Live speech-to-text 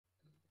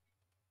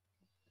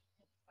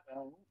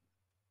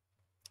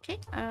Okay,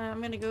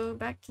 I'm gonna go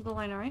back to the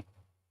line, alright?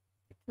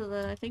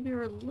 So I think we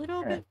were a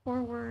little bit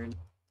forward.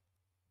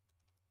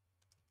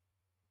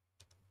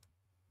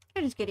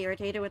 I just get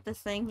irritated with this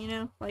thing, you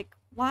know? Like,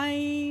 why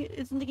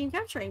isn't the game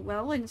capturing?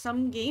 Well, in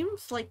some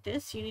games like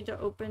this, you need to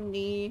open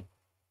the...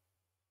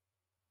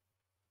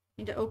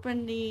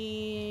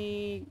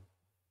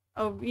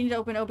 Oh, you need to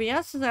open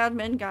OBS as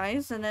admin,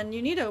 guys, and then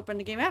you need to open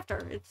the game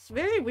after. It's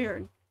very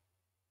weird.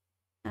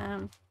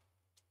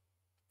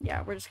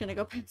 Yeah, we're just gonna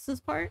go past this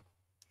part.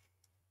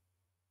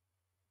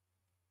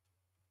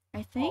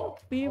 I think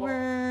we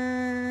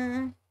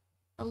were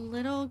a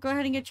little... Go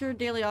ahead and get your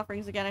daily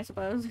offerings again, I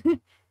suppose.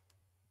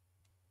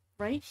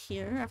 Right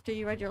here, after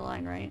you read your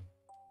line, right?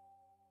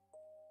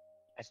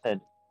 I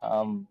said,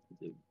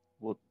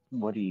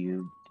 what are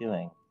you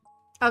doing?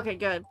 Okay,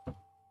 good.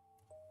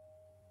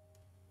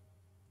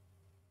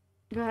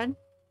 Go ahead.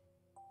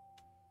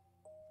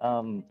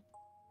 Um,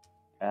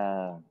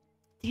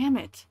 Damn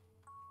it.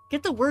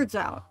 Get the words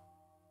out.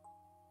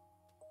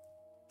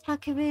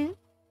 Takeru?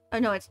 Oh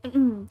no, it's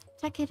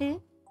Takeru?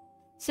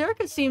 Sarah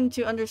could seem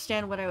to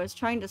understand what I was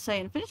trying to say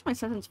and finish my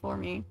sentence for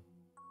me.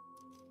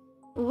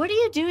 What are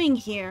you doing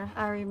here,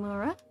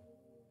 Arimura?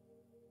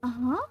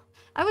 Uh-huh.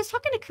 I was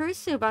talking to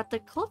Kurusu about the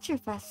culture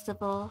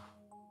festival.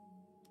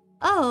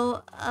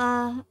 Oh,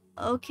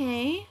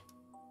 okay.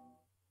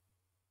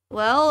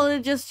 Well,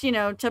 just, you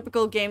know,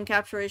 typical game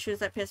capture issues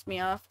that pissed me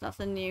off.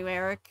 Nothing new,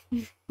 Eric.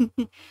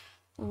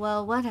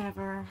 Well,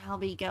 whatever. I'll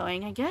be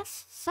going, I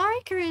guess. Sorry,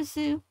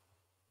 Kurusu.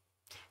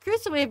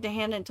 Kurusu waved a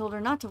hand and told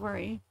her not to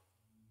worry.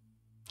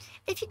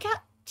 If you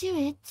can't do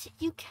it,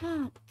 you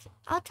can't.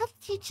 I'll tell the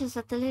teachers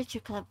that the Literature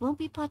Club won't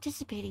be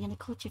participating in the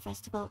Culture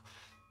Festival,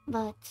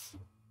 but...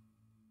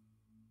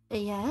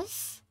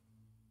 Yes?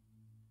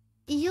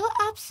 You're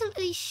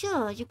absolutely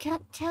sure you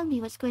can't tell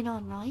me what's going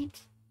on, right?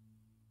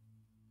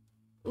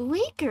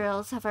 We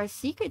girls have our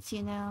secrets,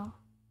 you know.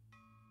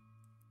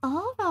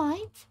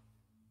 Alright.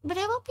 But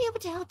I won't be able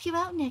to help you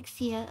out next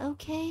year,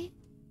 okay?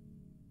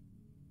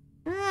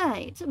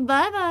 Right.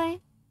 Bye-bye.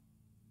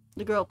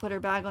 The girl put her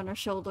bag on her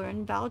shoulder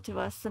and bowed to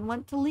us and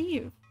went to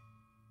leave.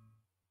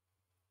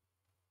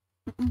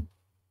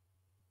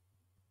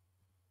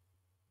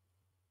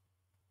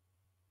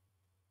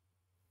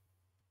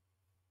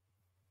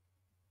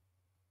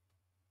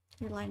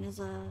 Your line is,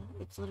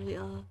 it's literally,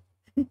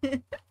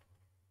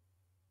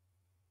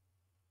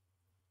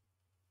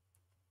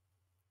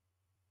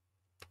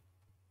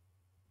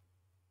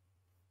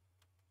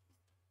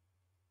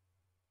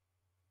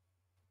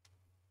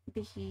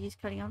 He's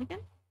cutting out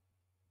again?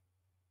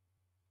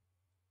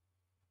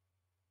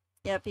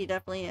 Yep, he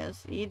definitely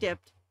is. He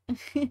dipped.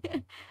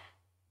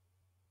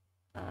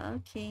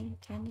 Okay,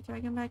 time to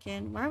drag him back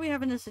in. Why are we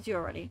having this issue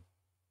already?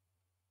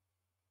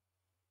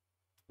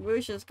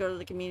 We should just go to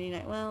the community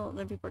night. Well,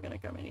 then people are gonna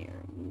come in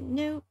here.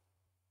 Nope.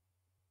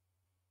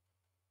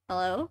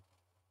 Hello?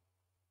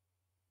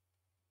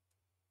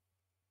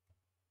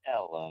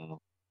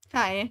 hello.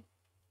 Hi.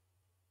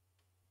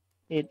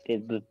 It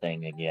did the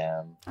thing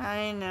again.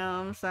 I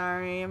know, I'm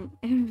sorry.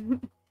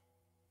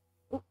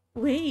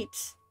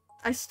 Wait.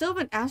 I still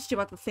haven't asked you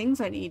about the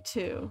things I need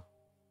too.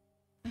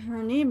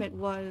 Her name it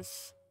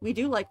was. We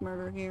do like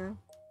murder here.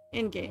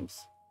 In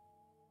games.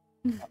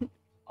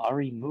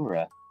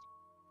 Arimura.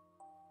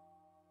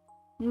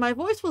 My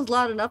voice was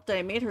loud enough that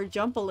I made her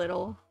jump a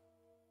little.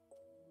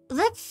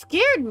 That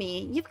scared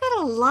me. You've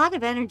got a lot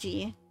of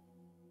energy.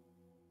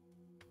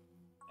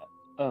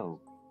 Oh,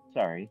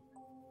 sorry.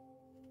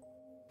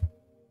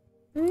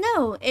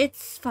 No,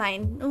 it's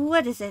fine.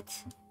 What is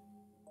it?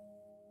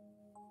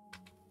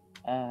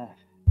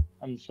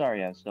 I'm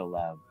sorry I was so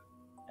loud.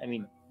 I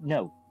mean,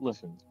 no,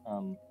 listen,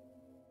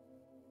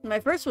 My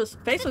face was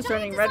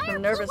turning red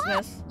from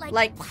nervousness.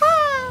 Like,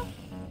 ah!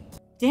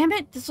 Damn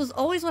it, this was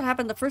always what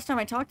happened the first time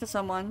I talked to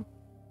someone.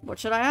 What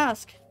should I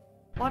ask?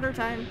 Water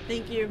time.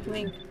 Thank you,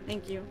 Link.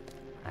 Thank you.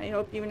 I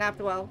hope you napped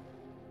well.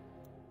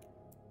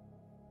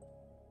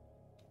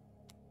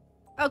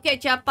 Okay,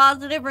 chat,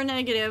 positive or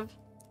negative?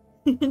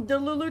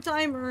 Delulu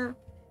timer.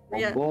 oh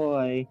Yeah.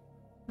 boy.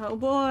 Oh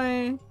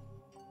boy.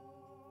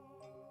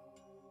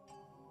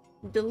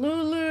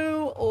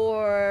 Delulu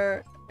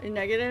or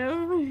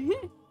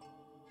negative?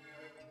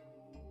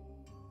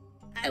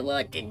 I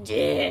want to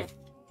death.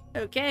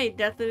 Okay,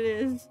 death it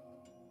is.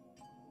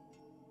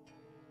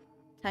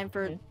 Time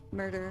for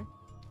murder.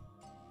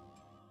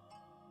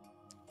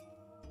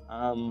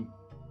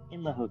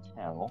 In the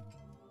hotel.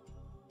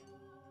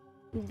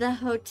 The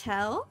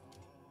hotel?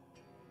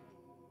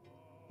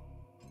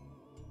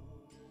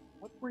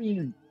 What were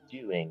you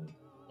doing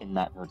in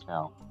that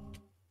hotel?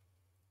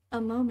 A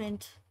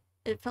moment.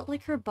 It felt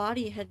like her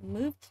body had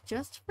moved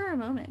just for a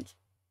moment.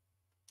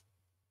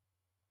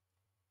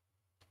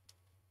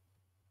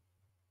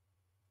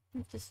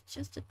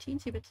 Just a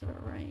teensy bit to the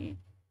right.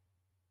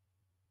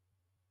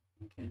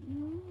 Okay.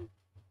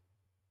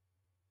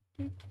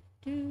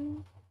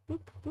 Boop,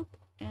 boop.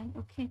 And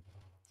okay.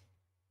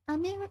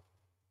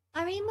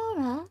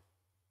 Arimura?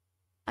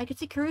 I could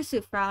see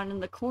Kurusu frown in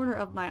the corner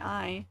of my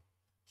eye.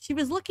 She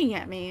was looking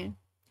at me.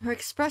 Her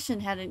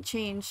expression hadn't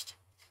changed,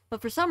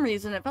 but for some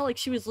reason it felt like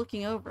she was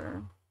looking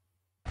over.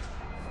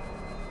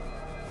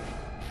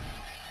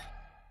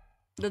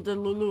 The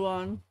Delulu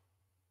on.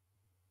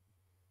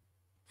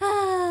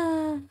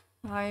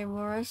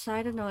 Arimura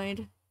sighed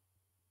annoyed.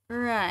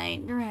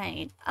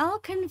 Right. I'll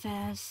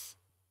confess.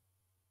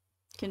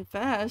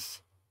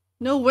 Confess?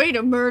 No way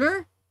to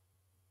murder!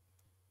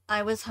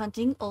 I was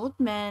hunting old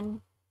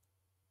men.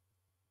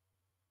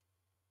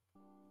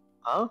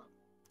 Huh?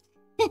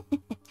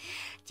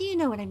 Do you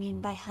know what I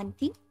mean by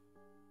hunting?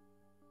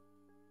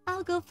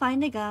 I'll go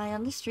find a guy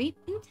on the street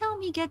and tell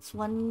him he gets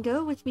one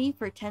go with me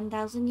for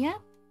 10,000 yen.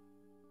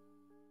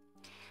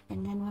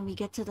 And then when we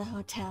get to the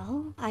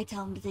hotel, I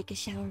tell him to take a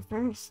shower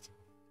first.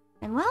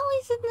 And while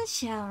he's in the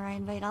shower, I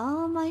invite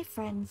all my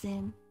friends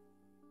in.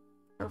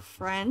 Her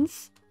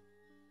friends?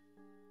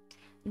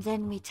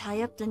 Then we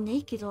tie up the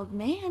naked old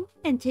man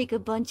and take a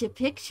bunch of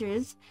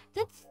pictures,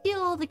 then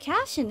steal all the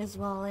cash in his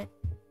wallet.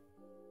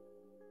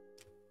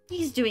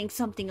 He's doing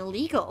something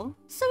illegal,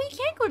 so he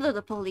can't go to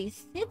the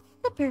police. It's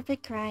the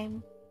perfect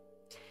crime.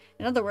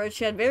 In other words,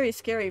 she had very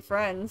scary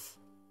friends.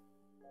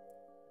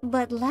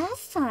 But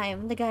last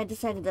time, the guy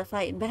decided to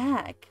fight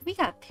back. We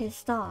got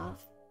pissed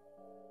off.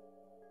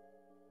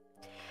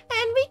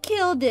 And we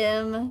killed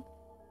him.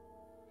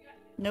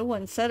 No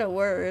one said a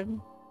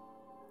word.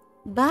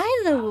 By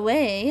the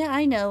way,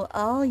 I know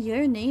all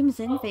your names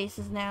and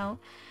faces now.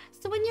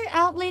 So when you're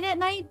out late at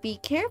night, be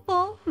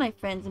careful. My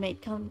friends may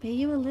come pay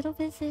you a little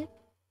visit.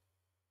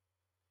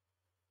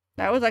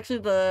 That was actually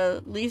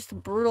the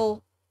least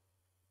brutal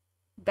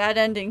bad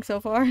ending so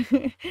far.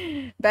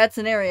 Bad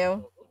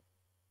scenario.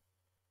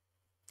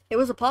 It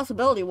was a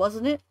possibility,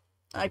 wasn't it?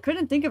 I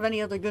couldn't think of any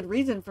other good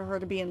reason for her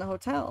to be in the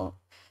hotel.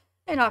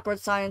 An awkward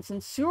silence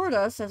ensued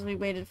us as we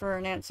waited for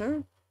an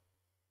answer.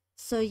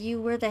 So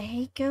you were the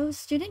Heiko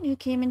student who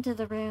came into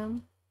the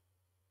room?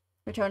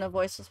 Her tone of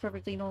voice was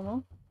perfectly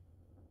normal.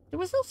 There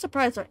was no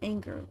surprise or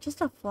anger,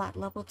 just a flat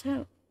level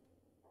tone.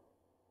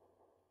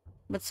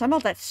 But somehow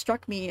that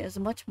struck me as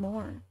much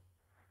more.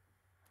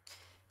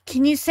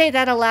 Can you say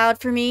that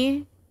aloud for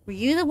me? Were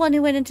you the one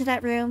who went into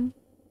that room?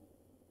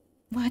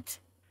 What?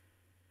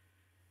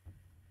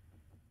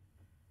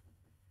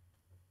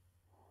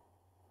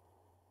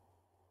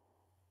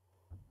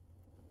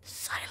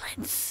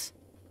 Silence.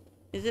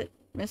 Is it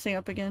messing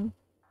up again?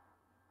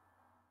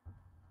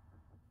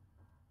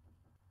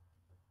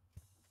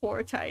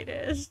 Poor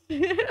Titus.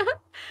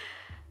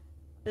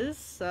 This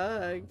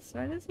sucks.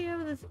 Why does he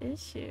have this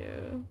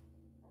issue?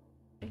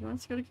 He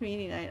wants to go to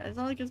community night. It's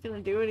not like it's gonna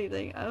do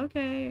anything.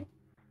 Okay.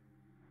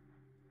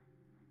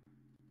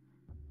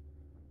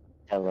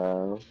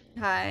 Hello.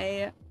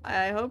 Hi.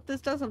 I hope this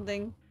does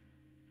something.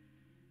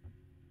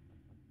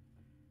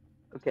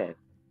 Okay.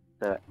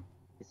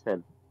 He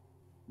said,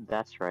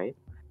 that's right.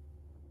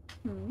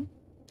 Let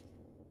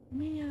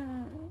me,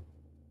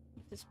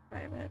 just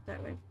private.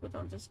 That way people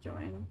don't just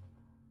join.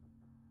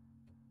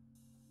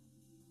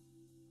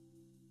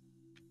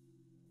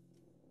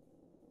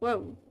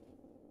 Whoa.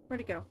 Where'd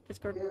it go?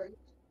 Discord.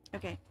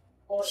 Okay.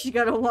 She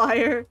got a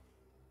wire.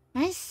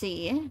 I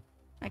see.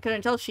 I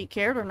couldn't tell if she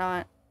cared or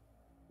not.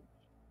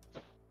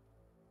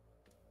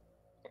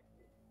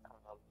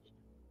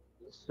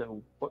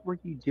 So, what were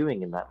you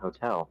doing in that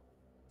hotel?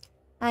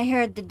 I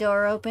heard the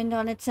door opened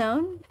on its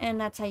own, and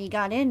that's how you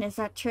got in. Is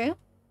that true?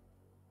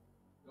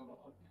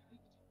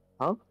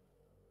 Huh?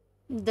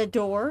 The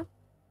door?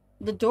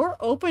 The door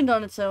opened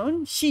on its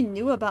own? She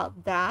knew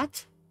about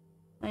that?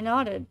 I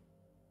nodded.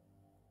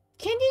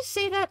 Can you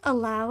say that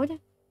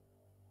aloud?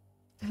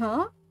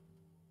 Huh?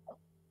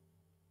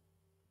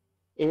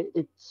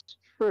 It's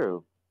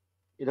true.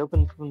 It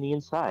opened from the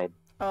inside.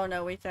 Oh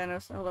no, wait,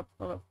 Thanos. Hold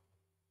up.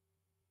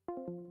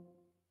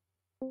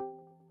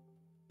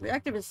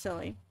 Reactive is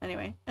silly.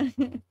 Anyway.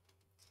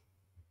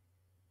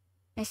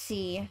 I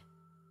see. And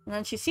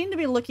then she seemed to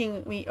be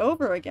looking me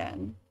over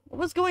again. What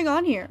was going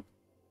on here?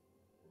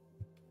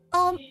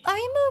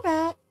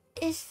 Arimura,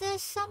 is there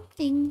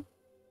something?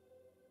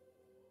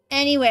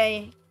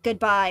 Anyway,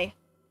 goodbye.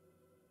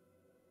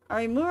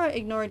 Arimura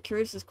ignored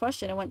Kirusa's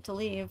question and went to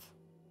leave.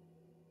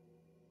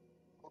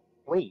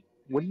 Wait,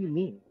 what do you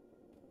mean?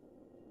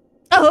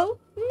 Oh,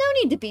 no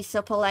need to be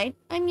so polite.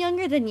 I'm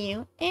younger than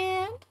you,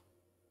 and...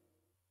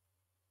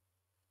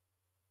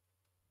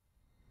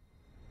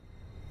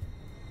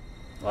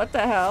 What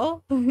the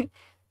hell?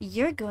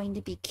 You're going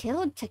to be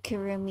killed,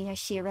 Takuro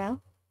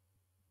Miyashiro.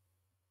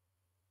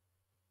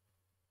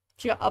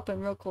 She got up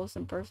and real close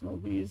and personal,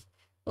 geez.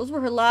 Those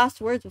were her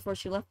last words before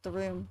she left the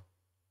room.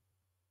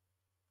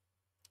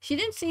 She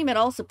didn't seem at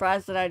all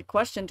surprised that I'd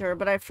questioned her,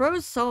 but I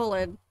froze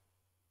solid.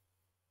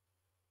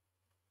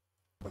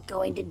 We're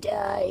going to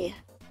die.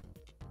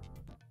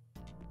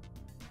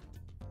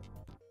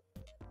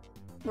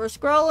 We're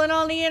scrolling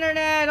on the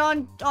internet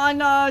on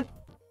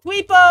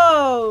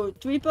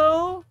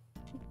Tweepo!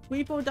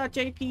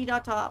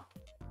 Tweepo.jp.top.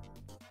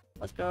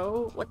 Let's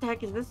go. What the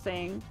heck is this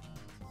thing?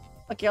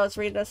 Okay, let's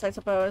read this, I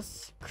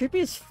suppose.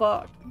 Creepy as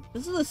fuck.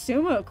 This is a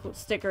sumo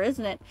sticker,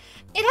 isn't it?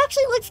 It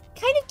actually looks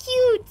kind of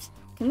cute.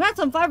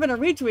 Congrats on 500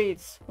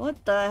 retweets.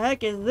 What the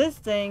heck is this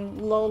thing?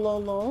 Lol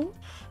lol lol.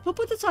 Who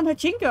put this on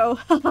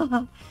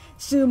Hachinko?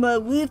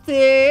 Sumo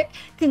Woofer.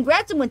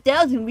 Congrats on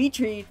 1000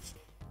 retweets.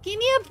 Give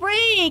me a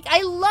break.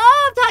 I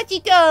loved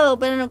Hachiko,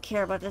 but I don't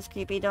care about this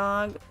creepy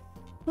dog.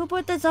 Who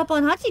put this up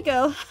on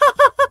Hachiko?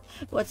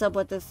 What's up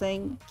with this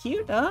thing?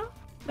 Cute, huh?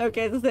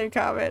 Okay, it's the same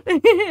comment.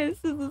 This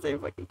is the same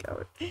fucking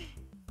comment.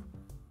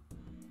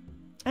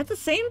 At the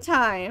same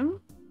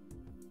time,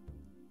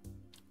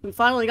 we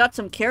finally got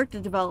some character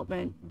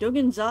development.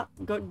 Dogen Zaka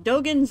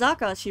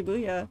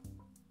Shibuya.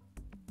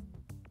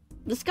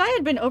 The sky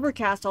had been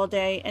overcast all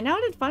day, and now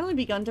it had finally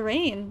begun to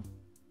rain.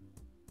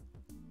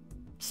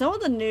 Some of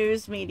the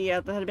news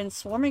media that had been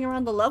swarming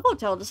around the Love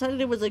Hotel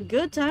decided it was a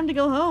good time to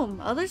go home.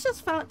 Others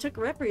just took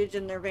refuge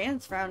in their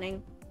vans,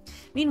 frowning.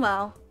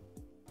 Meanwhile,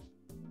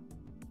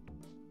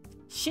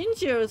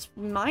 Shinjo's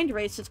mind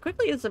raced as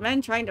quickly as the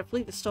men trying to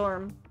flee the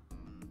storm.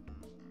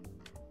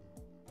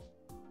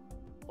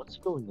 What's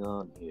going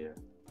on here?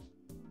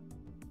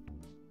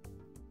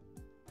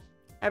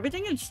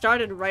 Everything had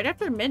started right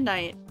after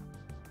midnight.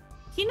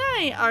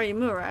 Hinai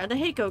Arimura, the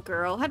Heiko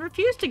girl, had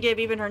refused to give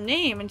even her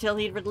name until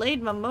he'd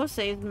relayed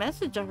Momose's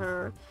message to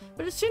her,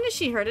 but as soon as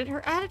she heard it,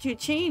 her attitude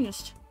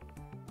changed.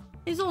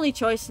 His only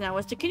choice now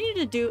was to continue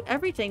to do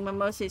everything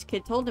Momose's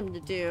kid told him to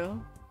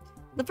do.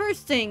 The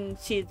first thing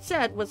she had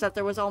said was that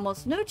there was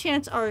almost no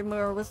chance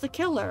Arimura was the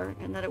killer,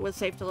 and that it was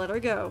safe to let her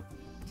go.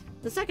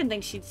 The second thing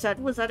she'd said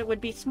was that it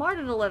would be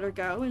smarter to let her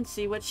go and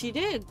see what she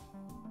did.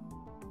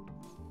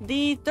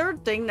 The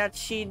third thing that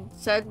she'd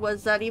said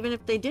was that even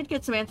if they did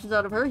get some answers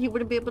out of her, he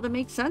wouldn't be able to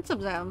make sense of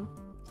them.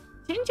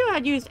 Shinjo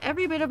had used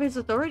every bit of his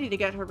authority to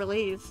get her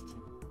released.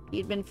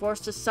 He'd been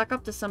forced to suck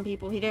up to some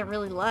people he didn't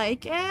really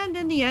like, and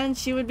in the end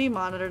she would be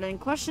monitored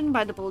and questioned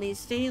by the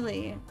police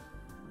daily.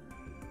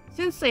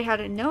 Since they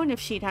hadn't known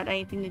if she'd had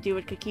anything to do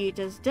with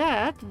Kakita's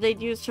death,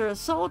 they'd used her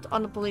assault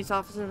on the police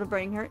officer to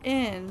bring her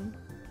in.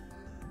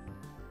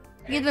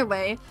 Either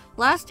way,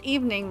 last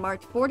evening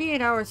marked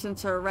 48 hours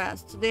since her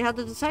arrest. They had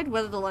to decide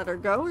whether to let her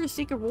go or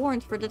seek a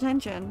warrant for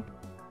detention.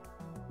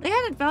 They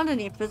hadn't found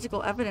any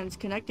physical evidence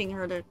connecting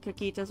her to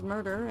Kakita's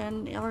murder,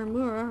 and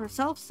Arimura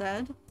herself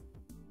said,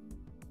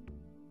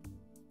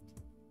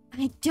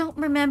 "I don't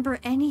remember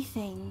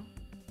anything."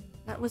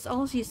 That was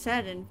all she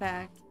said, in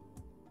fact.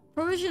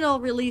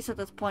 Provisional release at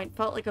this point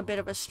felt like a bit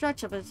of a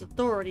stretch of his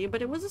authority,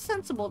 but it was a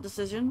sensible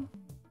decision.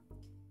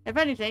 If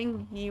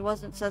anything, he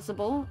wasn't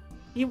sensible.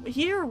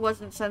 Here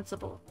wasn't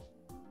sensible.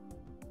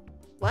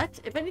 What?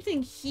 If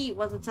anything, he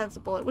wasn't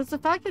sensible. It was the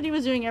fact that he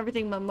was doing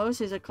everything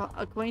Momose's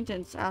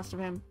acquaintance asked of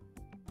him.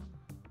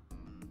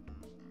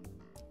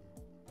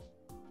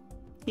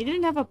 He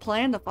didn't have a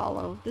plan to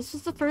follow. This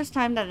was the first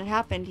time that it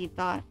happened, he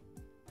thought.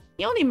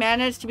 He only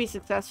managed to be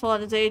successful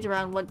at his age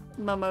around what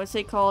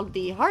Momose called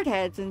the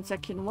hardheads in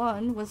Section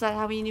 1. Was that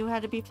how he knew how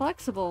to be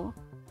flexible?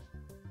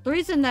 The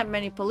reason that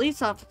many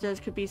police officers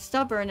could be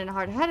stubborn and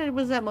hard-headed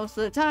was that most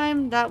of the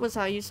time, that was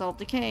how you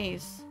solved a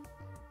case.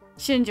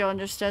 Shinjo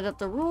understood that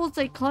the rules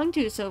they clung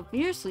to so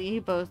fiercely,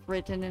 both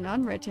written and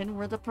unwritten,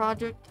 were a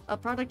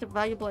product of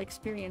valuable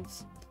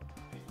experience.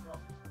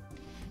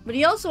 But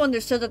he also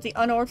understood that the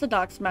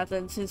unorthodox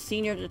methods his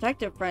senior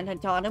detective friend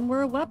had taught him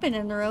were a weapon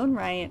in their own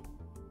right.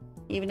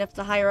 Even if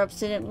the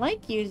higher-ups didn't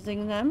like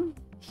using them,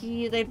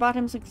 they brought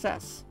him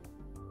success.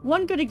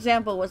 One good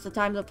example was the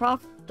time the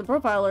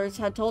profilers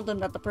had told him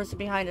that the person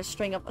behind a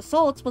string of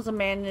assaults was a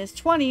man in his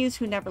 20s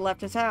who never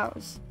left his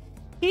house.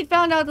 He'd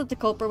found out that the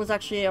culprit was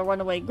actually a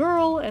runaway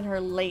girl in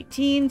her late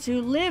teens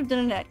who lived in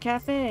a net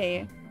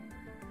cafe.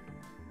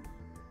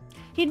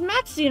 He'd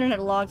matched the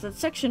internet logs that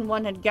Section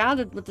 1 had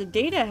gathered with the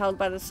data held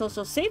by the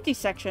Social Safety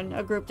Section,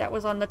 a group that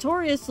was on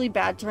notoriously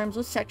bad terms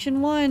with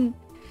Section 1.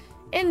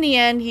 In the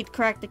end, he'd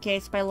cracked the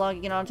case by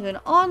logging onto an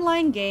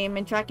online game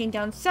and tracking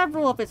down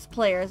several of its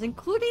players,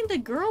 including the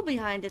girl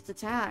behind its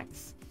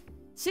attacks.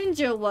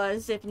 Shinjo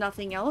was, if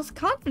nothing else,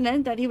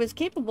 confident that he was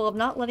capable of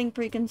not letting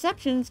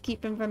preconceptions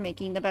keep him from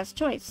making the best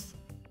choice.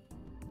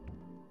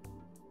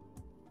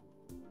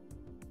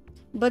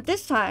 But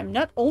this time,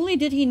 not only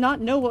did he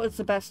not know what was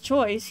the best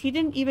choice, he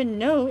didn't even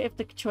know if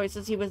the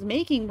choices he was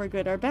making were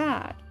good or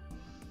bad.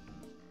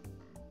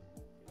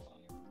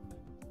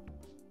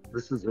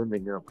 This is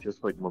ending up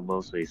just like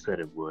Momose said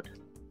it would.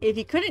 If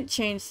he couldn't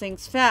change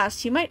things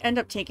fast, he might end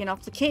up taking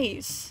off the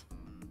case.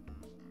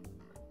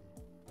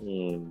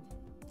 He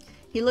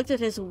looked at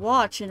his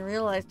watch and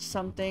realized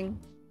something.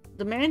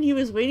 The man he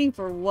was waiting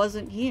for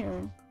wasn't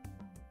here.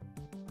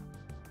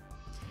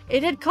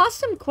 It had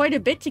cost him quite a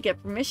bit to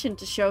get permission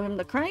to show him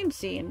the crime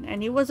scene,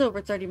 and he was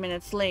over 30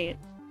 minutes late.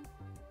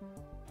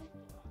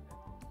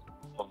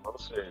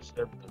 Momose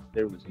said that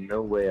there was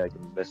no way I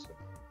could miss him.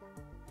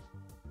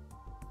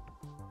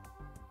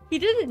 He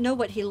didn't know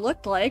what he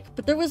looked like,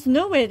 but there was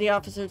no way the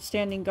officer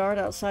standing guard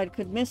outside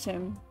could miss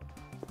him.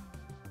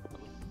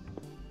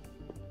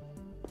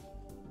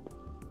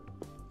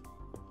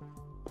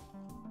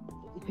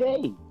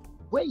 Hey!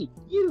 Wait,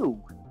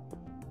 you!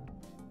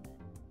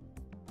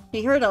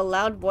 He heard a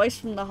loud voice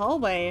from the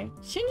hallway.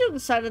 Shinjo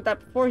decided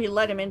that before he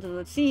let him into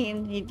the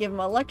scene, he'd give him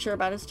a lecture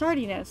about his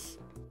tardiness.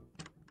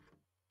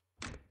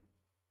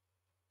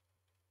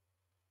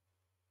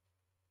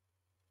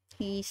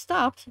 He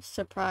stopped,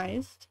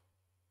 surprised.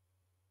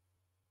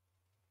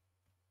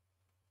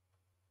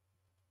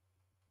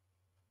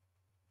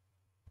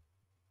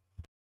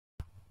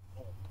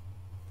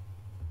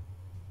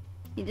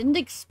 He didn't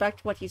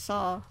expect what he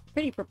saw.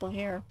 Pretty purple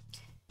hair.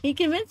 He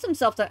convinced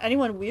himself that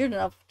anyone weird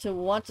enough to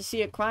want to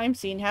see a crime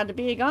scene had to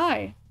be a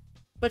guy.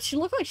 But she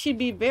looked like she'd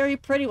be very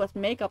pretty with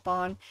makeup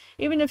on,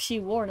 even if she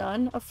wore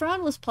none. A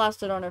frown was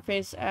plastered on her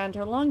face, and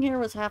her long hair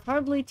was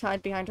half-heartedly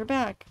tied behind her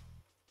back.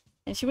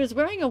 And she was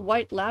wearing a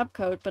white lab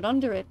coat, but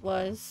under it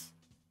was...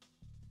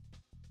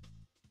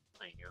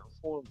 My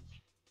uniform.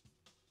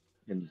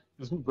 And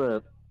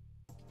but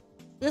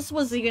This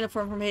was the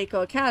uniform from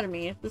Heiko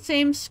Academy, the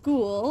same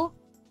school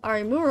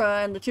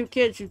Arimura and the two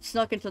kids who'd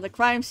snuck into the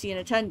crime scene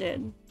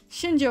attended.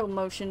 Shinjo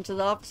motioned to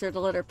the officer to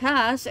let her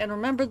pass, and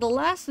remembered the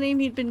last name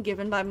he'd been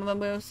given by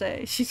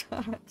Momose. She's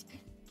got...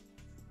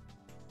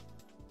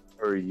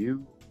 Are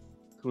you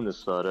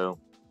Kunasato?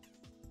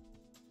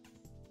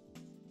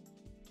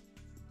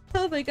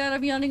 Oh my god,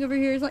 I'm yawning over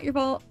here. It's not your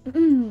fault.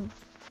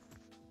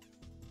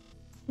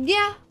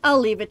 Yeah, I'll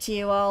leave it to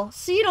you all,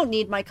 so you don't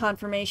need my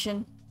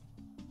confirmation.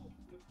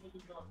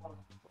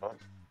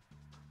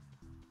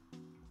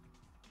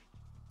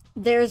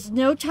 There's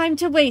no time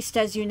to waste,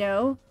 as you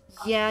know.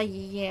 Yeah.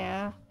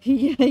 yeah.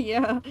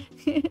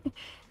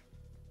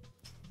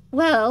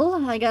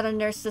 Well, I gotta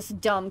nurse this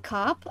dumb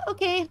cop.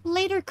 Okay,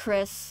 later,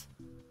 Chris.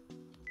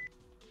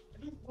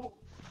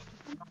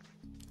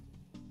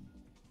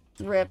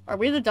 Rip. Are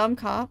we the dumb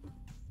cop?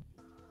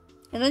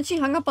 And then she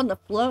hung up on the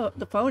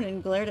phone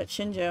and glared at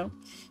Shinjo.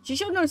 She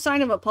showed no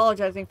sign of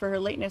apologizing for her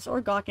lateness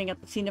or gawking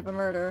at the scene of a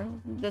murder.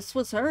 This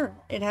was her.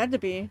 It had to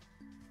be.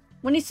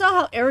 When he saw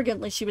how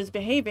arrogantly she was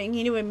behaving,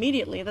 he knew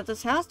immediately that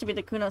this has to be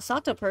the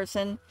Kunosato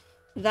person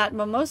that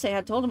Momose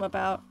had told him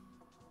about.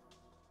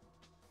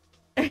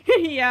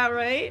 Yeah,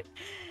 right?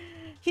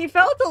 He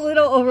felt a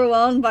little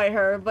overwhelmed by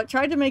her, but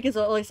tried to make his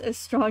voice as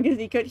strong as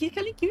he could. He's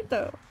kind of cute,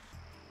 though.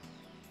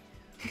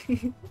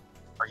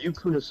 Are you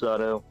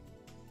Kunasato?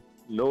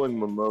 Knowing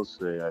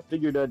Momose, I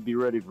figured I'd be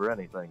ready for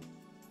anything.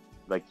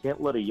 But I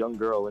can't let a young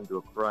girl into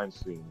a crime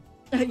scene.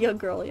 A young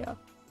girl, yeah.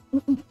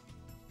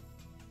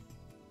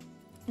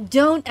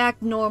 Don't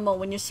act normal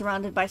when you're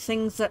surrounded by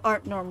things that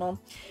aren't normal.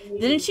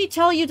 Didn't she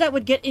tell you that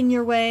would get in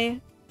your way?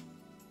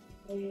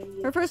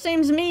 Her first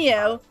name's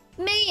Mio.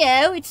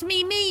 Mio, it's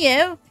me,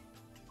 Mio.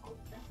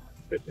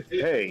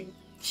 Hey.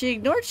 She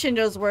ignored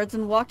Shinjo's words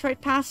and walked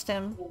right past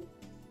him.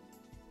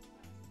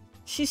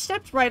 She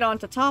stepped right on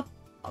top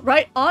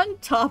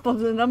of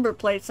the number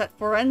plates that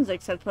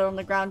forensics had put on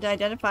the ground to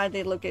identify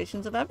the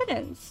locations of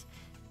evidence.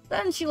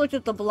 Then she looked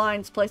at the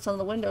blinds placed on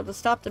the window to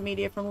stop the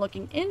media from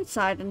looking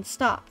inside and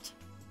stopped.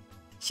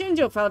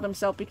 Shinjo found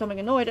himself becoming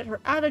annoyed at her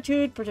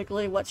attitude,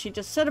 particularly what she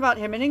just said about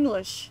him in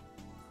English.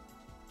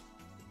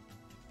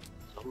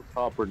 So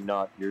cop or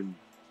not,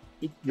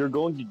 you're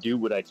going to do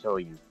what I tell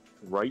you.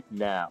 Right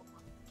now.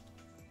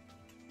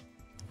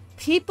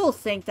 People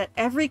think that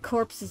every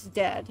corpse is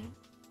dead.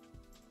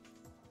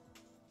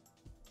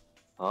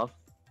 Huh?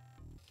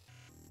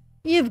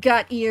 You've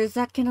got ears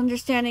that can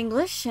understand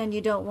English, and you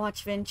don't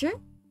watch Venture?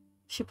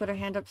 She put her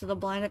hand up to the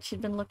blind that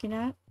she'd been looking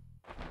at.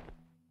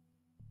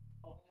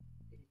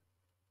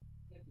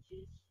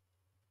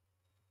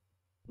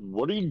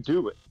 What are you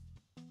doing?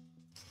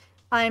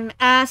 I'm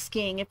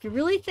asking if you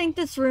really think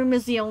this room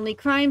is the only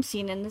crime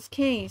scene in this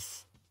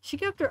case. She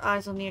kept her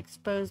eyes on the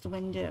exposed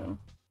window.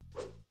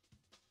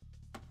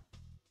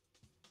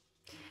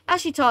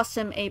 As she tossed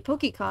him a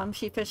Pokecom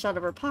she fished out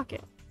of her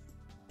pocket.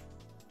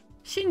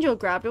 Shinjo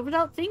grabbed it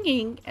without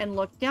thinking and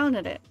looked down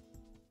at it.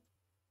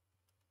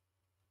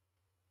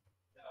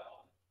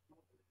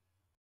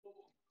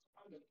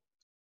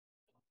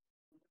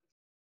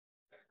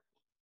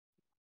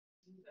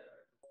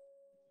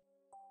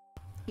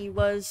 He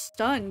was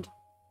stunned.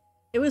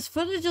 It was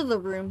footage of the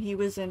room he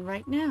was in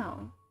right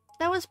now.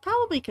 That was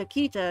probably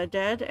Kakita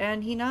dead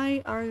and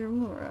Hinai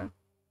Arimura.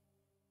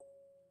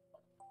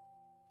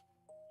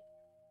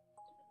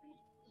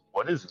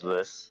 What is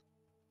this?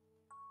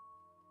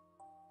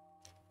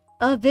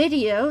 A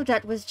video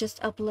that was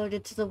just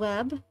uploaded to the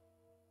web.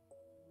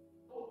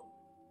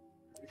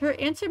 Her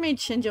answer made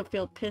Shinjo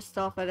feel pissed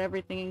off at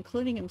everything,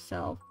 including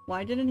himself.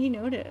 Why didn't he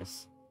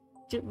notice?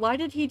 Why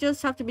did he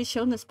just have to be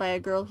shown this by a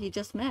girl he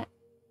just met?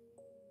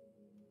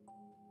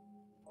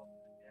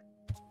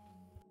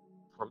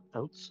 From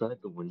outside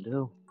the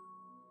window?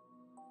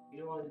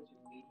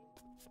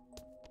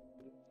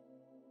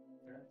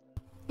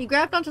 He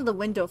grabbed onto the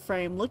window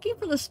frame, looking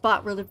for the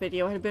spot where the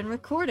video had been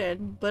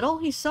recorded, but all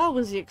he saw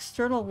was the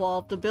external wall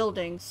of the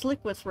building, slick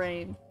with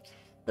rain.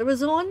 There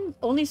was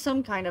only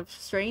some kind of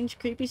strange,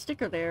 creepy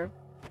sticker there.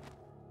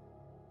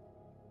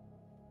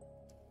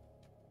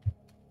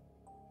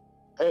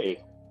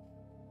 Hey!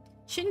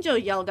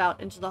 Shinjo yelled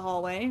out into the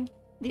hallway.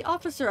 The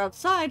officer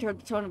outside heard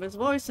the tone of his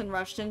voice and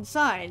rushed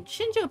inside.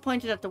 Shinjo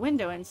pointed at the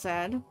window and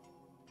said,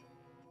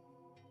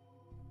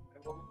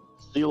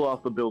 Seal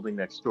off the building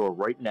next door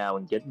right now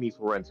and get me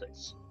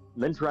forensics.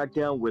 And then track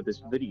down where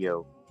this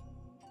video.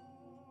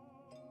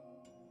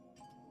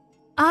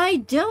 I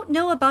don't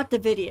know about the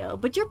video,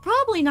 but you're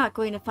probably not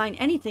going to find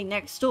anything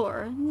next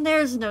door.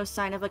 There's no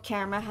sign of a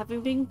camera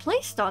having been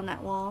placed on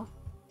that wall.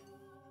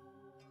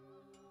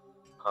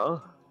 Huh?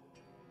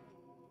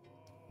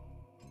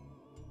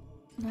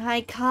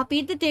 I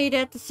copied the data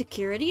at the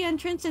security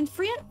entrance and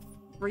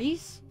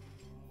Frisia's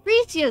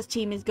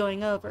team is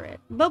going over it,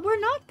 but we're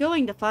not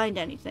going to find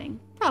anything.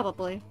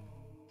 Probably.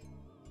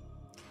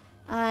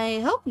 I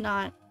hope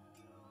not.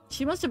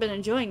 She must have been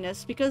enjoying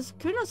this, because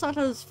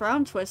Kunosato's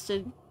frown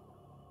twisted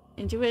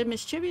into a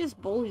mischievous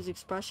bully's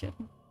expression.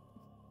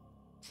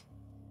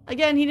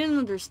 Again, he didn't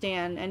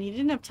understand, and he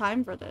didn't have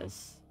time for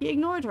this. He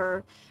ignored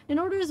her. An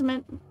order is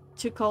meant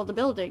to seal the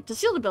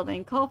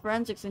building, call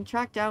forensics, and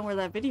track down where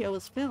that video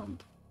was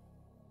filmed.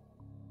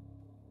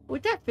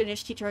 With that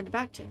finished, he turned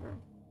back to her.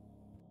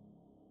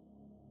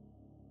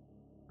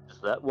 Is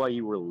that why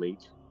you were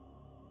late?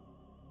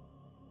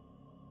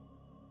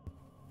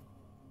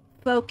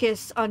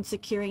 Focus on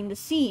securing the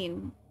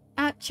scene.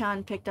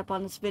 At-chan picked up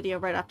on this video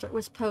right after it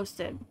was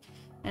posted,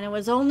 and it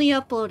was only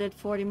uploaded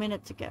 40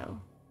 minutes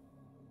ago.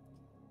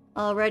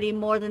 Already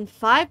more than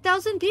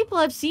 5,000 people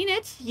have seen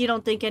it. You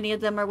don't think any of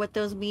them are with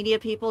those media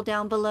people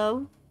down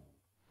below?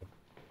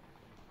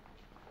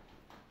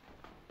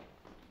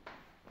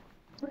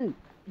 Wait,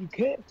 you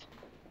can't.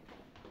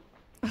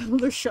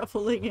 They're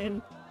shuffling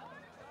in.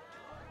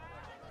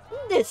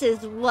 This is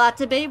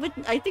Watabe with...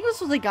 I think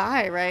this was a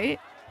guy, right?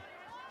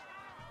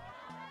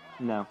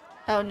 No.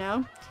 Oh,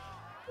 no.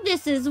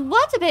 This is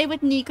Watabe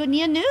with Nico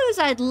Nia News.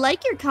 I'd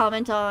like your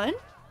comment on.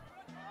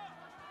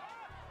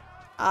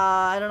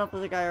 I don't know if it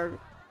was a guy or...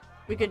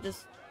 We could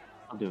just...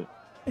 I'll do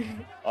it.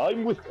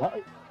 I'm with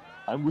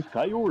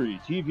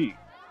Kaiori TV.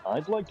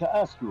 I'd like to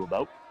ask you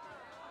about...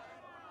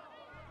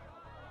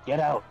 Get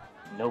out.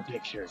 No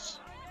pictures.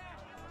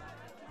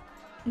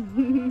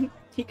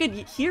 He could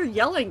hear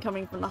yelling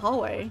coming from the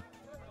hallway.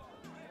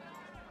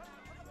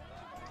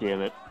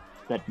 Damn it.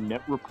 That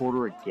net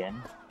reporter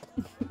again?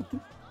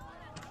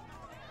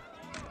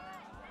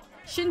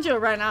 Shinjo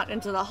ran out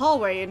into the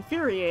hallway,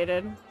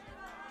 infuriated.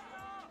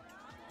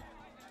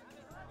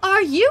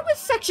 Are you with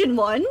Section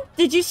 1?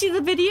 Did you see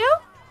the video?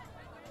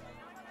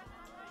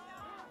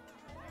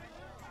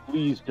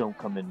 Please don't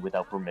come in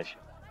without permission.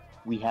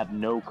 We have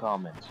no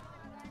comment.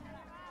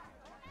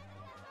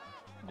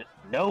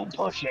 No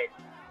pushing!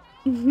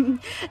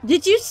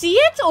 Did you see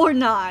it or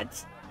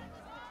not?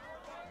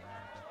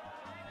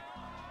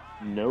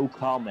 No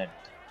comment.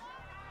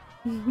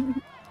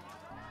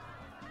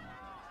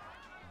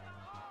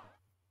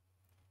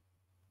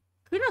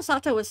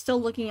 Kunosato was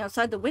still looking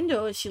outside the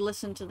window as she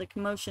listened to the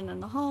commotion in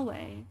the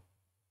hallway.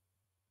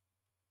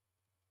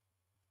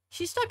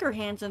 She stuck her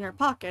hands in her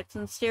pockets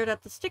and stared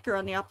at the sticker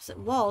on the opposite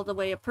wall the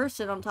way a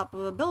person on top of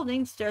a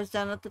building stares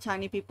down at the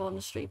tiny people in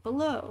the street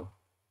below.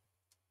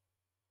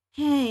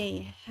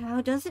 Hey,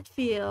 how does it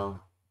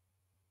feel?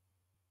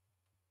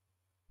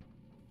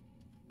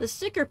 The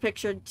sticker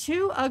pictured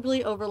two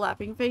ugly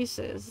overlapping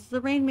faces.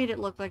 The rain made it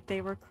look like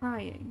they were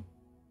crying.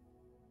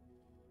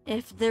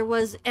 If there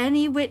was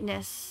any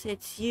witness,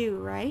 it's you,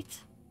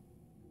 right?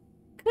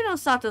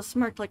 Kunosato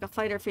smirked like a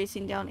fighter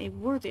facing down a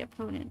worthy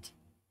opponent.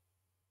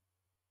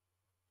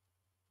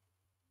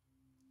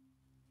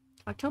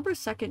 October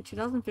 2nd,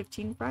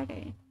 2015,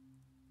 Friday.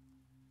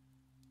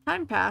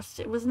 Time passed.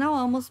 It was now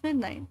almost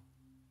midnight.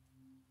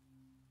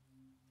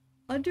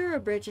 Under a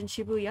bridge in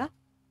Shibuya,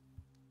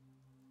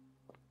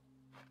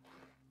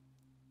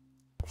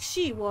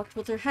 she walked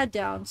with her head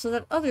down so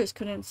that others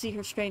couldn't see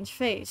her strange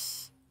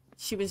face.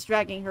 She was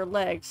dragging her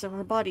legs, so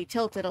her body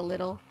tilted a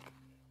little.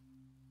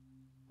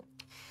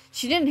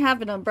 She didn't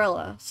have an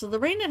umbrella, so the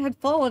rain that had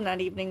fallen that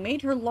evening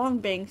made her long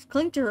bangs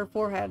cling to her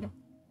forehead.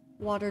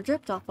 Water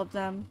dripped off of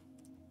them.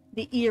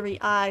 The eerie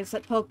eyes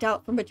that poked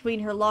out from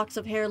between her locks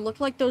of hair looked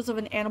like those of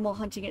an animal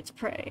hunting its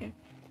prey.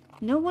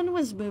 No one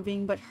was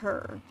moving but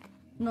her.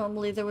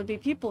 Normally there would be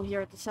people here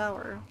at this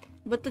hour,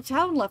 but the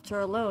town left her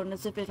alone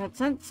as if it had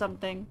sensed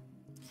something.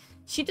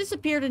 She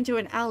disappeared into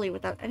an alley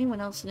without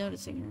anyone else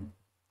noticing her.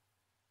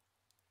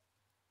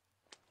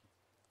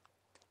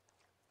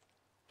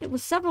 It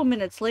was several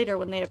minutes later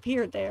when they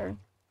appeared there.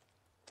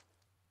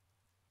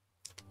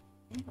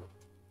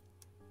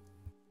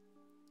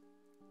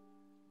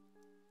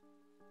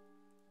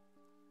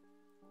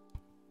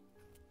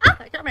 Ah!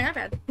 I got my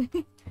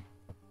iPad!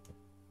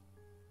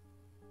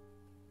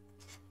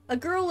 A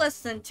girl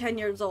less than 10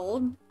 years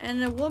old,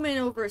 and a woman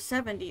over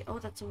 70. Oh,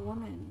 that's a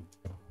woman.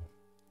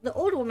 The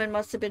old woman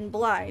must have been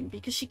blind,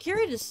 because she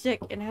carried a stick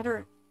and had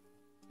her...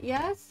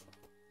 Yes?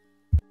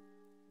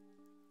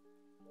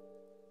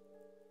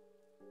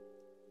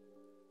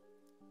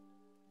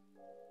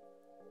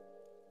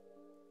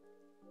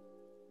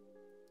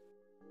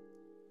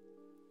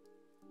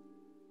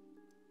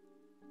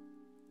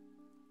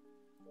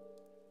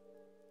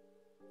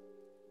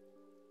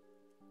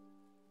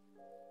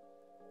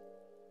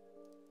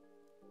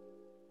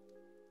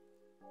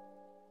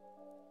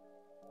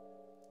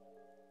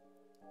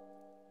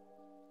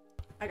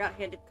 I got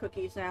handed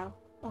cookies now.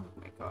 Oh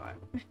my god.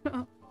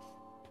 Nice.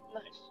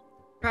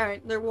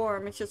 Alright, they're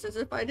warm. It's just as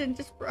if I didn't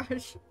just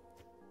brush.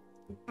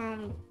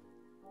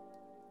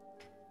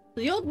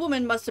 The old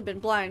woman must have been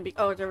blind.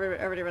 Oh, I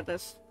already read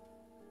this.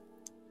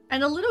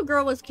 And the little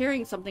girl was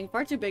carrying something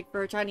far too big for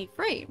her tiny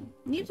frame.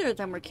 Neither of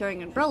them were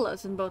carrying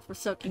umbrellas, and both were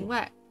soaking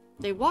wet.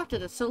 They walked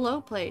at a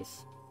slow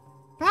pace.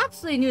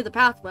 Perhaps they knew the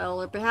path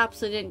well, or perhaps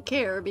they didn't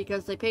care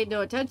because they paid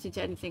no attention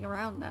to anything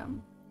around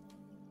them.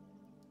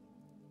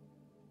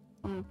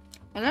 And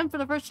then for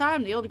the first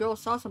time, the old girl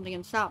saw something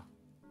and stopped.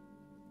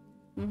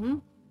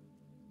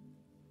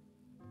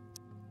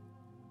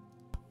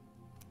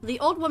 The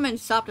old woman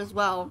stopped as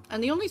well,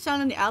 and the only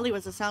sound in the alley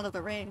was the sound of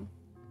the rain.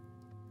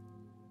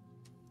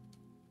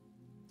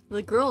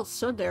 The girl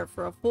stood there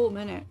for a full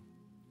minute.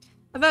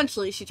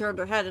 Eventually, she turned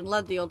her head and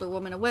led the older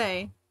woman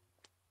away.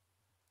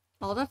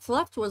 All that's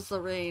left was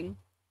the rain.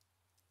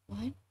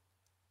 What?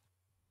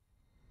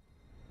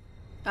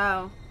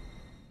 Oh.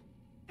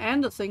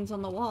 And the things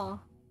on the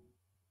wall.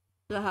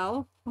 The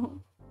hell?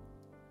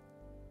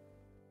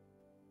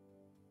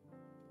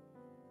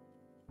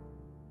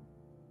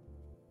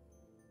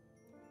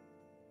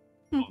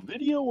 A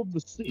video of the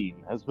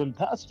scene has been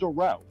passed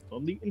around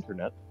on the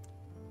internet.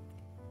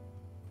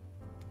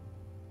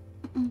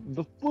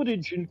 The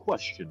footage in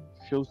question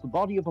shows the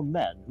body of a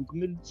man who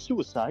committed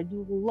suicide in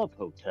a love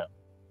hotel.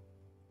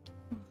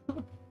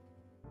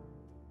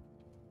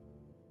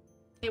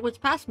 It was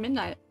past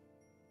midnight.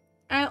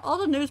 And all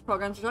the news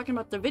programs are talking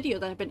about the video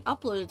that had been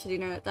uploaded to the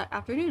internet that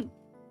afternoon.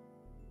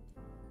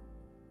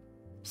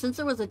 Since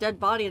there was a dead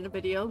body in the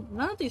video,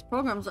 none of these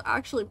programs are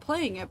actually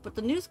playing it, but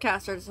the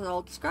newscasters had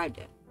all described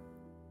it.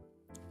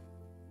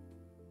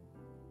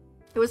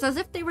 It was as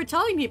if they were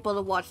telling people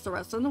to watch the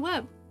rest on the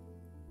web.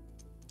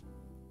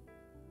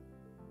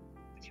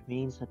 Which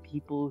means that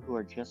people who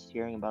are just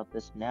hearing about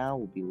this now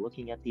will be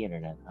looking at the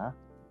internet, huh?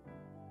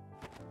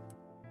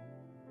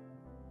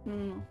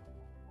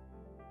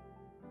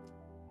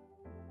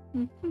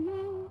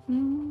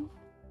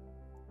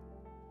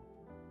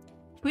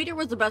 Twitter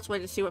was the best way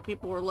to see what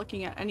people were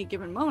looking at any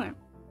given moment.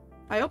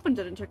 I opened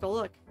it and took a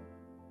look.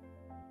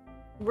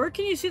 Where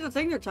can you see the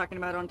thing they're talking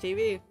about on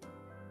TV?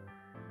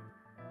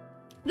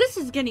 This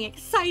is getting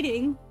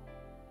exciting!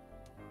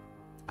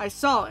 I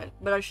saw it,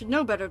 but I should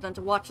know better than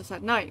to watch this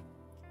at night.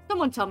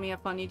 Someone tell me a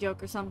funny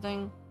joke or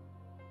something.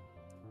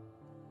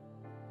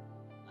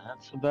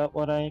 That's about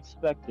what I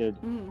expected.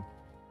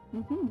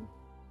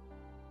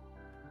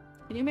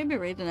 Can you maybe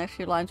read the next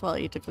few lines while I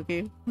eat the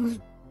cookie?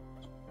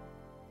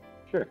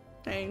 Sure.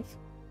 Thanks.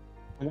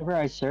 Whenever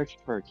I searched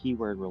for a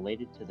keyword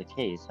related to the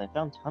case, I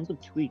found tons of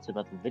tweets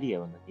about the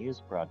video in the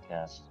news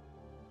broadcast.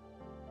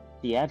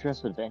 The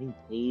address of any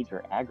page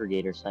or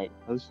aggregator site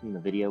posting the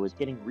video was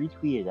getting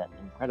retweeted at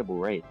an incredible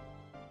rate.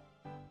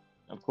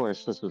 Of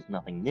course, this was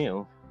nothing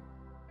new.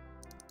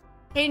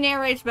 He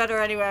narrates better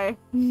anyway.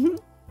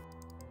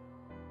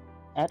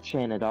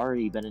 8chan had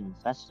already been in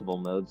festival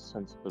mode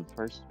since the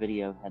first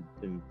video had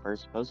been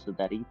first posted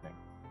that evening.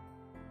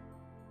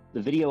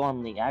 The video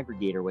on the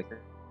aggregator wiki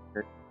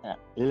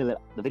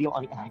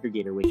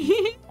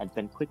had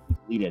been quickly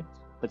deleted,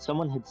 but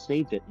someone had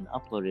saved it and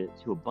uploaded it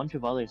to a bunch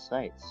of other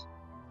sites.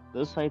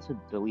 Those sites had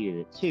deleted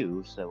it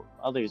too, so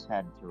others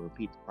had to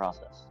repeat the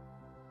process.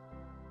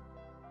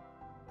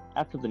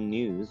 After the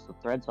news, the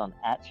threads on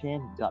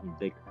 8chan had gotten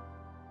bigger.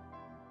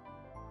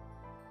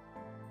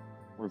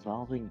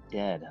 Revolving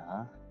Dead,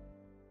 huh?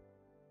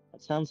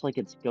 That sounds like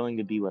it's going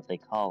to be what they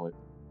call it.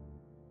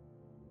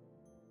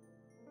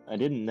 I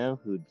didn't know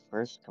who'd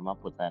first come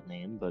up with that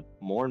name, but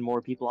more and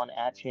more people on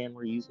 8chan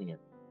were using it.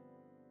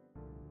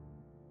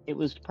 It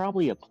was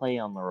probably a play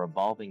on the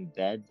revolving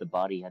bed the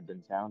body had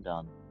been found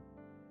on.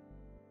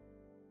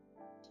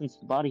 Since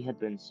the body had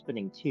been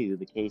spinning too,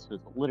 the case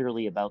was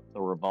literally about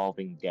the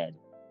revolving dead.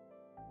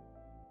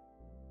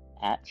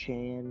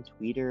 8chan,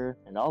 Twitter,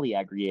 and all the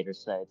aggregator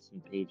sites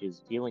and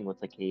pages dealing with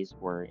the case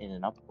were in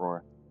an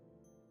uproar.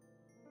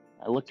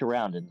 I looked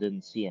around and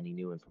didn't see any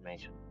new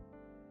information.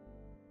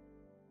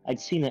 I'd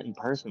seen it in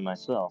person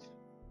myself.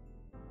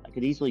 I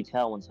could easily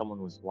tell when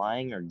someone was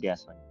lying or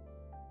guessing.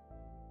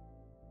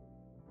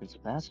 It's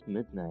past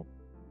midnight.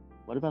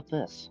 What about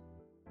this?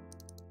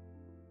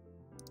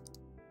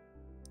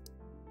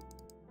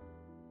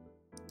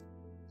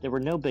 There were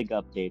no big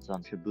updates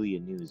on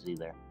Shibuya News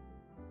either.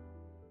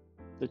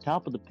 The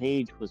top of the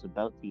page was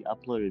about the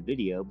uploaded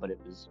video, but it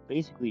was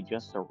basically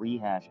just a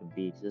rehash of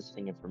the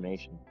existing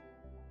information.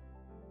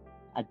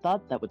 I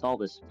thought that with all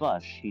this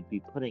fuss, she'd be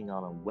putting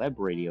on a web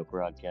radio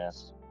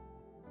broadcast.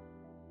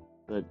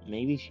 But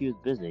maybe she was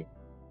busy.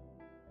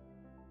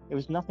 There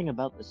was nothing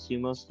about the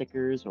sumo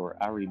stickers or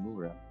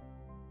Arimura.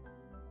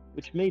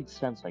 Which made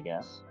sense, I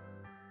guess.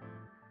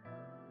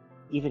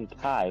 Even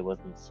Kai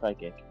wasn't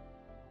psychic.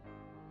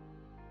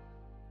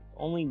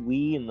 Only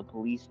we and the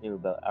police knew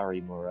about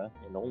Arimura,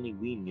 and only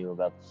we knew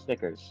about the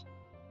stickers.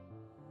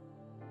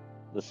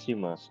 The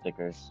sumo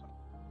stickers.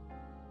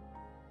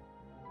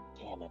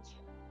 Damn it.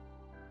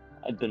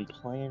 I'd been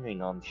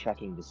planning on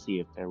checking to see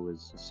if there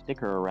was a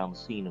sticker around the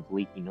scene of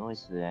Leaky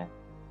Noise today.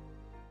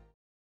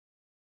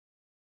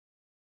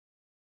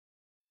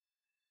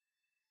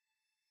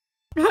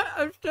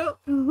 I'm so...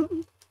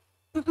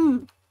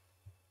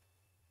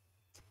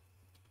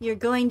 You're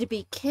going to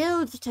be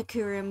killed,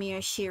 Takura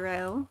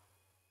Miyashiro.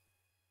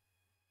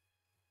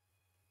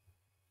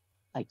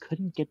 I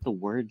couldn't get the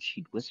words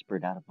she'd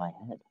whispered out of my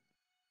head.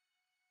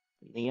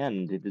 In the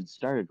end, it had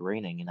started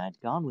raining, and I'd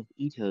gone with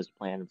Ito's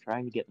plan of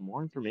trying to get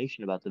more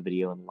information about the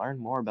video and learn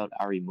more about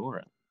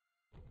Arimura.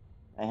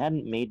 I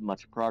hadn't made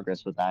much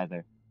progress with either.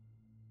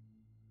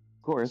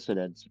 Of course, it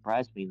had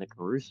surprised me that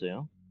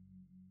Karusu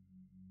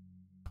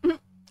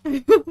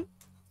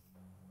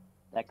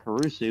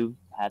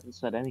hadn't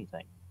said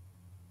anything.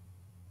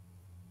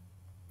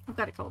 I've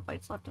got a couple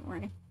bites left, don't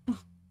worry.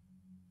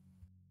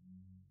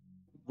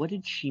 What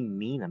did she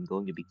mean I'm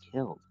going to be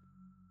killed?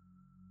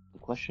 The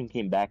question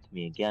came back to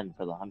me again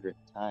for the 100th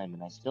time,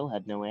 and I still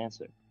had no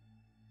answer.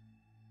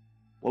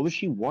 What was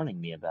she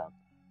warning me about?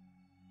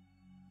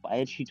 Why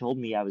had she told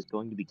me I was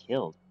going to be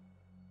killed?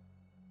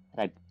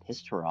 Had I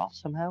pissed her off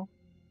somehow?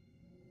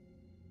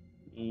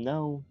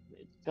 No,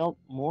 it felt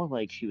more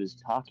like she was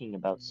talking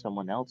about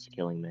someone else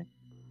killing me.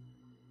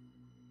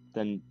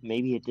 Then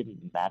maybe it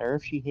didn't matter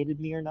if she hated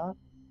me or not?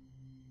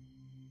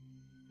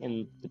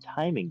 And the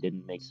timing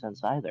didn't make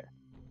sense either.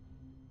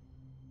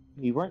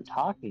 We weren't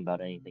talking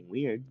about anything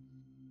weird.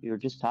 We were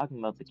just talking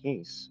about the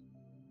case.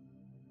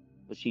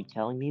 Was she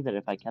telling me that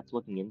if I kept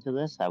looking into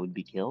this, I would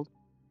be killed?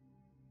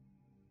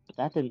 But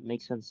that didn't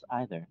make sense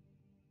either.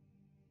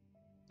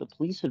 The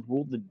police had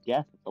ruled the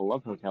death at the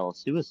Love Hotel a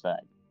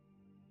suicide.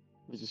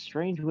 It was a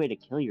strange way to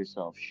kill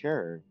yourself,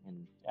 sure,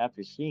 and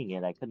after seeing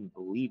it, I couldn't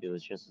believe it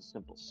was just a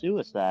simple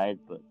suicide,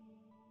 but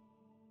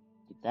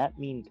did that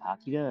mean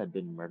Kakita had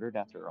been murdered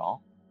after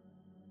all?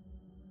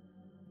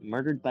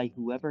 Murdered by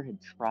whoever had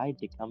tried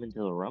to come into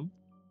the room?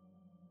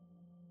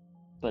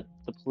 But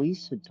the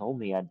police had told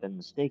me I'd been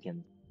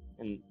mistaken,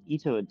 and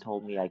Ito had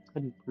told me I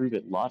couldn't prove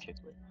it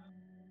logically.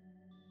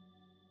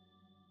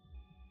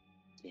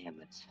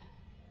 Damn it.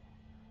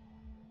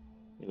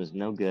 It was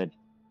no good.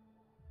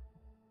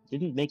 It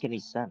didn't make any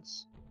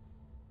sense.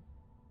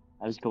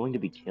 I was going to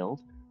be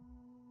killed?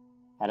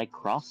 Had I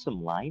crossed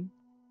some line?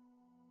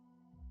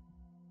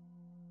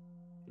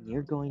 And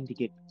you're going to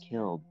get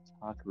killed,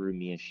 Takeru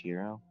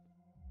Miyashiro.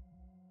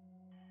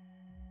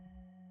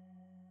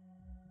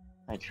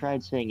 I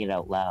tried saying it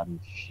out loud and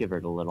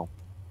shivered a little.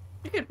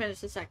 You can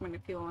finish the segment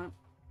if you want.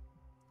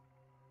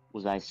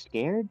 Was I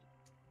scared?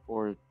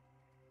 Or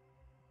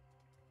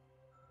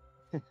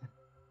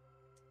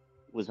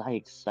was I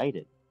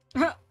excited?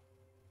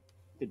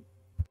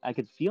 I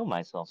could feel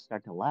myself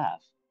start to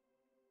laugh.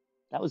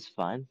 That was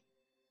fine.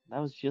 That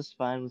was just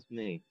fine with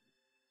me.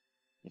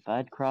 If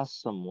I'd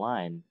crossed some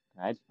line,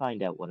 I'd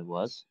find out what it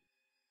was.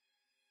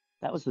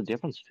 That was the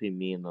difference between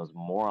me and those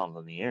morons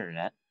on the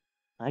internet.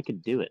 I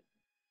could do it.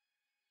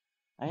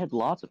 I had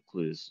lots of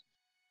clues.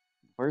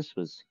 The first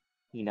was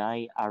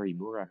Hinai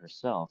Arimura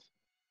herself.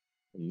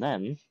 And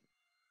then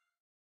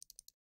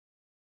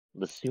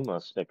the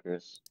sumo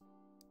stickers.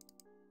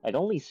 I'd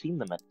only seen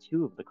them at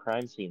 2 of the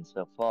crime scenes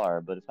so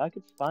far, but if I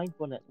could find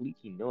one at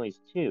Leaky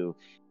Noise too,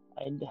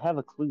 I'd have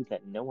a clue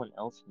that no one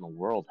else in the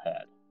world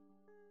had.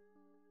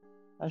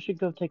 I should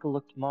go take a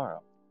look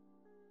tomorrow.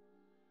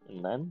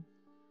 And then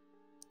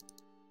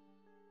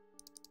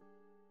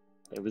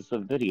there was a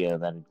video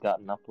that had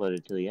gotten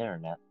uploaded to the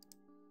internet.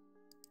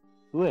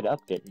 Who had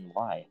upped it and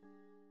why?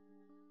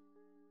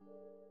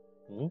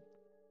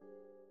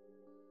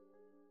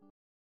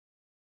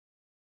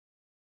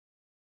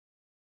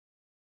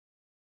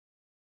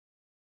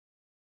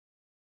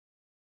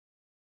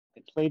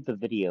 I played the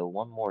video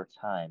one more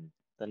time,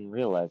 then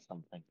realized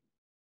something.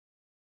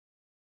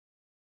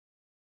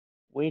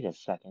 Wait a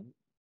second.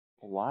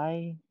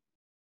 Why?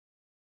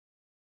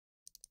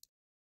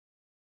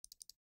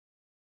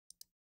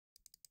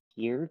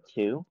 Here,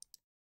 too?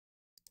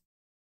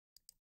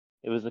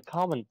 It was a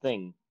common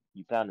thing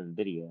you found in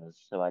videos,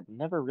 so I'd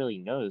never really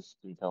noticed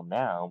until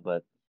now,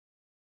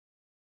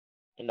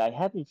 and I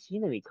hadn't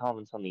seen any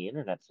comments on the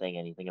internet saying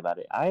anything about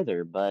it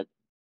either, but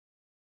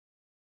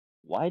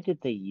why did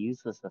they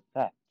use this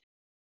effect?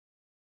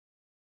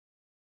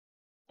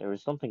 There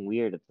was something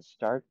weird at the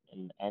start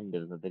and end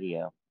of the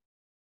video.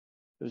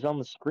 It was on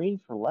the screen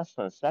for less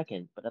than a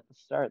second, but at the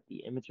start,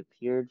 the image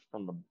appeared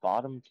from the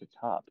bottom to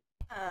top.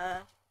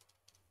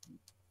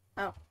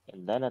 Oh.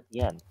 And then at the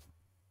end.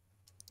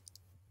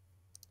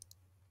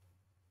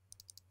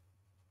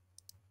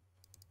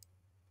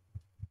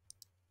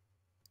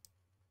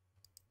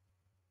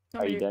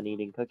 Are you done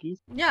eating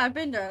cookies? Yeah, I've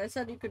been done. I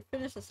said you could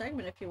finish the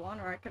segment if you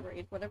want, or I could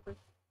read, whatever.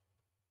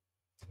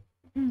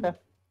 You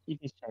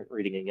can start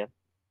reading again.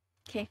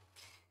 Okay.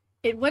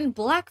 It went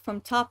black from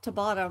top to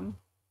bottom.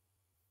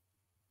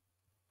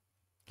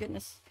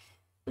 Goodness.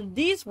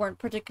 These weren't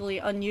particularly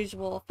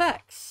unusual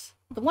effects.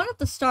 The one at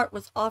the start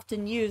was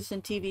often used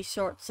in TV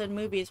shorts and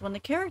movies when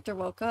the character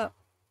woke up.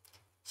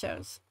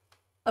 Shows.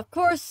 Of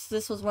course,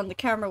 this was when the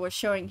camera was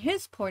showing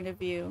his point of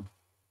view.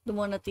 The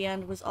one at the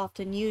end was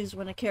often used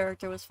when a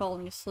character was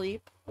falling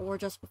asleep, or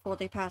just before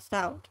they passed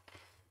out.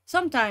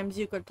 Sometimes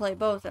you could play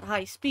both at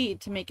high speed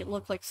to make it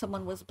look like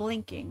someone was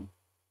blinking.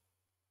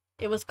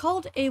 It was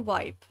called a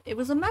wipe. It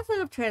was a method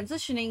of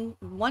transitioning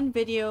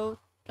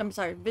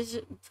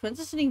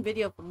transitioning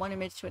video from one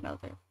image to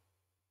another.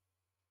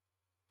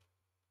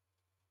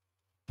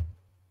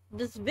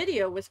 This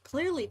video was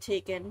clearly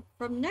taken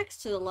from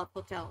next to the Love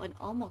Hotel and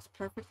almost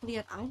perfectly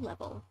at eye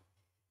level.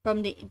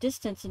 From the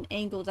distance and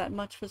angle, that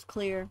much was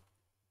clear.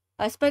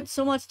 I spent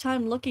so much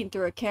time looking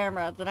through a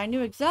camera that I knew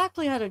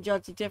exactly how to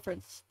judge the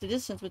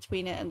distance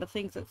between it and the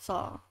things it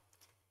saw.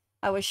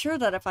 I was sure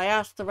that if I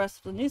asked the rest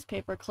of the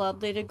newspaper club,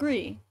 they'd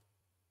agree.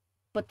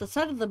 But the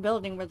side of the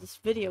building where this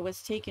video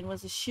was taken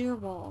was a sheer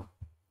wall.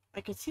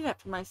 I could see that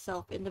for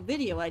myself in the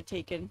video I'd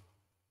taken.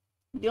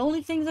 The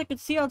only things I could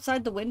see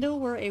outside the window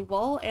were a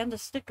wall and a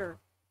sticker.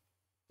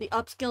 The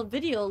upscaled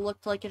video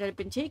looked like it had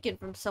been taken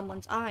from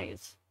someone's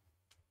eyes.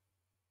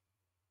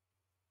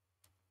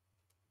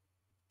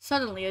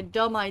 Suddenly, a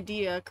dumb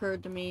idea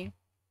occurred to me.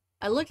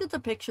 I looked at the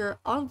picture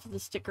onto the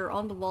sticker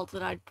on the wall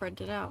that I'd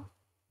printed out.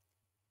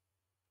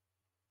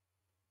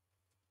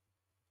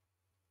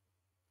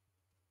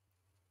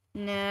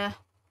 Nah.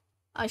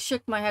 I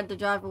shook my head to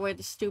drive away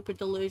the stupid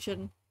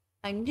delusion.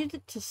 I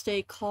needed to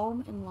stay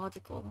calm and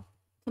logical.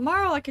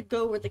 Tomorrow I could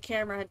go where the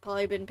camera had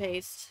probably been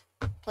placed.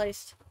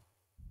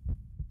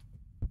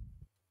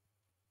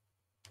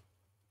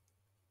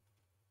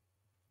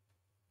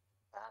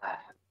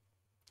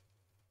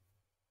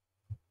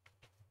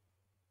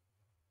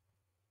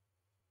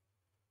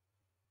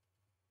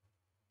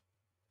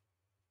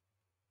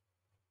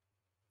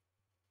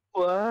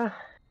 What?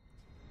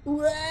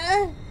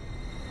 What?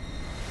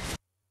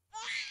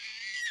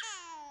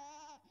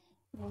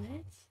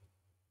 What?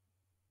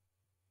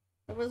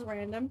 That was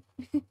random.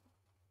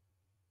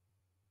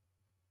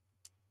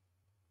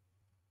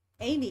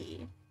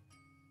 Amy.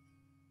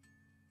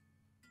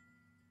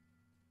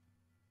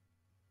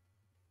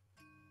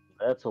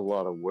 That's a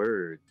lot of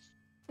words.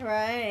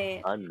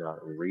 Right. I'm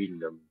not reading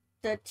them.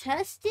 The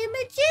test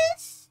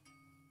images?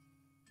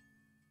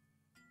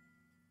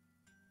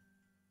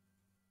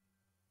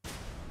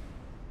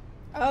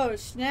 Oh,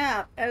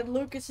 snap. And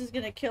Lucas is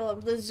gonna kill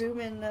him. The zoom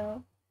in,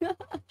 though.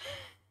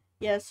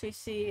 Yes, we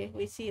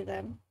see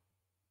them.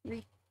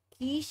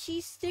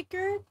 Rikishi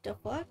sticker? The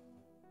fuck?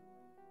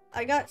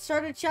 I got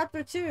started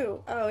chapter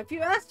 2. Oh, if you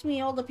asked me,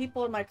 all the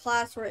people in my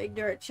class were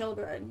ignorant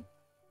children.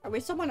 Are we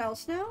someone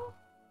else now?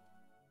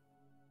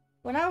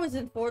 When I was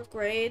in 4th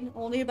grade,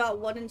 only about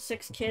 1 in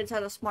 6 kids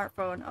had a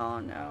smartphone. Oh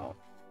no.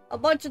 A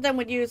bunch of them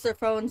would use their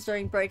phones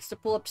during breaks to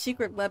pull up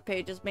secret web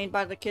pages made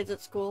by the kids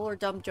at school or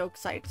dumb joke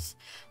sites.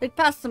 They'd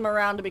pass them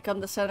around to become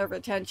the center of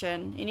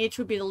attention, and each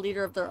would be the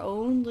leader of their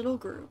own little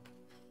group.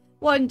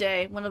 One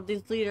day, one of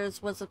these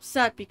leaders was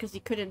upset because he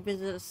couldn't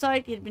visit a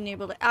site he'd been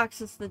able to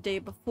access the day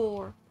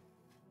before.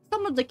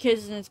 Some of the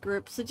kids in his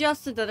group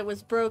suggested that it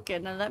was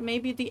broken and that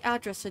maybe the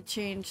address had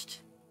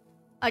changed.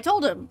 I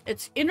told him,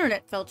 it's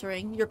internet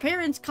filtering. Your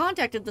parents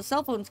contacted the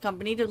cell phones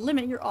company to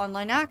limit your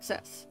online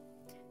access.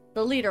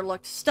 The leader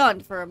looked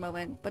stunned for a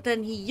moment, but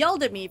then he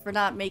yelled at me for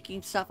not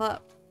making stuff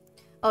up.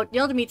 Oh,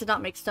 yelled at me to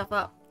not make stuff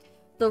up.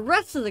 The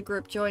rest of the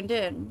group joined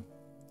in.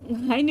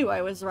 I knew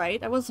I was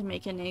right. I wasn't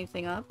making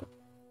anything up.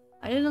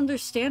 I didn't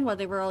understand why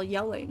they were all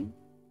yelling.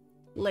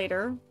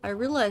 Later, I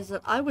realized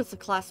that I was the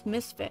class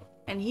misfit,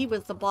 and he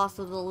was the boss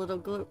of the little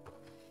group.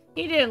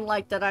 He didn't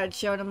like that I had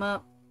shown him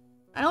up.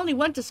 I only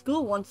went to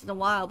school once in a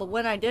while, but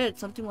when I did,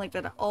 something like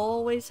that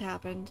always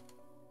happened.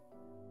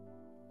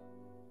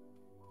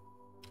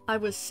 I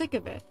was sick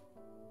of it.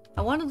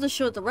 I wanted to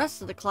show the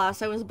rest of the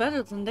class I was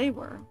better than they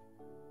were.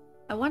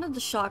 I wanted to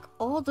shock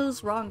all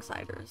those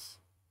wrong-siders.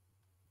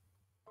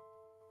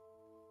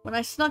 When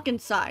I snuck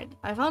inside,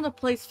 I found a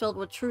place filled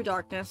with true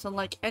darkness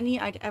unlike any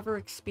I'd ever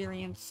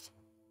experienced.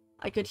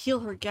 I could hear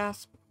her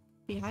gasp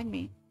behind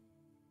me.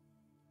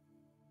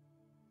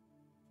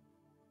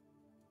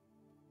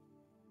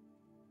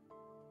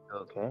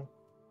 Okay.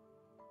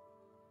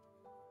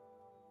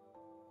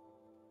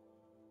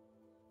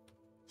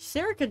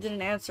 Serica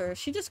didn't answer.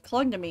 She just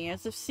clung to me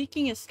as if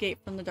seeking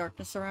escape from the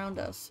darkness around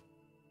us.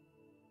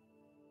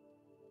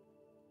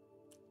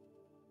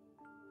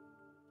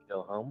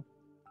 Go home?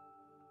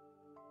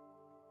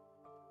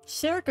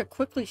 Serica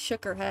quickly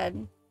shook her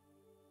head.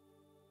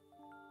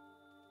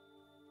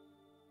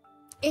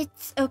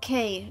 It's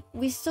okay.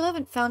 We still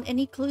haven't found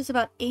any clues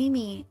about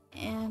Amy,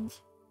 and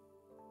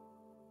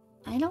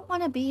I don't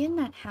want to be in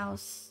that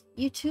house.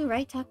 You too,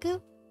 right, Taku?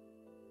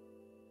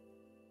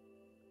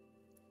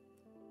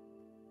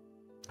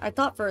 I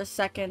thought for a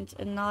second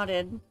and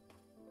nodded.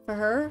 For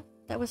her,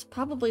 that was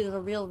probably the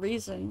real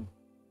reason.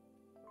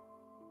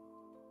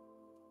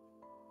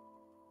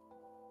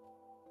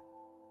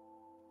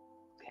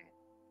 Okay,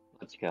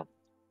 let's go.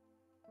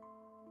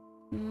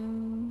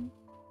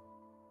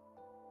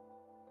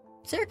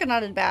 Serica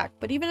nodded back,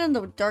 but even in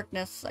the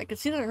darkness, I could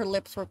see that her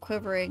lips were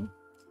quivering.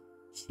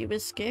 She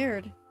was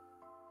scared.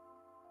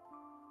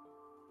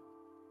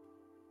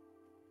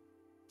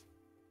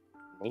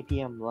 Maybe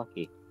I'm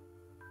lucky.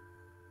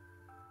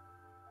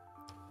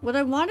 What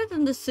I wanted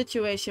in this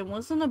situation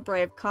wasn't a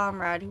brave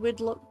comrade who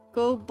would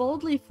go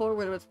boldly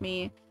forward with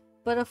me,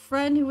 but a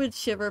friend who would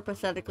shiver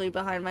pathetically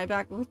behind my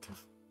back.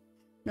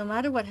 No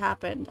matter what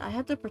happened, I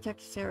had to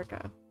protect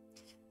Serica.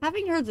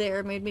 Having her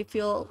there made me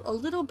feel a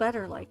little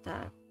better like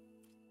that.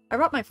 I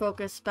brought my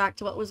focus back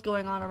to what was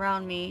going on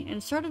around me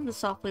and started to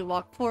softly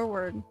walk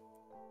forward.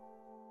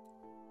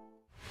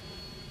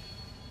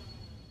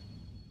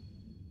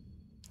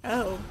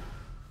 Oh.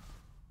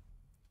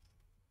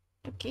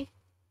 Okay.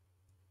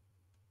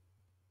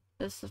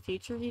 Is this the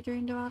future he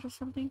dreamed about or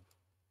something?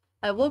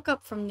 I woke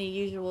up from the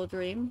usual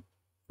dream.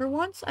 For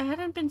once, I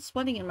hadn't been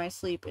sweating in my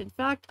sleep. In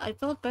fact, I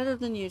felt better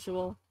than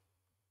usual.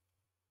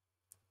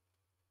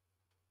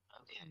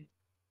 Okay.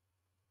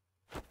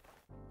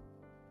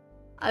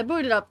 I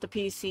booted up the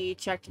PC,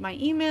 checked my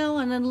email,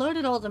 and then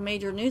loaded all the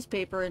major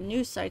newspaper and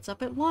news sites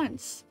up at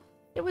once.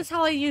 It was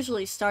how I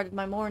usually started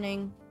my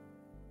morning.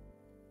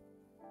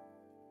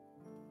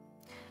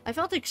 I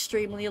felt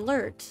extremely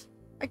alert.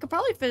 I could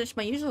probably finish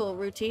my usual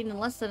routine in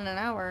less than an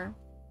hour.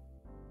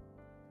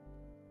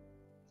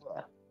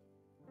 Yeah.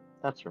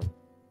 That's right.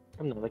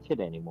 I'm not a kid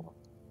anymore.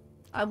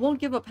 I won't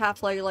give up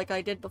Half-Life like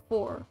I did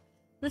before.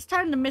 This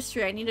time the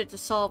mystery I needed to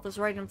solve was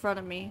right in front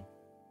of me.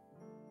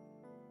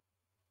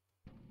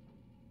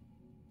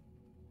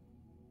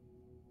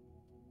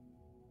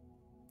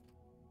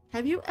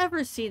 Have you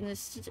ever seen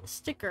this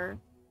sticker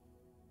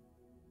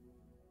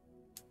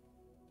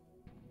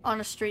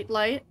on a street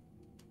light?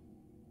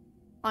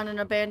 On an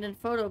abandoned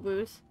photo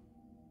booth?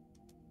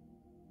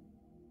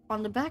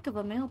 On the back of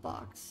a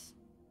mailbox?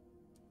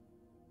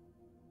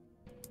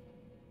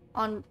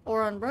 On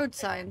road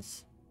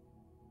signs?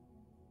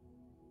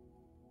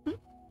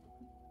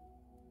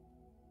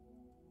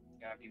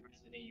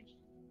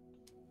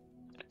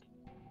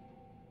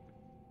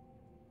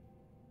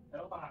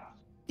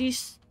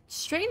 These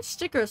strange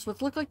stickers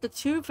which look like the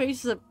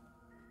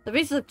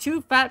faces of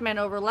two fat men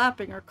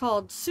overlapping are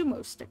called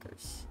sumo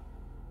stickers.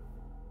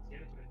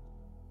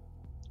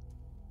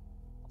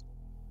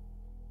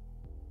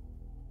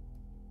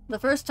 The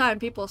first time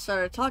people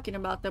started talking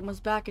about them was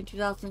back in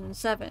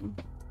 2007.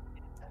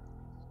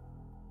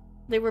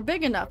 They were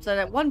big enough that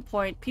at one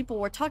point people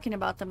were talking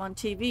about them on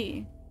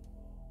TV.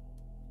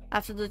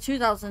 After the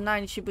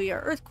 2009 Shibuya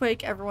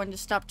earthquake, everyone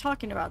just stopped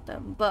talking about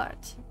them,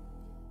 but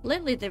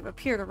lately they've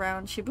appeared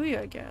around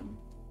Shibuya again.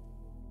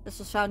 This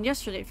was found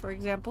yesterday, for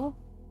example.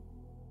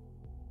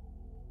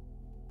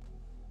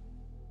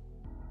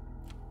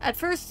 At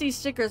first, these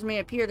stickers may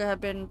appear to have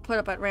been put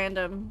up at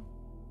random,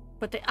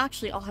 but they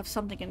actually all have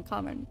something in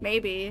common.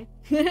 Maybe.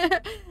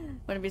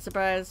 Wouldn't be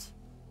surprised.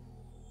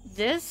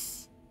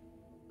 This,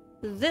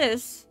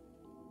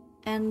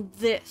 and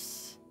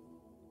this.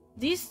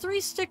 These 3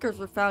 stickers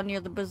were found near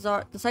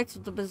the sites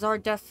of the bizarre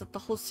deaths that the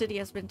whole city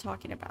has been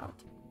talking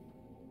about.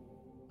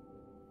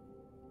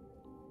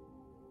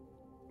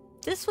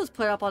 This was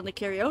put up on the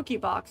karaoke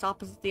box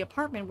opposite the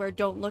apartment where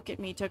Don't Look at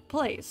Me took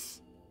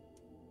place.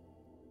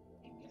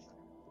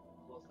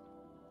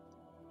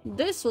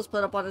 This was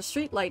put up on a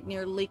streetlight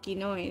near Leaky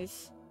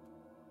Noise.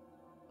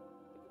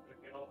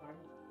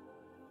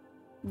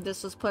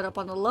 This was put up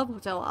on the Love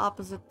Hotel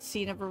opposite the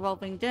scene of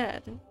Revolving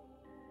Dead.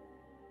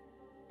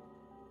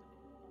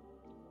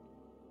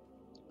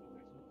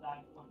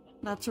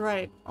 That's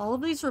right, all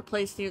of these were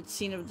placed near the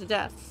scene of the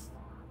deaths.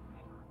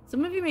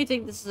 Some of you may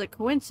think this is a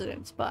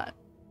coincidence, but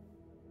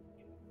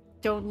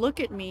Don't Look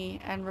at Me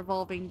and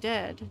Revolving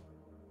Dead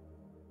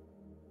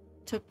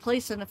took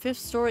place in a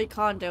 5th-story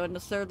condo in the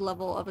 3rd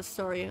level of a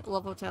story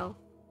Love Hotel.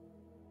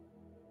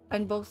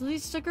 And both of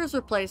these stickers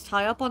were placed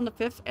high up on the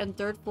 5th and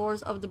 3rd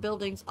floors of the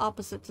buildings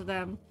opposite to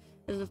them,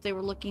 as if they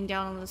were looking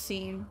down on the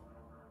scene.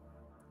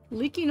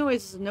 Leaky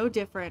Noise is no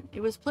different. It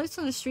was placed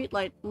on a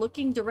streetlight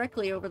looking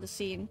directly over the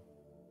scene.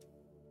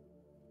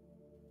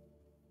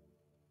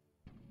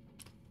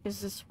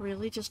 Is this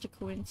really just a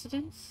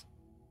coincidence?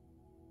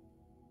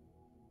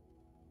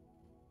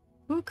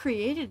 Who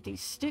created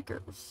these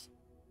stickers?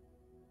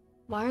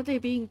 Why are they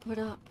being put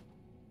up?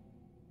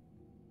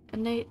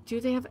 And do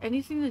they have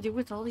anything to do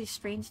with all these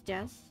strange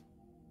deaths?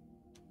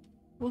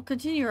 We'll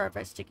continue our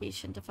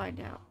investigation to find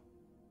out.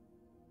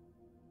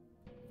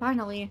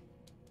 Finally,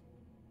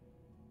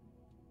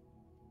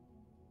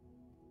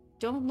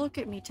 Don't Look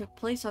at Me took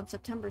place on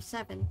September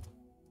 7th.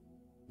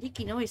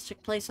 Leaky Noise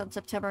took place on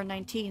September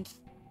 19th.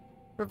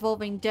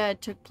 Revolving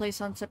Dead took place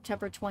on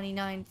September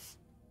 29th.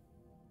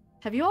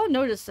 Have you all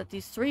noticed that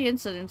these 3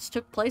 incidents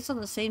took place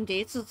on the same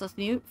dates as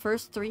the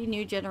first 3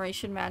 New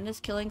Generation Madness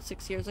killings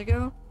 6 years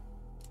ago?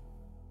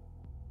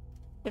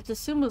 If the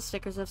sumo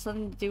stickers have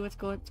something to do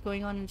with what's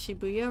going on in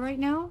Shibuya right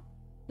now,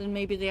 then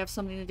maybe they have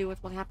something to do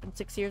with what happened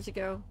 6 years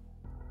ago.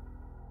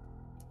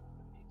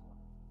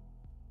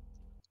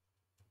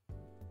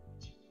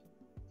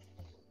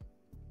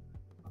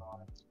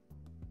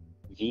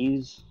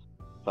 Views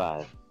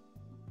 5.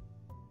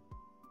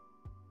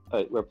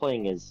 Oh, we're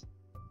playing as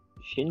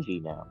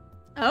Shinji now.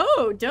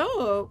 Oh,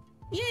 dope!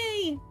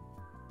 Yay!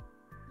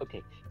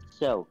 Okay,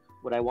 so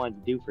what I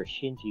wanted to do for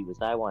Shinji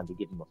was I wanted to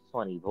give him a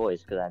funny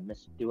voice because I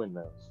miss doing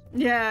those.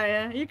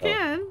 Yeah, you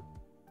can.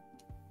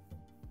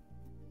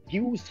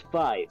 Views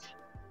 5.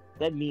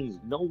 That means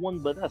no one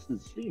but us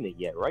has seen it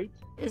yet, right?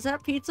 Is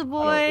that Pizza Oh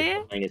no, they're Boy?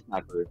 still playing as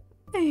Takaru.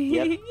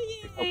 Yep, they're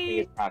still playing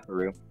as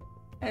Takaru.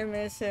 I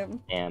miss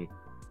him. And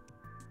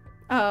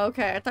Oh,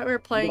 okay. I thought we were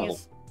playing well,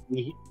 as...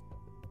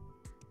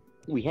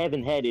 we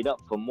haven't had it up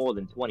for more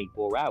than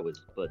 24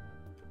 hours, but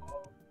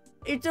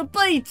It's a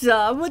pizza!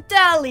 I'm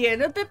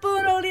Italian! A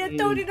pepperoni and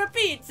Tony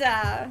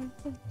pizza!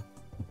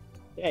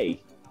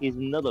 hey, here's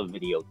another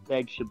video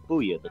tagged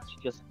Shibuya that's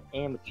just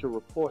amateur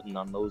reporting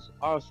on those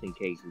arson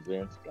cases,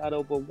 and it's got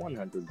over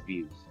 100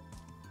 views.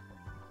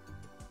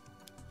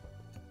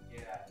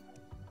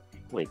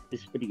 Wait,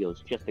 this video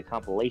is just a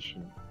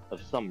compilation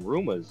of some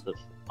rumors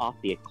that's off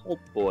the occult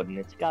board, and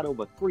it's got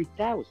over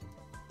 3,000.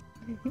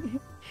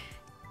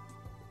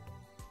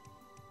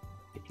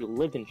 If you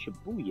live in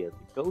Shibuya,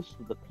 the ghosts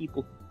of the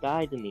people who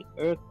died in the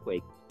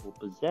earthquake will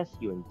possess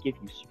you and give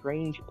you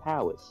strange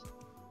powers.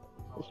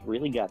 This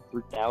really got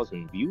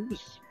 3,000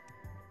 views?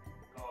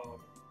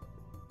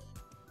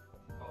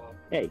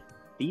 Hey,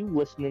 are you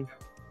listening?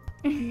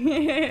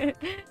 Yeah,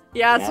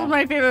 it's one of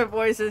my favorite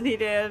voices he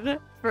did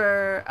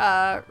for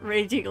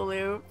Raging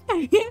Loop.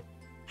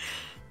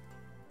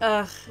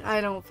 Ugh,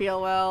 I don't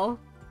feel well.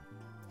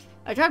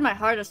 I tried my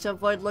hardest to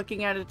avoid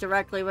looking at it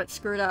directly, but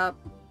screwed up.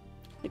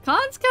 The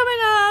con's coming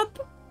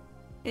up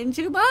in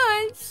 2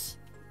 months.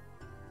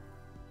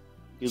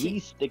 Do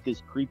these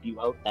stickers creep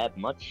you out that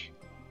much?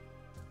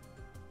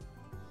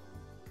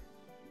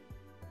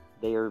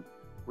 They're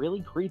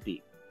really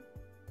creepy.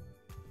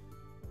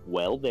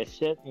 Well, they're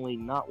certainly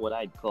not what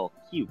I'd call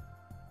cute.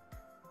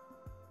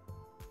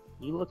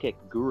 You look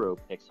at Guru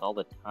pics all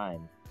the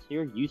time, so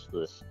you're used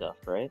to this stuff,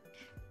 right?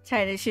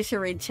 Titus, you should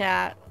read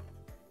chat.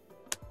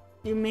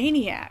 You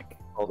maniac.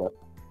 Hold up.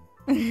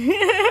 Let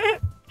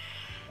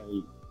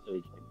me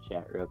check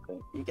chat real quick.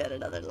 You got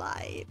another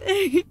line.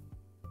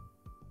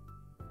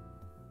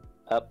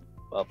 Up.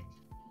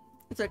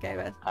 It's okay,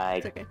 man.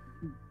 It's okay.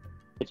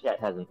 The chat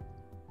hasn't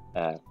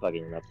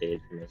fucking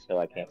updated for me, so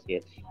I can't see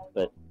it.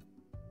 But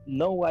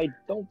no, I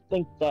don't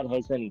think that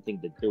has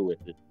anything to do with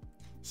it.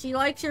 She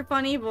likes your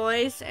funny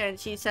voice, and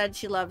she said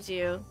she loves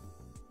you.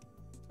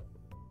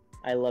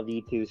 I love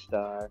you too,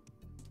 Star.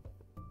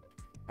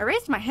 I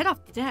raised my head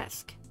off the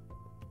desk.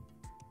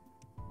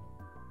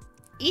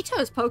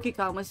 Ito's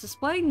Pokecon was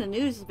displaying the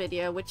news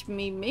video, which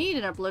we made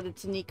and uploaded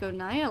to Nico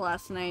Naya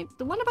last night.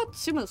 The one about the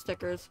sumo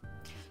stickers.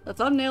 The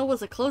thumbnail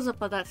was a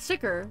close-up of that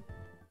sticker.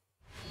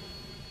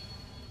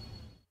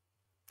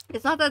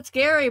 It's not that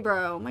scary,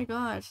 bro. Oh my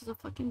gosh, it's a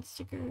fucking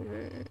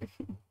sticker.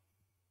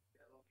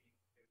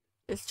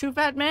 It's 2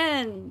 fat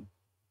men.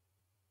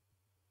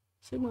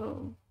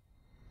 Sumo.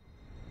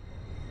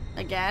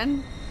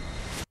 Again?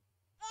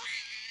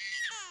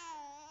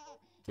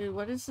 Dude,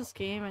 what is this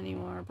game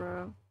anymore,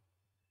 bro?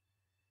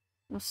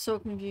 I'm so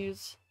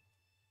confused.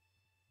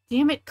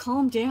 Damn it,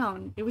 calm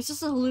down. It was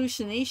just a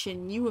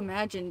hallucination. You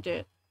imagined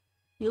it.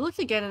 You looked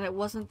again and it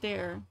wasn't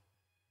there.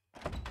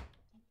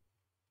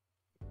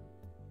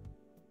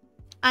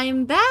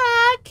 I'm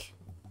back!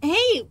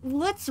 Hey,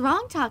 what's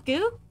wrong,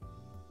 Taku?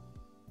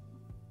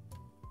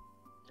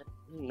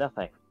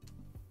 Nothing.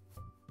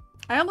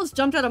 I almost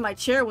jumped out of my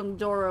chair when the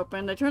door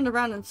opened. I turned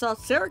around and saw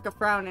Serica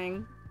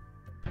frowning.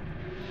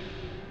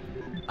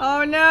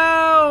 Oh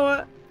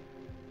no!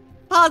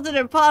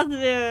 Positive,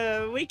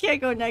 positive! We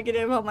can't go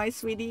negative on my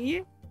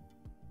sweetie.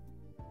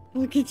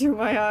 Look into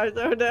my eyes,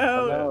 oh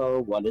no!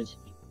 Hello, what does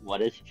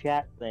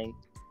chat think?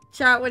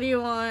 Chat, what do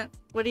you want?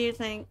 What do you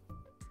think?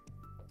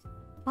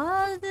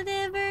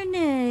 Positive or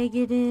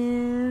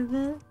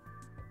negative?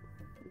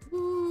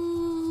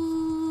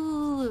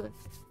 Ooh,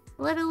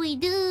 what do we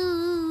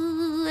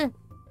do?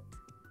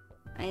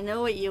 I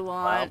know what you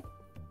want. Well,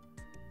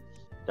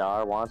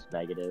 Star wants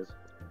negative.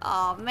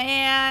 Oh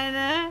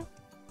man!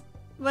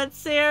 But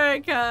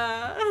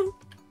Serica!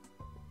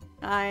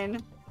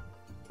 Fine.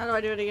 How do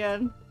I do it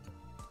again?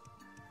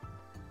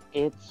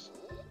 It's...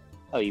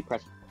 Oh, you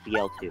press the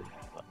L2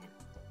 button.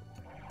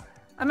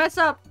 I messed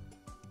up!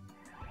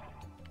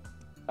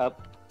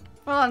 Up.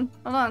 Hold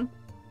on.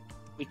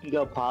 We can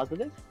go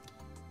positive?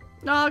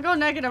 No, I'll go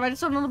negative. I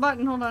just don't know the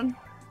button. Hold on.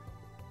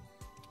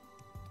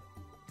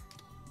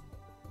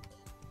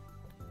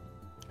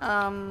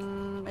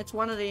 It's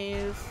one of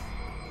these.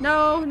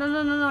 No,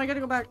 I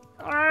gotta go back.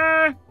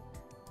 Arrgh!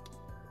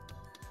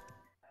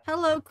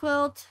 Hello,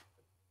 Quilt.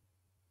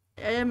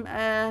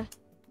 No.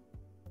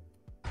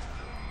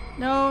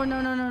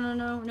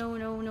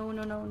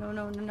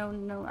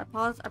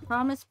 I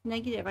promise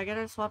negative. I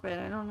gotta swap it.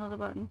 I don't know the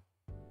button.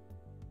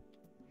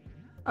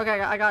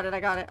 Okay, I got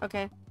it.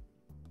 Okay.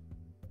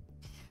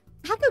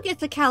 Haku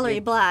gets a calorie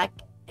black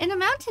in a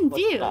mountain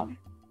view. That?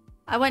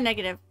 I went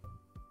negative.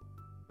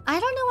 I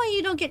don't know why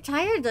you don't get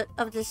tired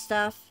of this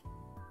stuff.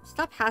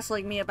 Stop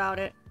hassling me about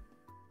it.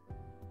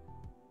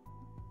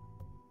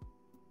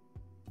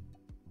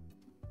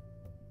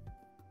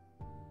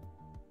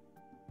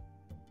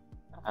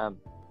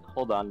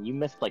 Hold on, you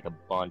missed like a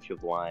bunch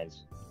of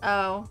lines.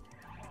 Oh.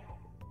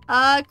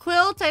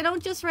 Quilt, I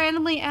don't just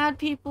randomly add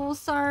people,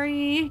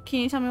 sorry. Can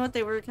you tell me what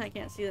they were? I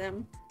can't see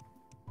them.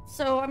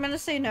 So, I'm gonna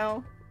say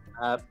no.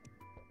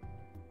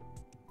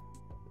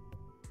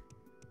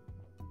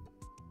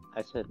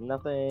 I said,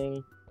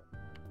 nothing.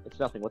 It's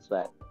nothing. What's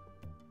that?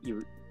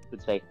 You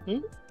would say,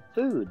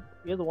 food.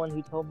 You're the one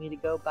who told me to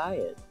go buy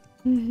it.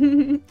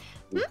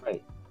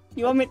 Right.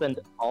 You want me? Spend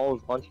all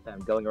of lunchtime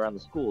going around the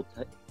school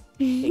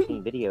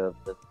taking video of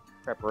the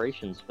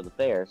preparations for the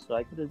fair, so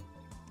I could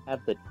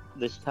have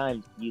this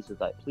time to use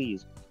as I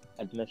pleased.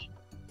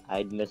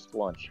 I'd missed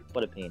lunch.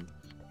 What a pain.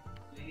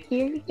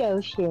 Here you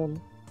go,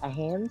 Shin. A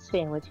ham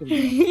sandwich and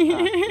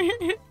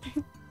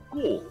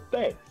cool,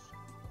 thanks.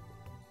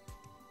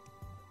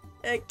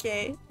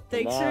 Okay,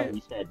 thanks now for...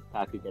 he said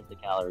Kaku gets a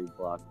calorie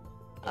block.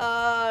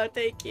 Oh,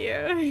 thank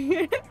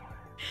you.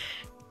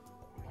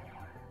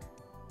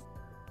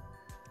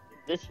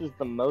 This is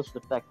the most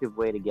effective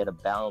way to get a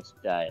balanced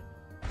diet.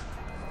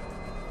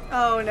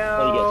 Oh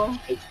no.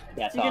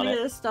 You're gonna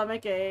get a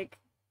stomach ache.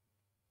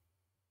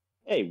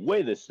 Hey,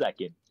 wait a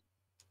second.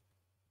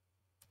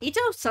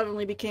 Ito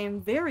suddenly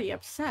became very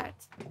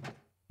upset.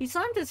 He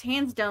slammed his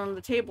hands down on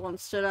the table and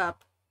stood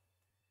up.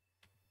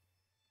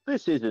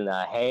 This isn't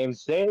a ham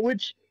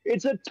sandwich,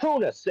 it's a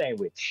tuna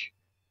sandwich.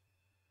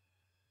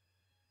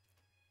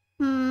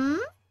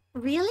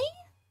 Really?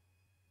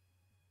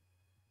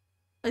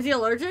 Is he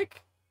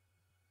allergic?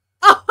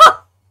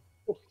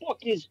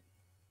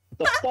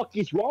 The fuck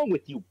is wrong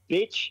with you,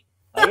 bitch?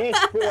 I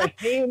asked for a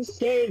ham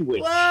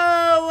sandwich.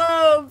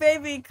 Whoa,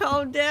 baby,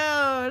 calm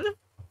down.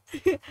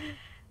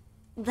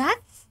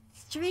 That's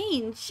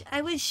strange.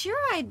 I was sure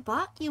I'd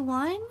bought you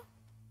one.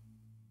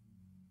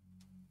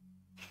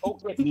 Go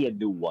get me a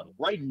new one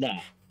right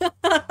now.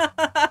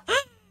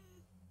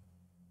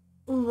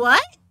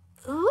 What?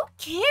 Who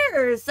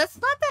cares?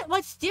 That's not that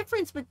much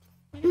difference, but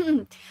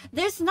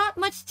there's not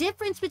much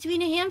difference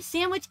between a ham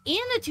sandwich and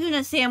a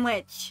tuna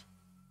sandwich.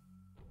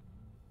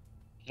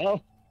 Huh?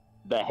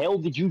 The hell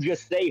did you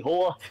just say,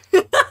 whore?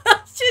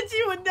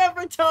 Shinji would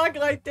never talk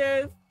like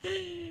this.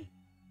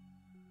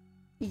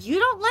 You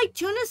don't like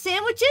tuna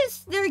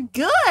sandwiches? They're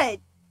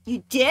good,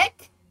 you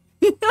dick.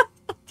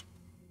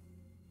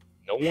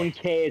 No one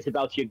cares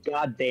about your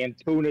goddamn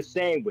tuna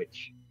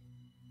sandwich.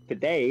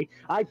 Today,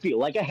 I feel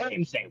like a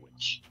ham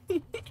sandwich.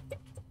 If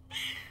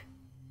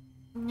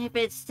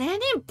it's that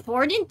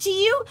important to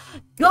you,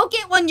 go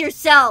get one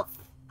yourself.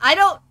 I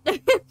don't...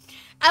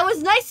 I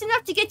was nice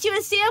enough to get you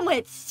a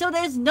sandwich, so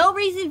there's no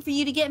reason for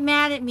you to get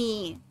mad at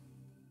me.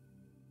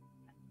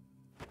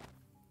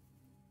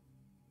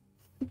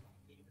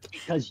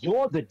 Because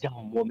you're the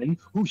dumb woman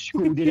who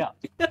screwed it up.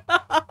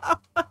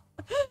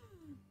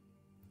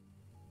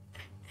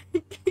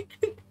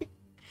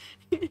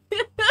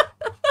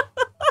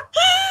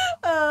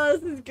 Oh,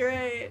 this is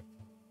great.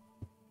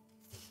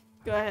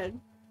 Go ahead.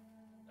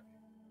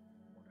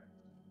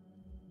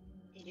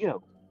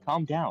 Yo,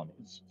 calm down.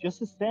 It's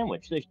just a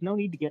sandwich. There's no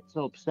need to get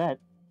so upset.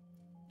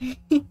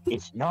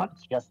 It's not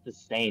just a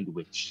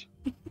sandwich.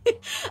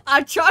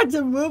 I tried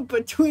to move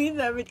between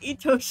them and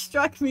Ito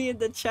struck me in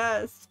the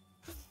chest.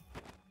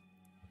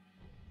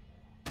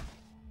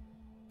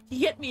 He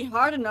hit me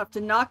hard enough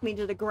to knock me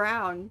to the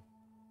ground.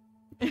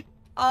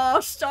 Oh,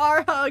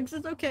 star hugs.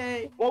 It's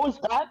okay. What was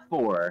that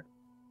for?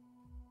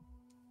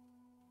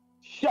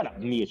 Shut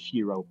up,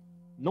 Miyashiro.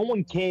 No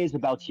one cares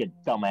about your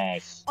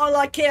dumbass. All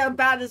I care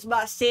about is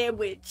my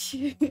sandwich.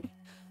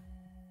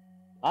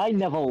 I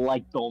never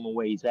liked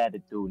Donaway's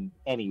attitude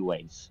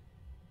anyways.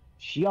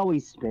 She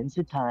always spends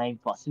her time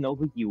fussing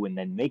over you and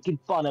then making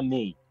fun of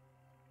me.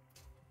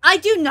 I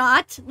do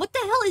not. What the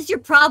hell is your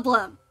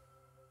problem?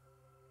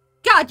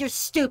 God, you're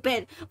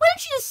stupid. Why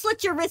don't you just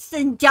slit your wrists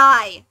and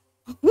die?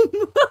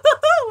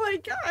 Oh my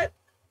god.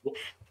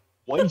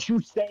 What did you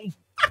say?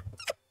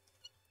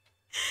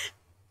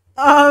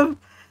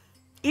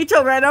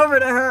 Ito ran over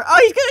to her. Oh,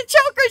 he's gonna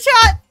choke her,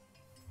 shot!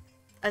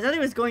 I thought he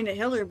was going to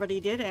heal her, but he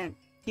didn't.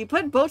 He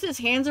put both his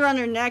hands around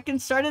her neck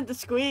and started to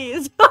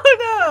squeeze.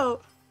 Oh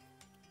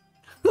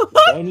no!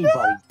 If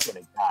anybody's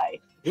gonna die,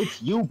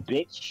 it's you,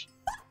 bitch.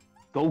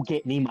 Go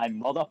get me my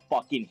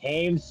motherfucking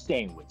ham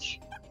sandwich.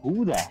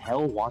 Who the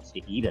hell wants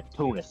to eat a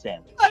tuna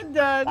sandwich? I'm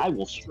done. I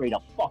will straight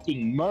up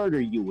fucking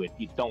murder you if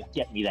you don't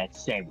get me that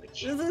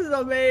sandwich. This is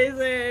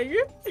amazing.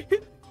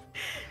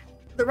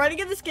 The writing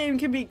of this game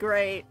can be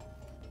great.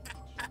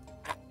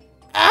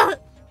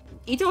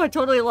 Ito had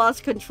totally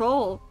lost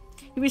control.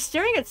 He was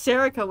staring at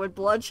Sarika with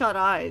bloodshot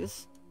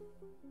eyes.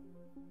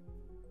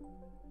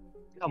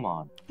 Come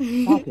on.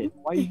 Stop it.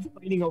 Why are you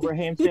fighting over a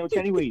ham sandwich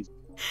anyways?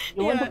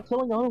 You'll end up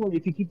killing Onaway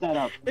if you keep that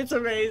up. It's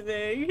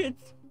amazing.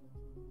 It's...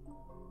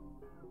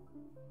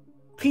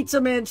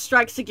 Pizza Man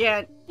strikes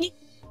again.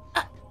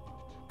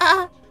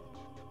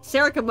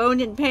 Sarika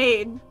moaned in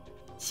pain.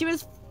 She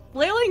was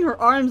flailing her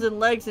arms and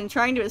legs and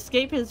trying to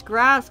escape his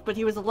grasp, but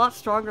he was a lot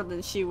stronger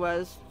than she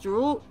was.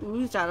 Drool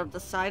oozed out of the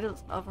side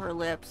of her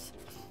lips.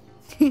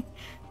 It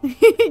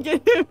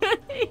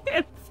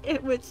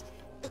was...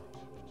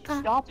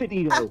 Stop it,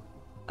 Ito!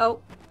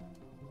 Oh.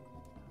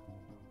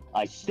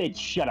 I said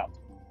shut up.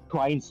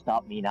 Try and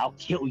stop me and I'll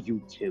kill you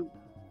too.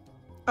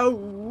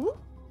 Oh.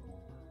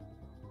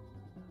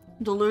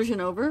 Delusion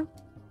over.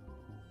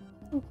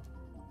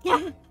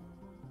 Yeah.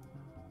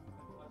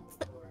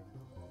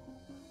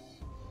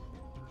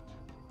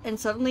 and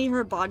suddenly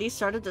her body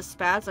started to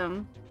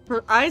spasm.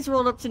 Her eyes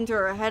rolled up into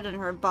her head and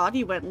her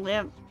body went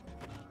limp.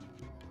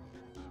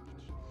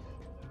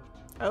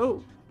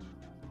 Oh.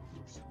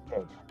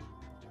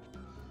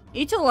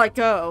 Ito let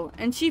go,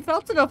 and she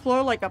fell to the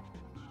floor like a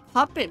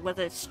puppet with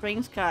its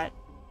strings cut.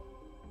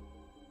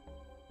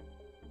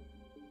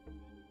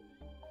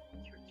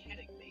 You're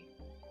kidding me.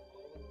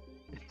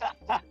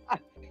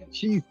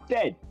 She's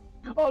dead.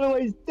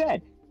 Otherwise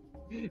dead.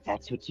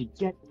 That's what you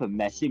get for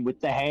messing with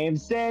the ham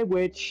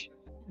sandwich.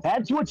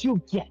 That's what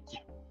you get.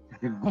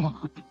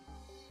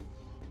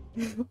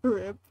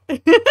 Rip.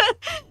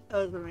 That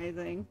was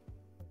amazing.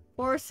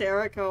 Poor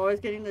Sarika, always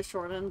getting the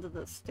short end of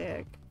the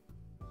stick.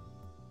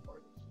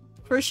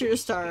 For sure,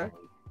 Star.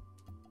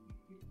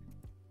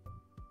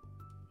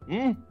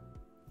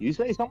 You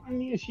say something,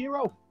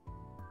 Yashiro?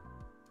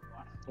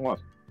 Oh,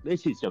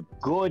 this is a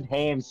good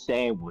ham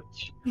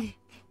sandwich.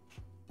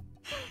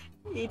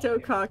 Ito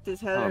cocked his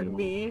head at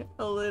me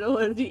a little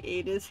as he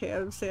ate his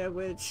ham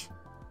sandwich.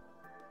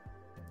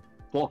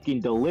 Fucking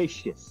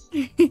delicious.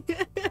 Is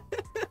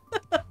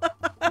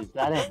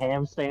that a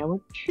ham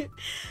sandwich?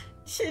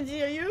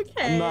 Shinji, are you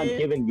okay? I'm not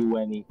giving you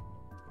any.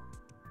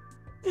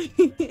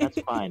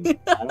 That's fine.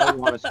 I don't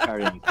want to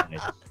start any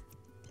fights.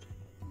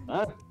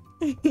 Huh?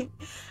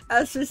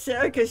 As for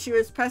Sarika, she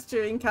was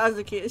pestering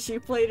Kazuki as she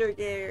played her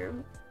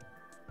game.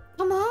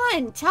 Come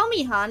on, tell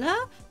me,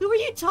 Hana. Who are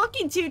you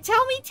talking to?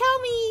 Tell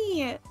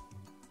me!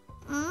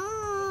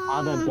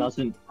 Hana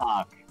doesn't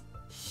talk.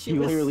 She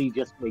literally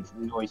just makes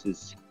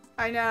noises.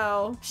 I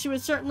know. She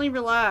was certainly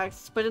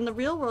relaxed, but in the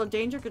real world,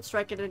 danger could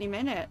strike at any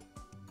minute.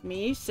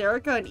 Me,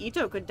 Sarika, and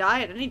Ito could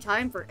die at any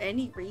time for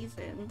any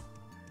reason.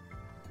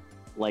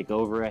 Like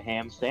over a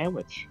ham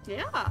sandwich.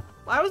 Yeah.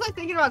 Why was I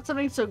thinking about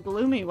something so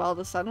gloomy while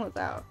the sun was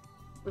out?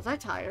 Was I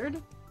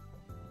tired?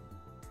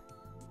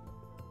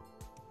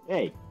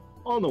 Hey,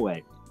 on the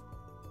way.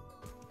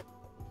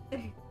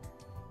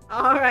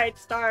 Alright,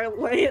 Star,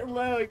 lay it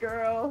low,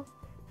 girl.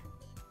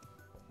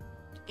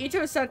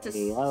 Ito said to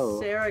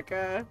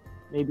Sarika.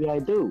 Maybe I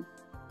do.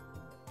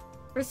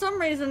 For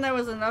some reason, that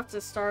was enough to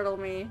startle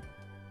me.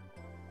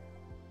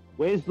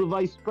 Where's the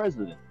vice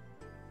president?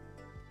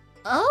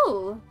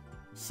 Oh!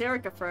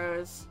 Sarika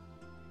froze.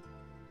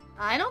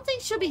 I don't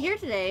think she'll be here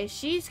today.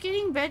 She's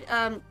getting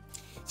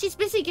she's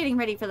busy getting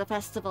ready for the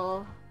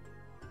festival.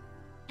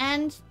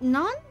 And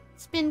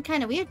Nan's been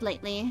kind of weird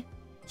lately.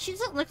 She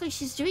doesn't look like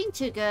she's doing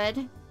too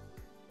good.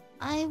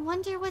 I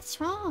wonder what's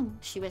wrong,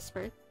 she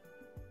whispered.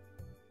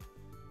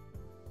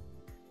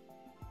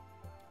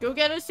 Go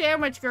get a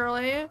sandwich,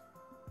 girlie.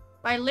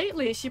 By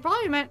lately, she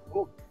probably meant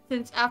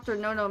since after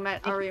Nono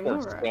met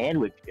Arimura.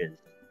 Sandwiches.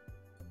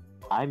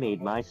 I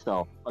made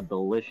myself a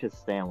delicious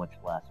sandwich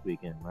last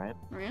weekend, right?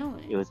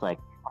 Really? It was like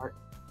part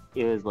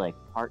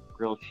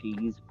grilled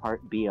cheese,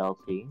 part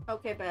BLT.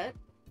 Okay, bet.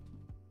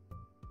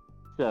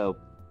 So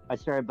I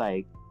started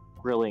by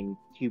grilling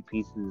 2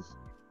 pieces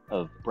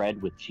of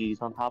bread with cheese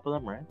on top of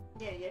them, right?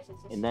 Yeah, yes.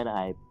 And then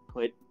I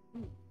put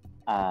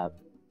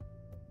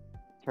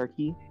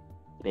turkey,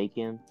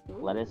 bacon,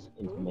 lettuce,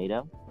 and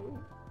tomato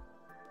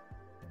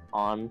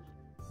on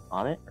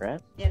it, right?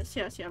 Yes,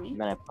 yummy.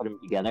 And then I put them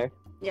together.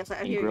 Yes, I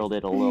and grilled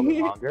it a little bit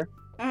longer.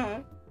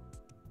 Uh-huh.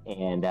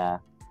 And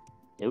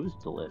it was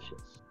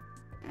delicious.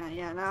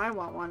 Yeah, now I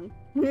want one.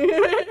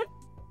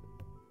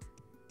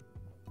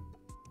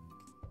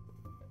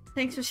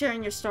 Thanks for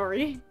sharing your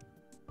story.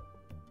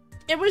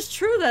 It was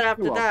true that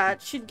after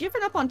that, she'd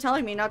given up on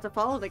telling me not to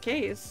follow the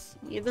case.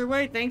 Either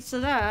way, thanks to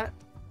that.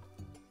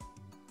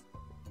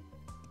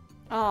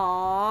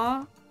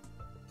 Aww.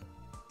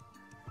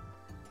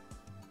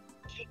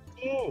 She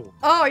did.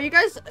 Oh, are you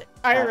guys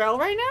IRL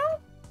right now?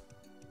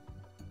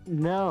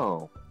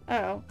 No.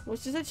 Oh, well,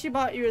 she said she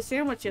bought you a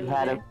sandwich the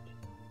other day.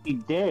 She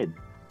did.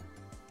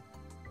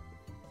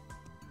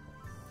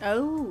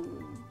 Oh.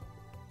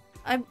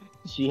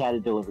 She had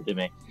it delivered to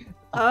me.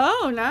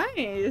 Oh,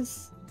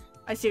 nice.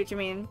 I see what you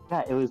mean.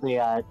 Yeah, it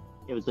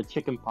was a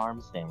chicken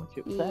parm sandwich.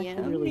 It was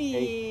actually really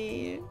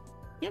tasty.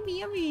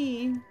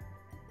 Yummy.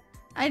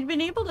 I'd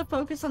been able to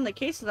focus on the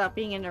case without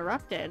being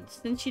interrupted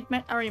since she'd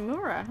met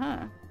Arimura,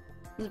 huh?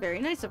 It was very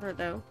nice of her,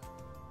 though.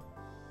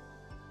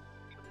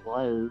 It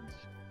was.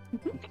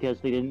 Because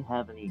they didn't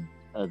have any,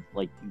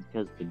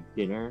 because the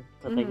dinner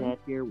that they had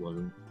here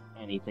wasn't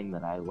anything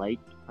that I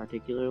liked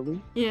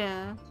particularly.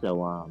 Yeah.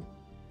 So,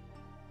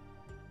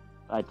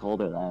 I told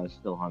her that I was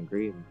still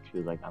hungry, and she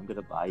was like, I'm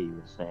gonna buy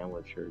you a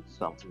sandwich or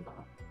something.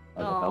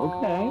 I was like,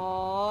 okay.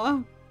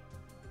 Aww.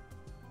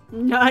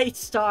 Night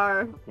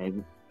Star. Okay.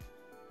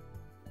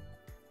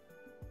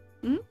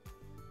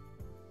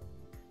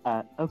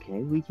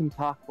 Okay, we can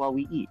talk while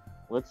we eat.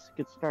 Let's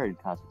get started,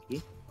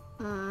 Kazuki.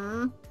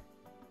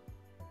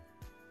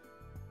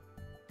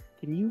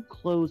 Can you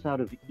close out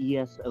of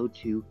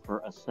ESO2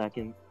 for a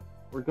second?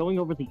 We're going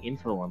over the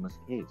info on this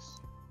case.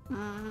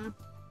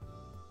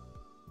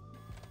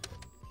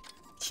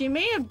 She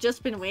may have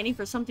just been waiting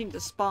for something to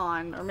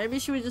spawn, or maybe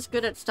she was just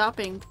good at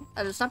stopping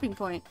at a stopping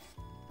point.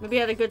 Maybe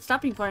at a good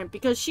stopping point,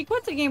 because she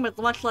quit the game with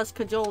much less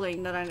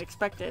cajoling than I'd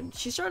expected.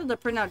 She started to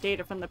print out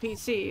data from the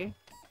PC.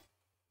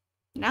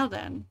 Now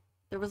then,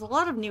 there was a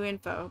lot of new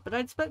info, but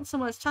I'd spent so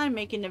much time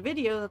making the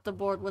video that the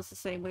board was the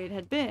same way it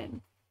had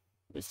been.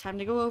 It was time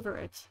to go over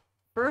it.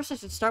 First, I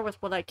should start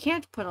with what I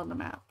can't put on the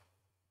map.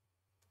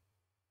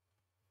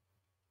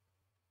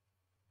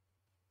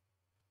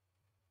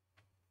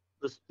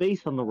 The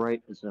space on the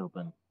right is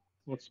open.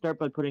 Let's start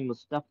by putting the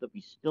stuff that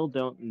we still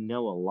don't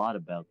know a lot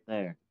about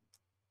there.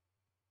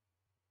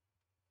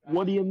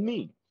 What do you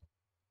mean?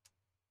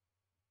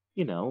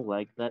 You know,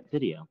 like that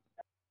video.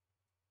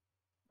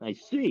 I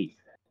see.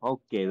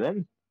 Okay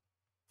then.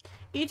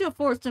 Ito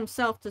forced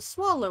himself to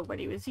swallow what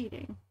he was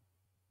eating.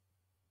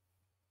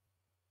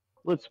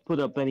 Let's put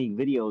up any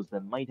videos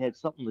that might have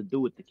something to do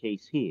with the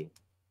case here.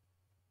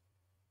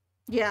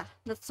 Yeah,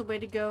 that's the way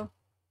to go.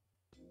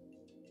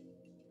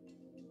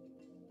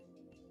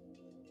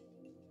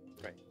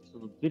 Right. So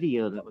the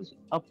video that was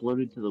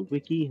uploaded to the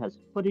wiki has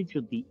footage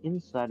of the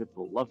inside of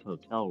the Love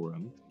Hotel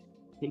room,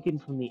 taken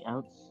from the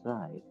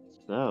outside.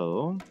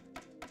 So...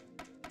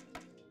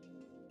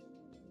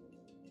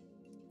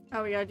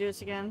 Oh, we gotta do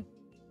this again.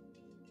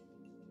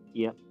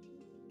 Yep.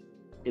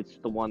 It's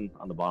the one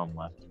on the bottom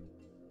left.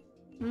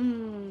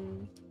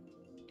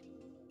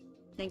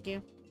 Thank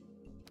you.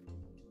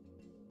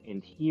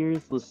 And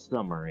here's the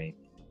summary.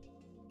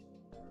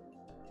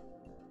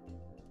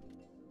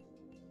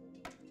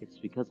 It's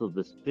because of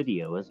this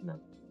video, isn't it?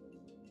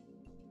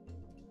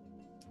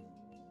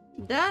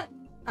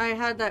 I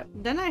had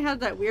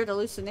that weird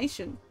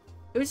hallucination.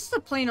 It was just a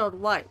plain old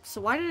wipe, so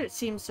why did it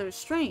seem so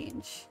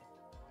strange?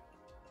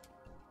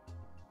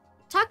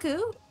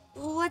 Taku,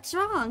 what's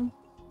wrong?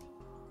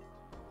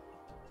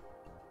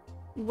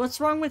 What's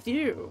wrong with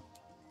you?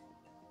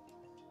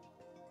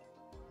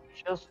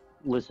 Just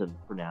listen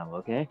for now,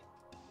 okay?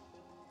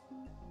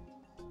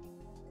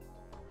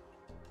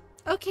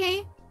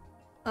 Okay.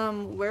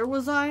 Where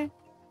was I?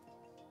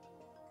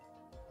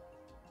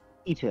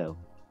 Ito,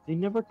 they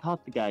never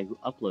caught the guy who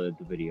uploaded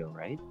the video,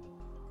 right?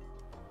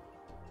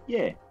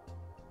 Yeah.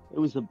 It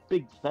was a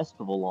big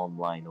festival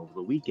online over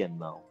the weekend,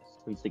 though,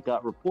 since it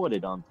got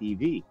reported on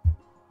TV.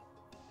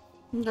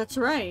 That's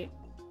right.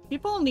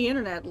 People on the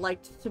internet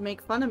liked to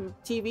make fun of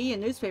TV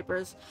and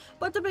newspapers,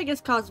 but the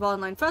biggest cause of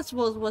online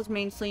festivals was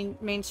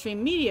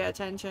mainstream media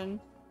attention.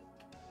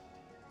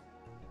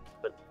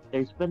 But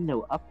there's been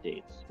no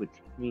updates, which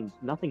means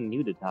nothing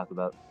new to talk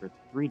about for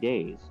 3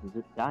 days. Is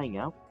it dying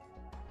out?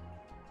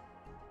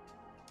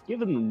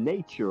 Given the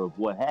nature of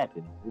what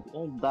happened, it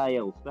won't die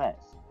out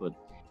fast, but...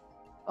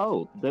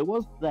 Oh, there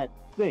was that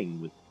thing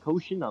with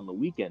Koshin on the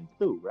weekend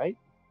too, right?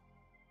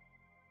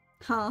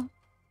 Huh?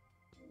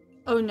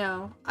 Oh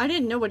no, I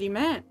didn't know what he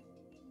meant.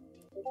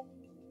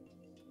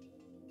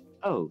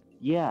 Oh,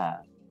 yeah.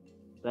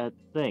 That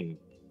thing.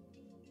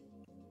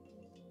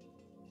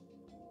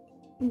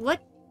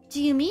 What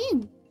do you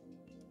mean?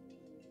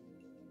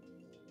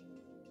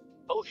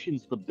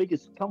 Ocean's the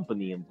biggest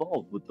company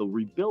involved with the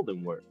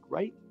rebuilding work,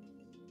 right?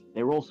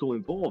 They're also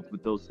involved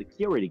with those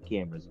security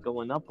cameras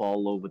going up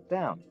all over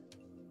town.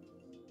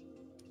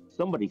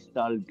 Somebody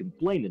started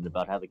complaining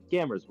about how the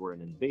cameras were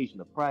an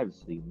invasion of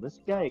privacy, and this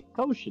guy at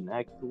Koshin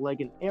acted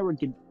like an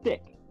arrogant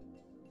dick.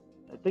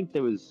 I think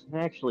there was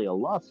actually a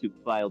lawsuit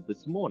filed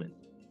this morning.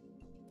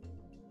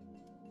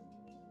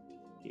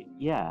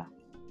 Yeah,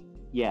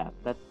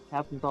 that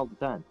happens all the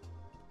time.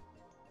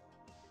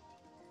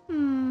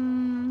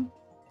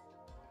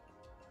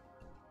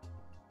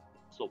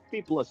 So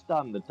people are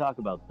starting to talk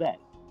about that.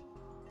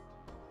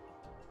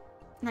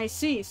 I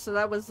see, so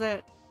that was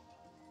it.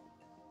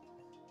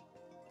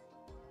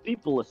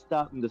 People are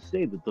starting to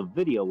say that the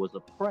video was a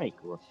prank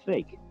or a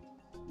fake.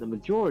 The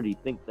majority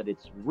think that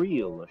it's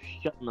real or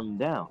shutting them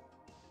down.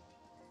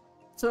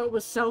 So it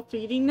was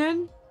self-feeding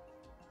then?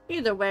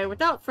 Either way,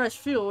 without fresh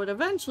fuel, it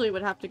eventually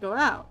would have to go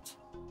out.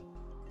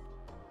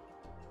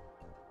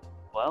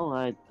 Well,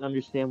 I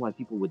understand why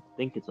people would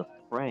think it's a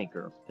prank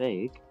or a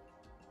fake.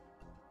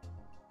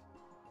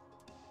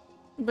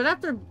 But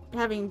after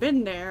having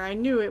been there, I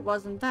knew it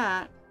wasn't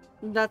that.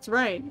 That's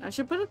right. I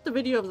should put up the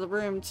video of the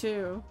room,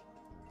 too.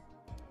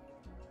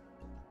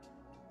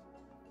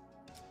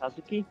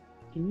 Kazuki,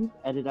 can you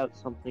edit out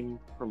something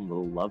from the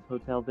Love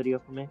Hotel video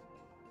for me?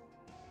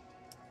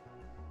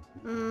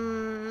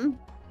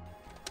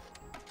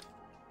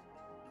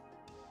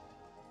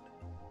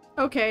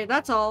 Okay,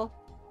 that's all.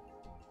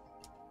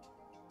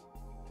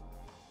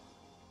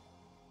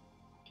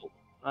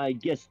 I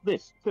guess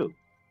this, too.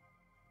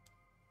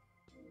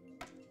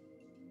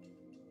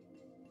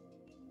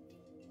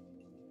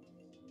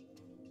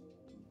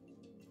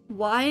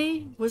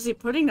 Why was he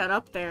putting that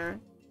up there?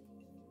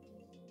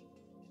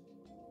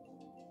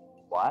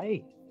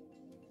 Why?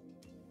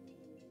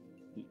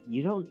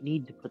 You don't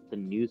need to put the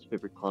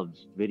newspaper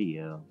club's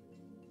video.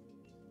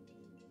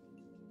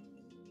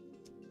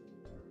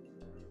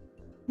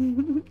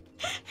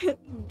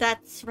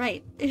 That's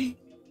right.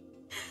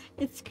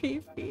 It's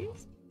creepy.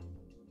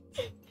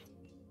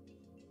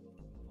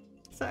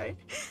 Sorry.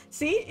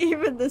 See,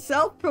 even the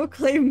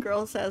self-proclaimed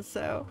girl says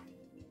so.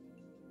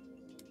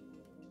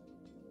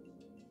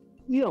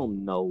 You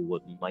don't know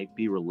what might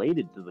be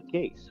related to the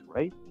case,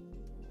 right?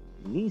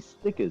 These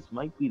stickers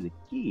might be the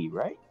key,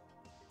 right?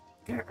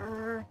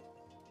 Grr.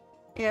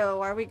 Ew,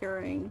 why are we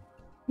growing?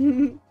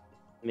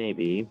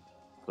 Maybe,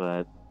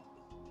 but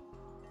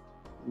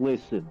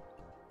listen,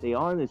 they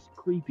aren't as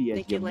creepy as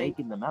Thank you, you're Link.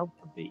 making them out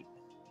to be.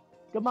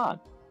 Come on,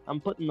 I'm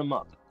putting them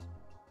up.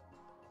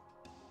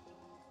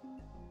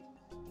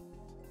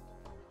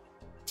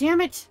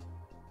 Damn it!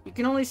 You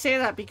can only say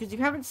that because you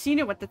haven't seen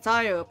it with its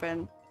eye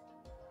open.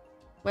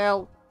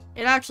 Well,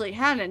 it actually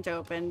hadn't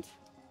opened.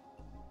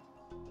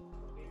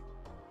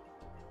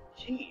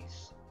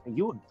 Jeez, are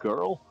you a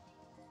girl?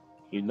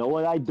 You know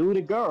what I do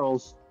to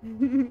girls.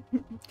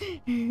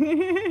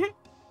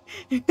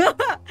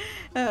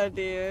 Oh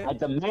dear. I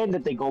demand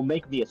that they go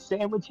make me a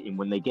sandwich, and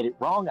when they get it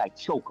wrong, I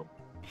choke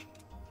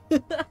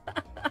them.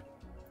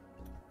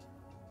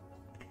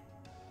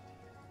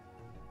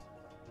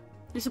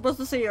 You're supposed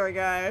to say you're a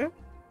guy.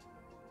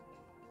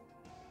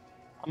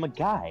 I'm a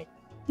guy.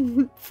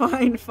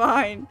 Fine,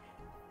 fine.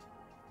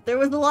 There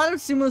was a lot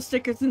of sumo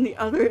stickers in the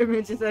other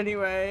images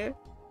anyway.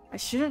 I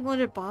shouldn't let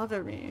it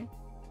bother me.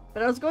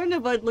 But I was going to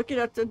avoid looking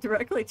at them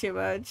directly too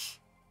much.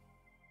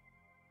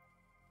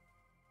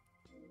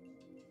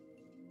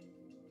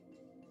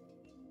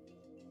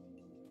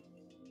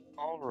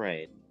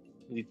 Alright,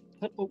 we've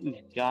put what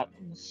we've got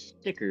on the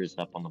stickers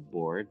up on the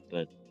board,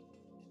 but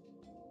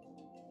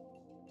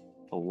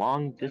the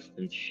long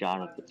distance shot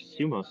of the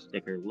sumo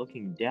sticker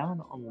looking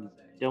down on the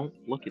Don't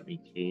Look at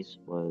Me case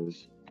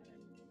was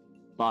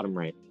bottom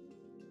right.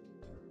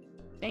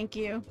 Thank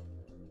you.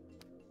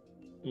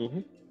 Mm-hmm.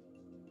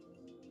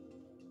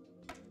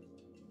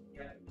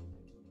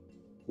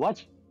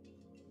 What?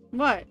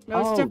 What? No,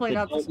 it's definitely the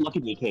not Don't this. Look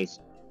at Me case.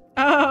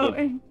 Oh,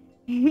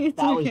 it's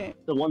That was okay.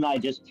 the one that I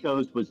just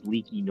chose was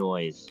Leaky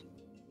Noise.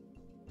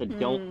 The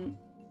Don't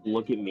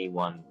Look at Me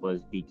one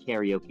was the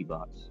karaoke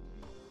box.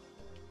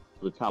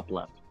 To the top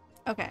left.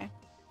 Okay.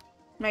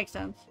 Makes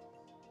sense.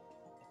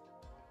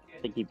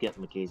 I keep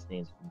getting the case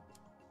names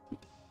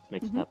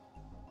mixed up.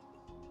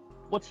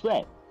 What's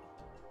that?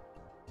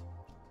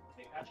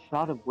 A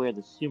shot of where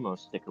the sumo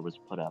sticker was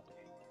put up.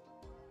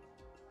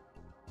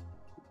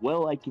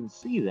 Well, I can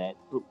see that,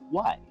 but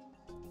why?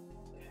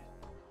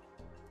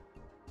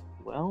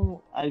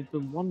 Well, I've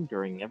been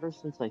wondering ever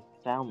since I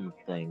found the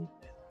thing.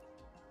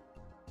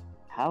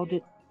 How did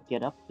it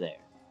get up there?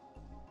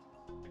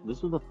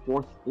 This is the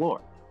 4th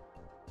floor.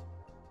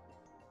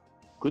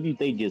 Couldn't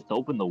they just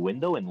open the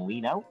window and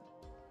lean out?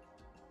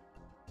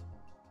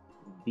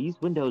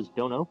 These windows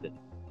don't open.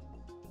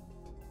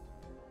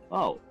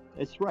 Oh,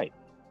 that's right.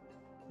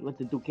 You went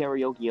to do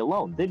karaoke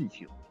alone, didn't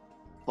you?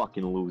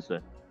 Fucking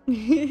loser.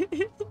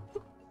 It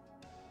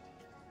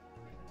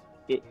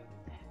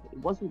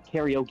wasn't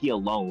karaoke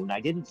alone. I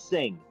didn't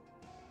sing.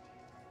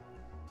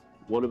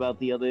 What about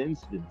the other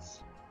incidents?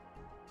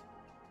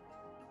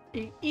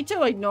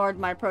 Ito ignored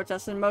my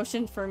protest and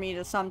motioned for me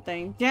to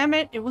something. Damn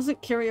it, it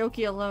wasn't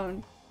karaoke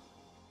alone.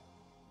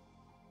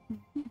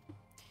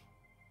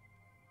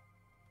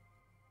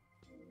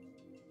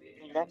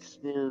 Next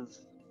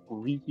is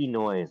Leaky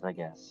Noise, I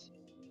guess.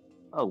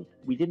 Oh,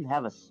 we didn't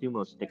have a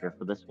sumo sticker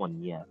for this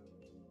one yet.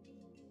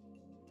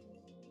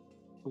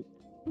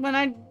 When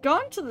I'd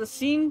gone to the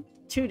scene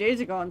 2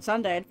 days ago on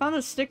Sunday, I'd found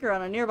a sticker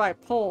on a nearby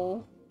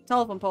pole.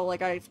 Telephone pole,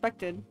 like I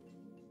expected.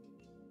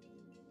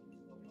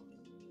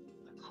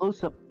 The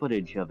close-up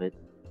footage of it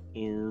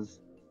is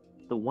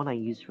the one I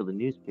used for the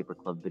newspaper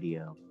club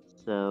video.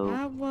 So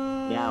That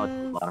was... now it's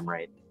the bottom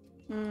right.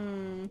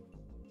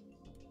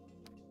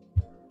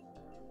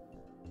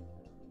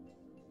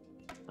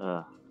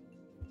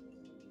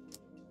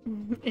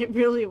 It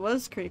really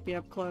was creepy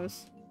up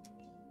close.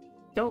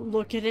 Don't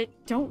look at it.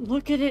 Don't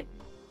look at it.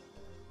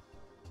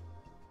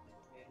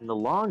 And the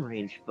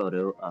long-range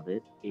photo of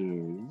it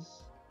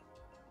is...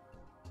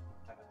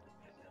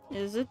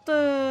 Is it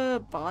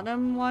the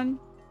bottom one?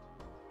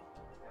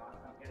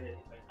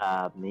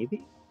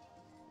 Maybe?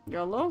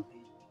 Yellow?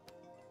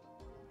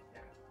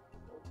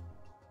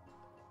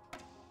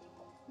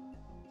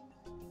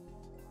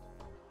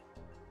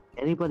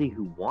 Anybody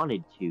who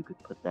wanted to could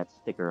put that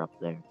sticker up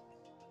there.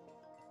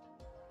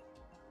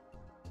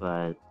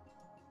 But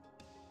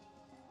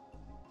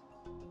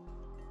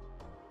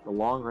the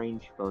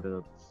long-range photo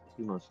of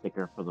the sumo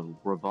sticker for the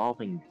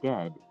revolving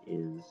dead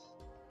is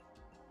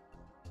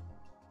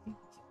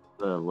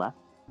the left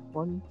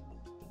one?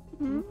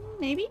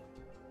 Maybe?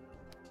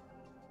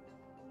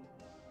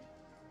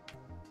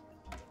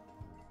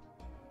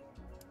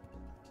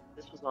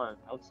 This was on an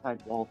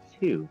outside wall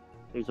too.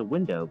 There's a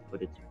window,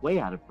 but it's way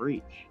out of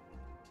reach.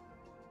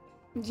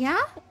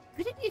 Yeah?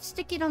 Couldn't you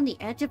stick it on the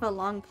edge of a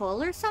long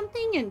pole or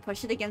something and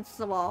push it against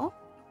the wall?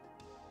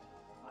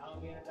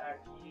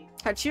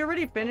 Had she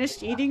already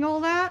finished eating all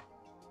that?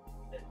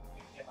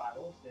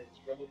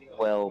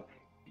 Well,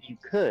 you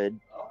could,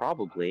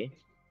 probably,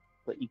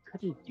 but you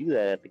couldn't do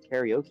that at the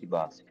karaoke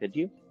box, could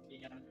you?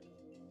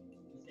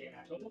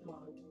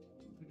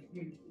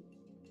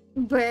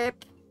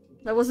 Blip.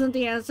 That wasn't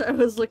the answer I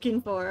was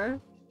looking for.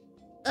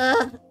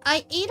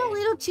 I ate a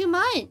little too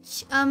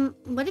much.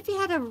 What if you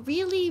had a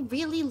really,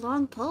 really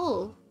long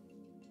pole?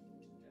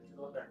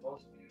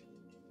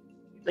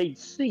 they'd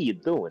see you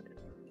doing it.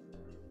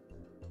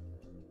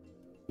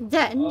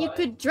 Then you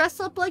could dress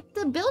up like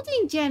the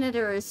building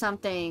janitor or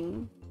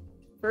something.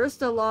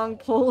 First a long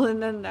pole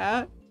and then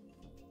that.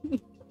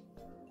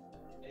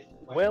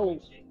 Well,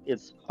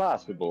 it's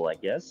possible, I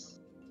guess.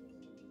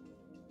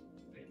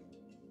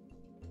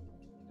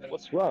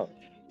 What's wrong?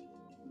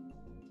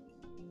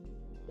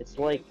 It's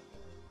like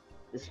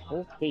this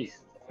whole case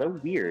is so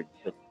weird,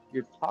 but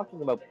you're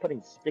talking about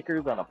putting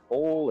stickers on a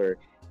pole or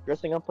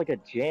dressing up like a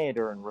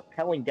janitor and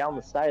rappelling down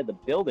the side of the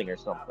building or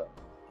something.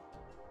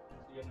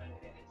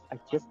 I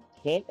just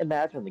can't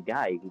imagine the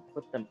guy who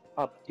put them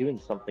up doing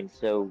something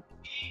so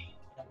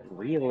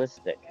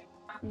realistic.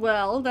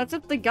 Well, that's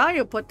if the guy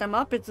who put them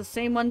up is the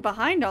same one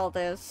behind all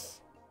this.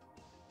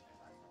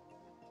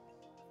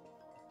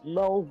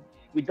 No,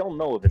 we don't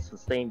know if it's the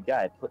same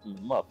guy putting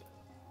them up.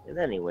 And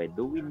anyway,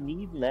 do we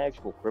need an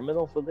actual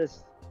criminal for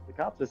this? The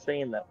cops are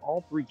saying that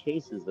all 3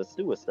 cases are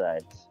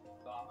suicides.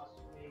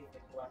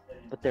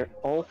 But they're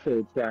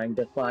also trying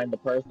to find the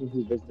person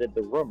who visited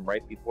the room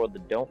right before the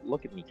Don't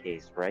Look at Me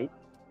case, right?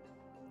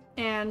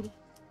 And...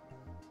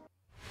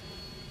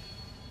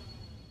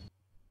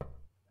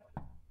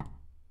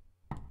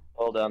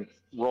 Hold on.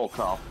 Roll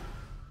call.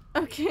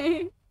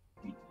 Okay.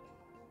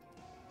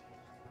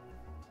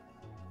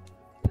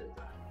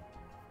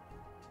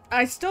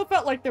 I still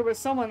felt like there was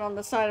someone on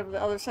the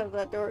other side of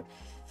that door.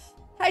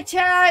 Hi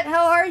chat,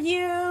 how are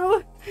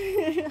you?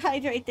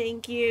 Hydrate,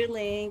 thank you.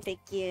 Link, thank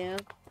you.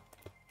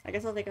 I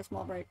guess I'll take a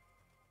small break.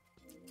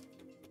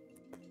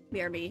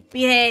 BRB.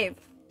 Behave!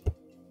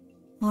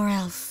 Or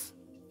else.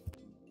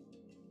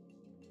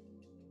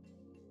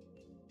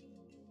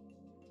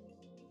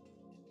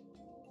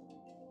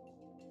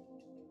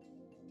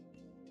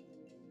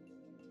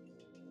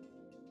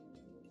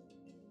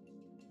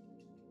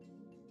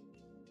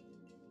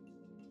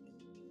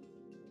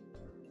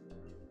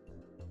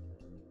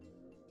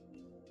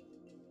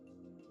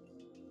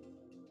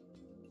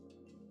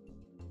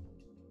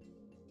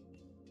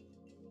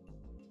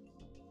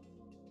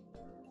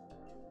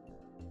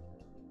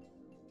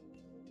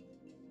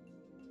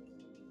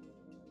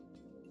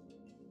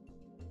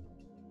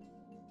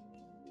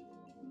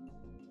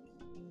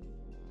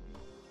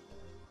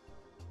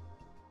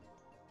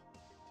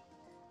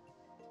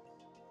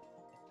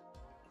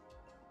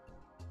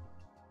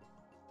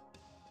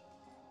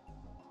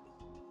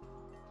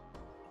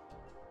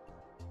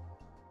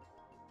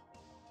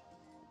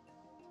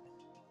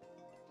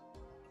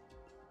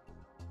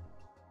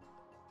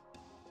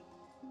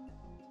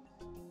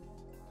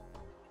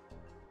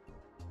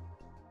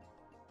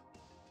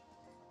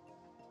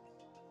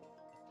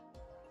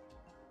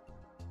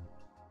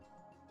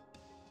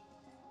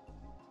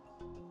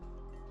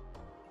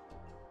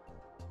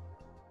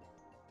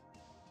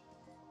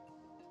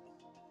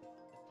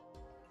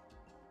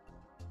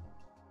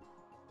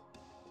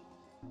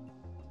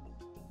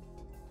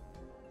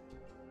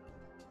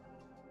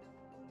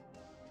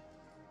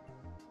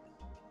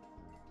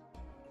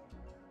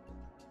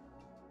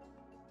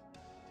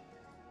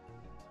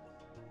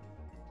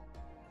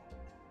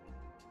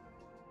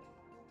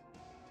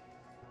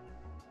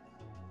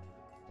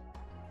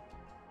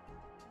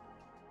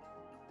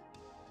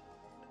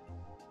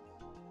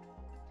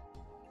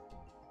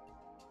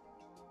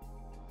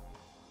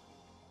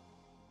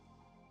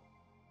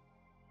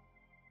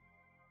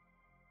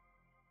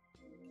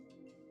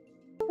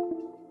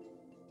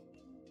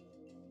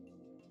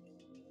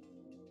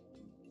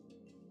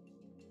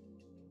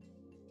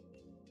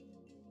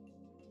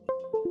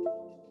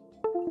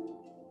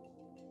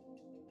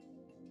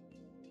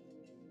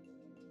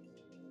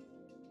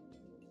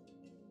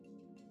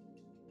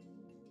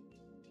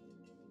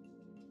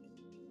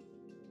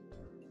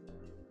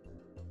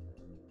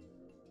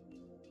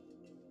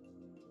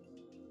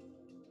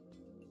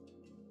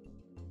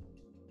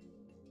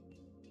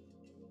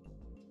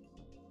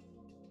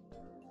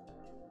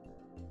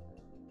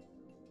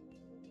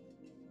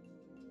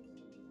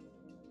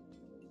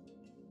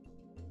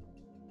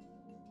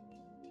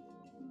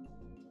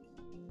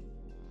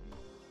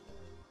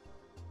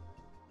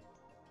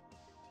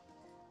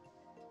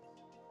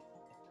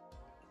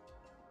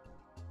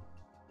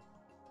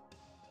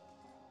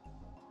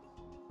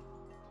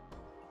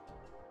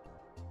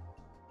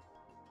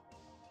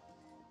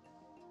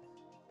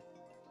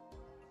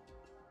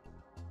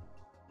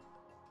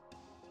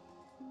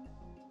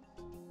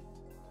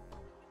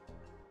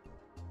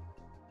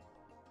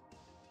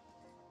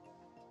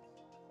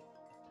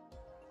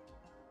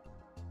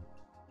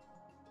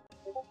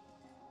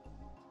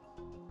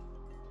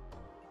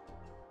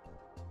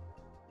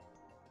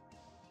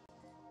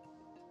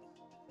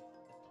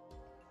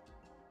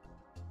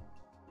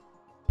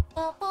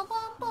 Bum, bum,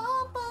 bum,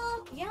 bum,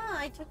 bum. Yeah,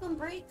 I took a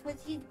break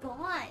because he's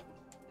gone.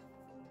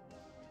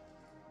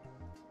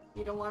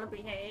 You don't want to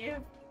behave?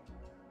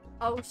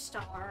 Oh,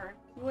 Star.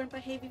 You wouldn't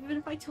behave even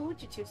if I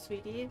told you to,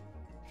 sweetie.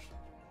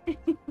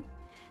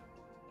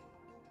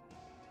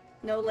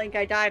 No, Link,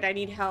 I died. I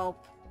need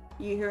help.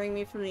 You hearing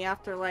me from the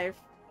afterlife?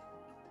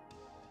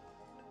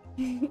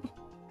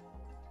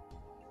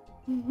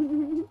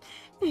 Say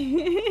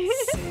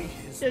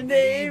his Your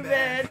name name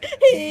and and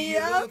he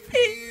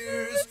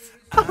appears.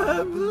 I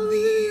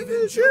believe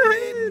in Joe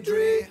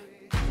Hendry.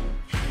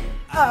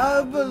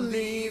 I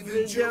believe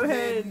in Joe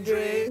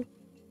Hendry.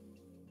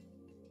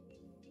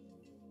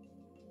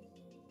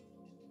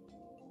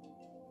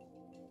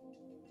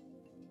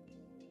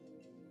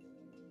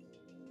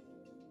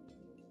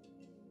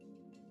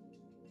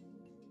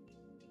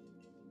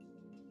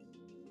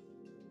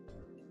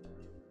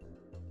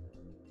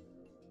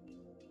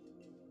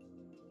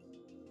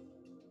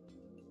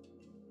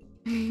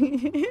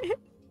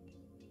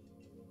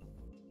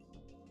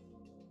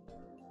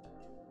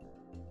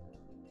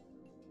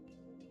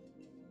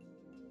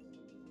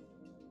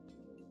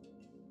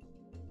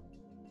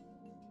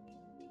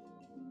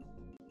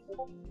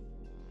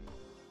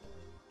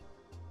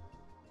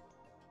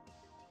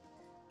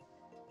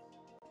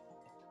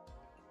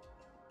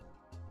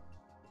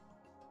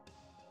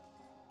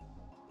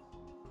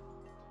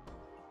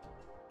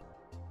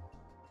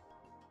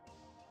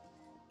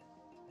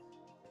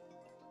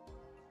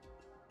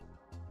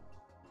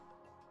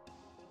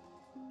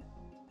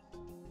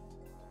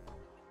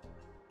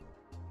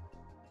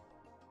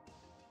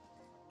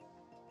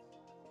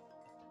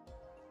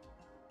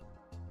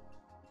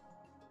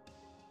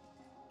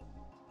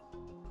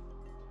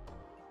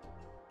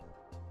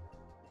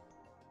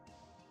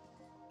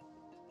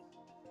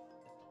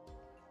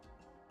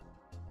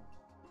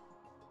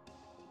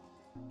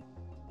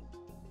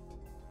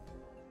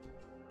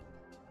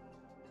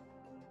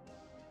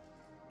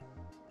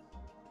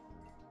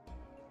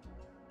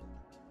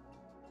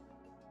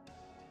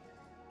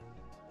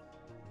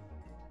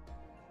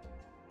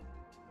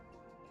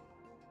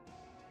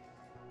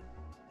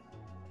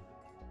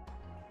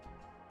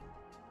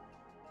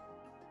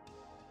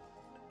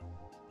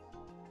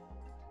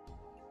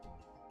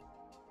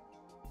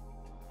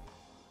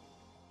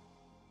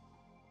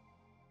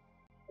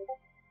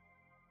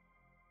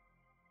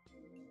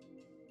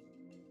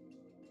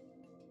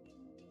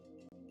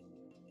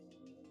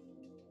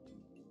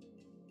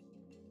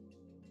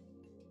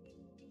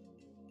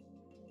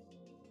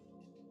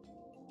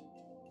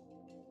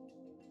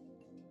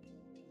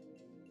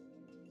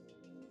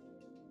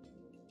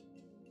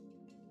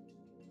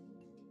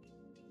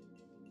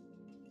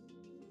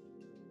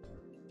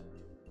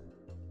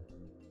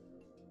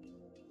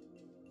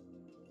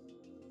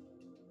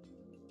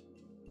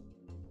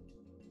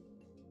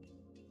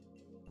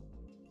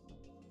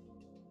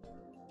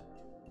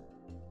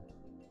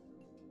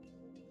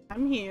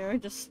 I'm here,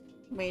 just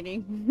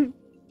waiting.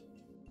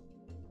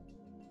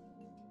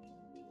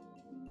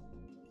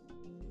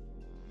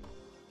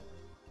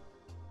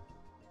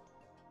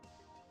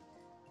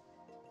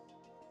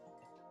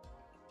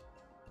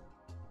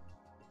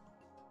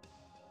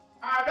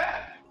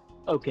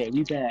 Okay,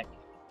 we back.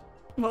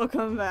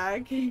 Welcome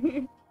back.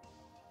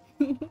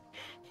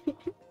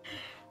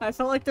 I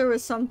felt like there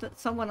was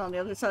someone on the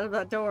other side of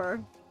that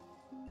door.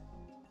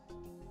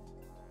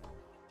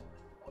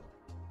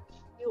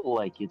 I feel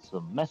like it's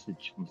a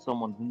message from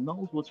someone who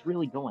knows what's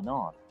really going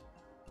on.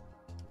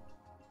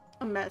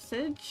 A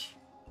message?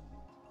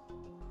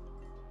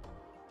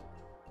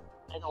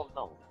 I don't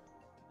know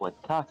what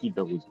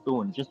Kakido was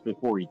doing just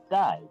before he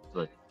died,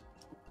 but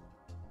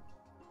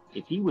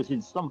if he was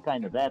in some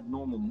kind of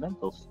abnormal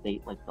mental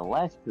state like the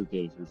last two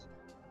cases,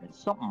 then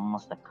something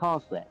must have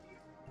caused that.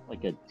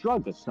 Like a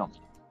drug or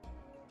something.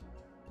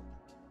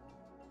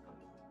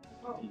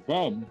 And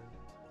then,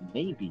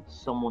 maybe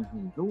someone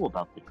who knew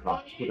about the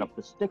drug put up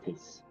the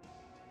stickers.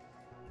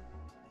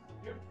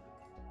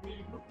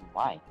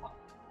 Why?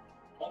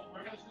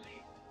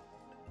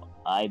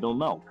 I don't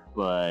know,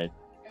 but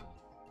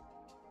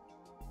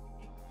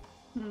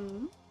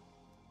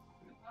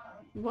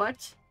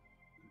What?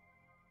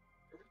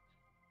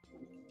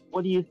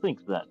 what do you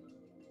think then?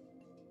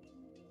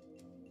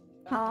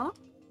 Huh?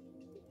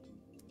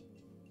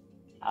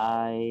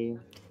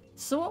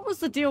 So what was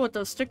the deal with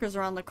those stickers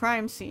around the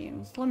crime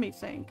scenes? Let me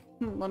think.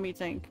 Let me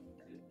think.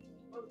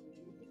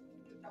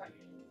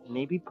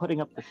 Maybe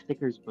putting up the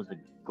stickers was a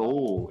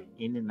goal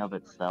in and of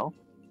itself?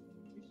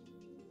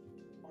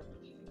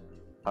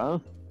 Huh?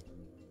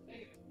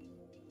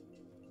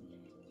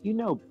 You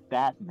know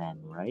Batman,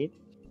 right?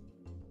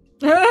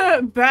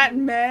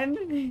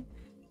 Batman?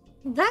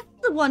 That's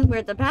the one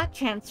where the bat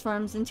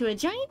transforms into a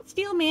giant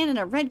steel man in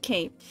a red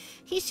cape.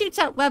 He shoots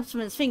out webs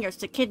from his fingers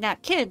to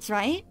kidnap kids,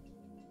 right?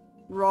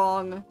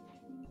 Wrong.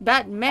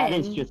 Batman. That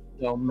is just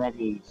so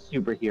many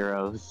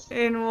superheroes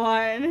in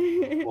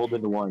one. rolled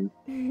into one.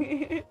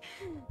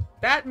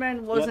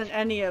 Batman wasn't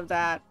any of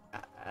that.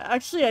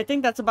 Actually, I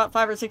think that's about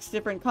 5 or 6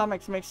 different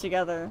comics mixed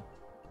together.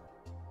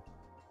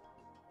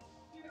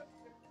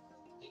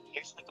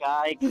 Here's the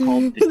guy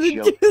called the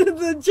Joker.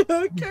 The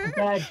Joker? The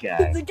bad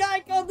guy. The guy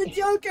called the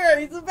Joker!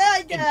 He's a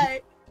bad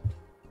guy!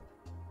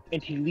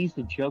 And he leaves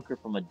the Joker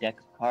from a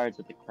deck of cards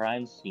at the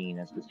crime scene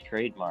as his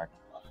trademark.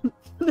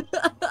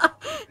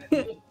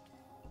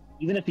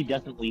 Even if he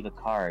doesn't leave a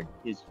card,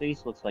 his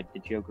face looks like the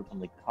Joker from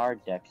the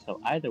card deck, so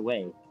either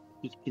way,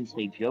 he can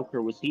say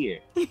Joker was here.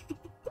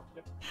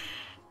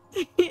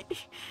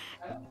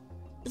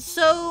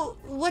 So,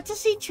 what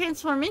does he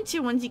transform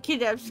into when he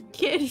kidnaps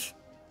kids?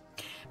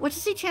 What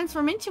does he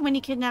transform into when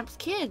he kidnaps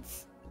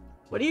kids?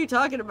 What are you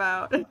talking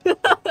about?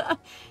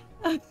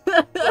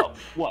 So,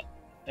 what?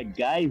 A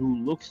guy who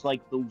looks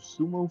like those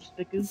sumo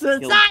stickers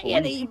killed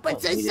Society, police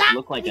but and made it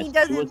look like a society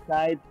doesn't.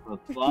 suicide for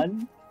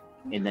fun,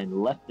 and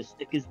then left the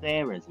stickers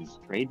there as his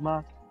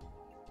trademark?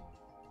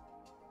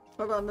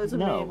 Hold on, there's a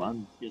No, meme.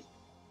 I'm just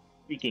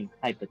speaking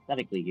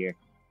hypothetically here.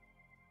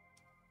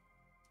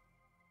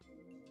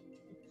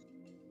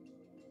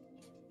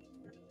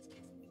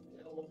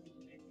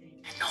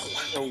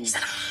 So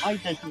why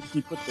doesn't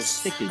he put the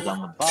stickers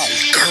on the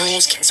body?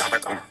 Girls kiss other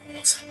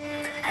girls,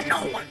 and no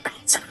one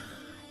bats an eye.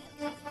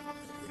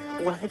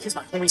 When I kiss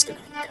my homies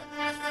goodnight,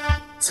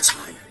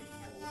 society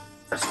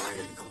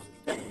calls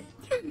me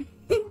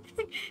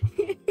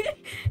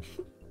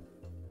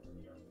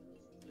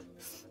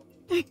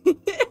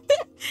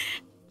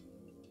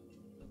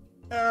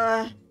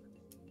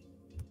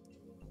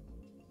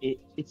gay.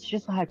 It's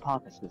just a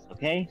hypothesis,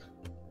 okay?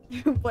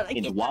 But I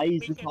And can't why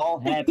is this all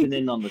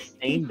happening on the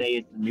same day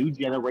as the new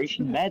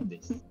generation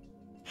madness?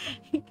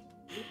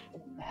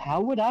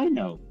 How would I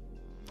know?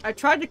 I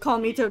tried to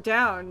calm Mito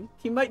down.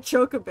 He might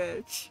choke a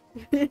bitch.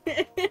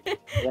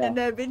 And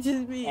that bitch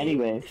is me.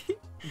 Anyway,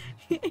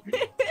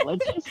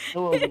 let's just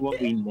go over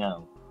what we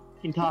know.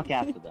 We can talk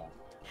after that.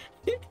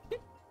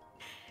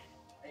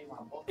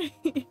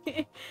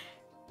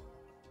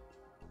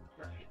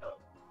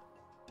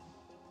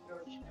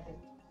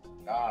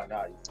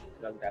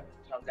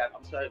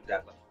 I'm sorry,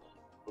 that.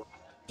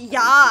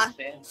 Yeah,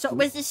 so it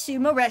was the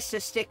sumo wrestler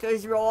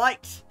stickers,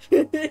 right?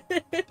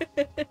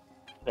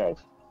 Sorry.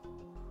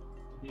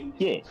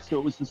 Yeah, so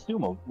it was the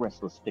sumo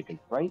wrestler stickers,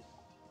 right?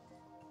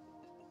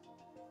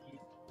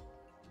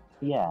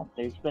 Yeah,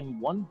 there's been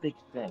one big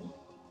thing.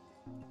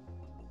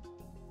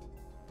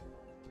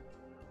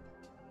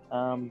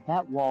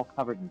 That wall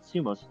covered in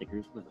sumo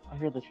stickers was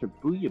under the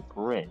Shibuya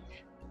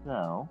Bridge,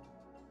 so...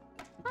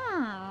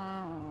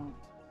 Hmm.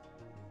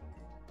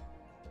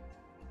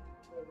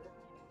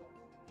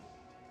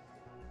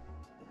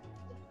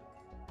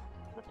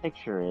 The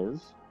picture is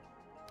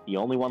the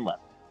only one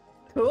left.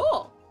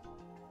 Cool.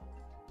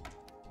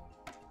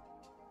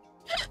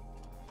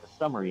 The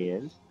summary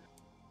is...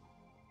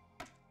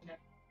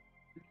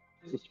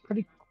 It's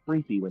pretty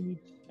creepy when you...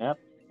 Yep,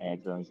 I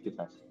accidentally skipped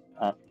that.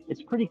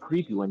 It's pretty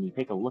creepy when you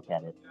take a look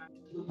at it.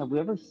 Have we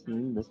ever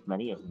seen this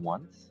many at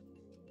once?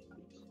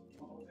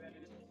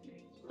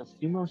 The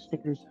sumo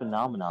stickers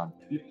phenomenon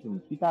peaked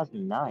in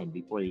 2009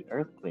 before the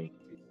earthquake,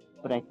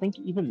 but I think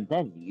even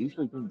then you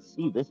usually didn't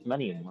see this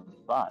many in one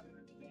spot.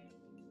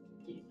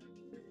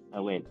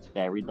 Oh wait,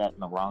 did I read that in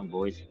the wrong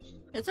voice?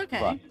 It's okay.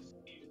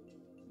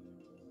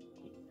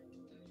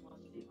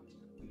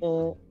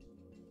 Fuck.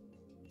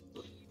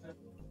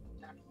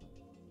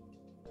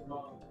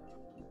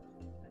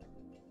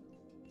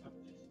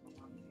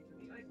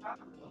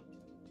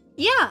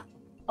 Yeah.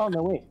 Oh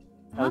no, wait.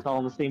 That was all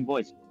in the same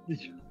voice.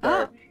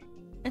 Oh,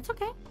 it's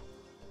okay.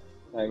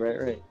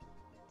 Right.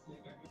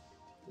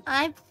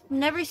 I've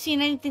never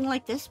seen anything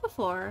like this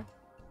before.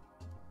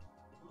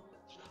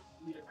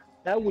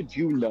 How would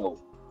you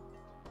know?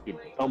 You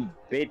dumb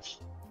bitch.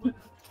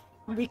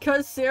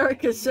 Because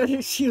Sarika said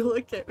it, she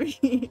looked at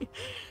me.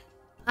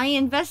 I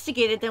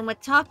investigated them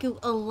with Taku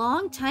a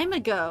long time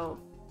ago.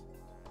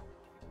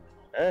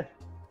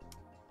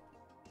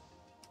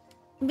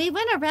 We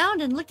went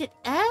around and looked at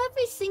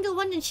every single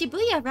one in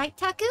Shibuya, right,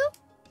 Taku?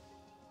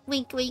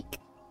 Wink, wink.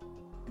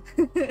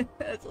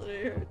 That's what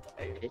I heard.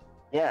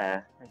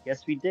 Yeah, I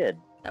guess we did.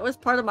 That was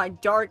part of my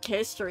dark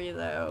history,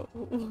 though.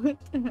 What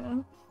the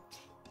hell?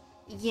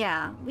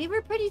 Yeah, we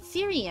were pretty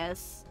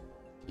serious.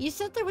 You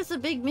said there was a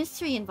big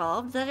mystery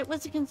involved, that it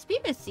was a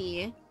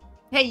conspiracy.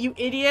 Hey, you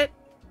idiot!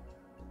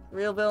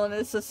 Real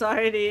villainous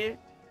society.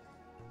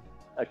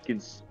 A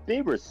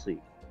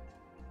conspiracy.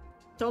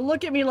 Don't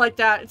look at me like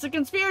that. It's a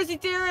conspiracy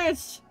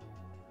theorist!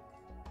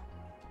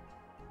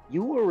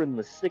 You were in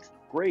the 6th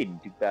grade in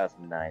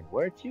 2009,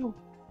 weren't you?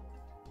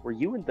 Were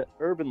you into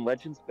urban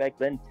legends back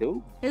then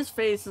too? His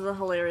face is a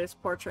hilarious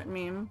portrait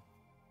meme.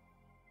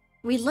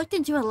 We looked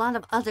into a lot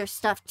of other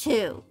stuff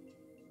too.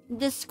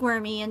 The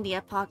squirmy and the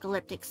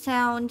apocalyptic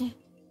sound.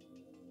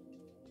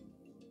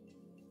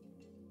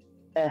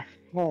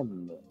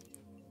 Ahem.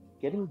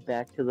 Getting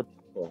back to the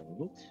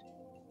point,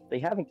 they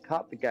haven't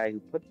caught the guy who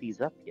put these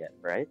up yet,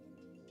 right?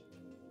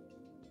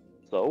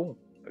 So,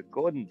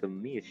 according to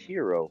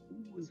Miyashiro,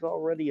 who was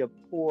already a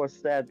poor,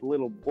 sad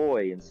little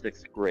boy in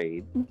 6th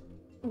grade.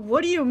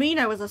 What do you mean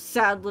I was a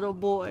sad little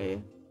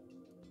boy?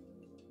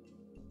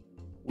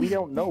 We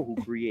don't know who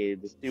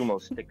created the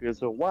sumo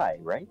stickers or why,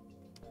 right?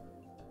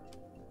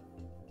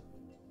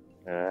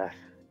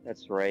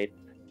 That's right.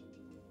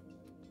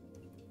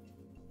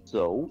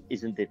 So,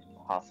 isn't it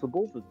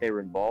possible that they're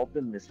involved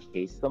in this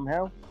case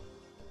somehow?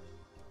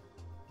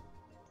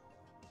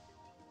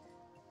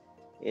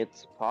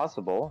 It's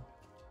possible.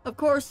 Of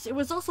course, it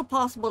was also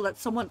possible that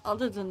someone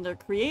other than their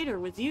creator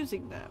was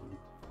using them.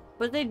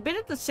 But they'd been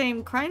at the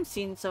same crime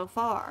scene so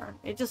far.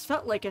 It just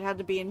felt like it had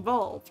to be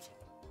involved.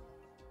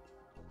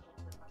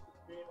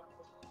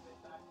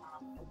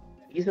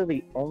 These are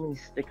the only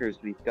stickers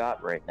we've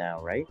got right now,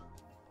 right?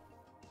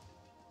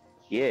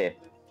 Yeah.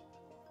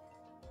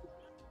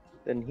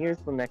 Then here's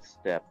the next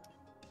step.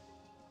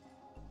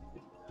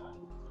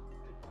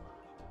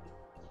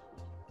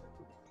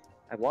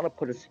 I want to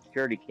put a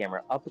security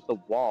camera up at the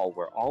wall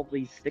where all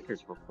these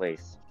stickers were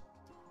placed.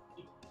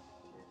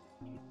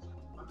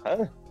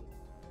 Huh?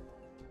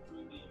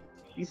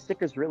 These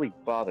stickers really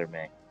bother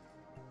me.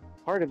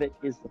 Part of it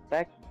is the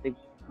fact that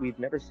we've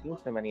never seen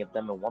so many of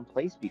them in one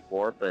place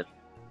before, but...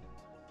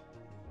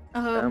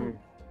 I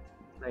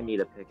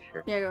need a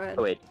picture. Yeah, go ahead.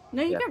 Oh, wait.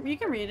 No, you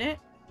can read it.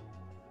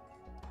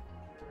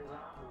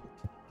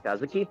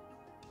 Kazuki?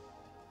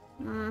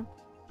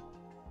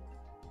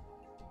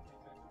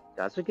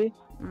 Kazuki?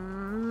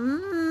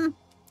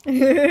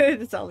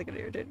 It sounds like an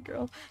irritated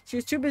girl. She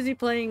was too busy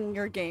playing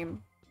your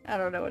game. I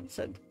don't know what it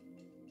said.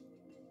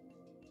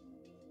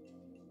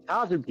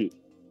 Kazuki!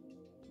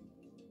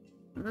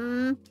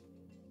 Can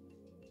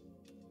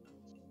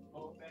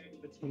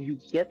you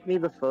get me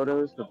the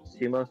photos of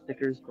sumo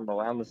stickers from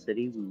around the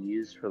city we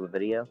used for the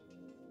video?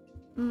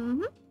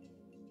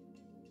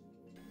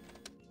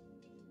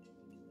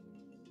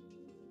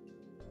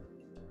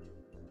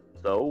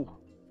 So?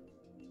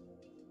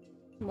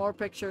 More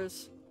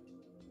pictures.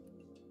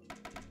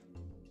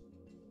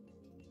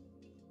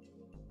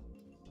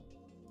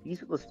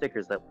 These are the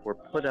stickers that were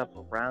put up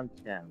around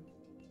town.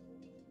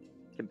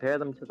 Compare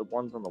them to the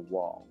ones on the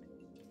wall.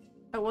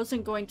 I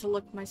wasn't going to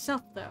look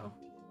myself, though.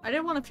 I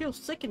didn't want to feel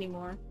sick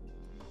anymore.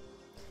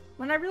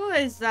 When I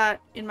realized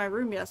that in my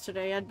room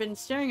yesterday, I'd been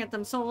staring at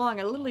them so long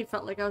I literally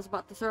felt like I was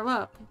about to throw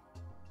up.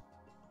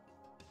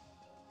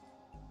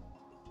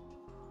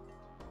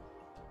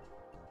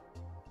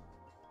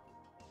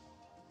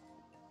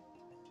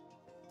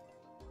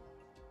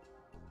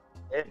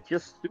 They're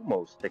just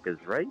sumo stickers,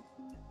 right?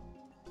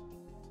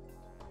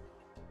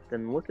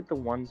 Then look at the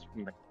ones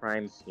from the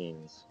crime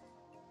scenes.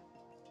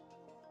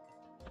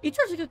 Ito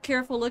took a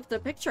careful look at the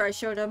picture I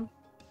showed him.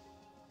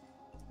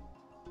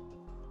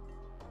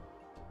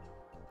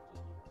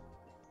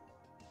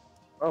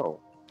 Oh.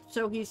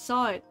 So he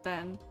saw it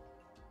then.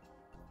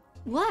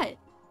 What?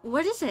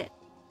 What is it?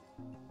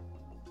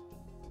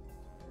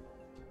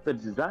 The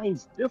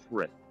design's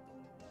different.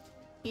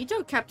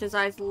 Ito kept his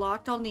eyes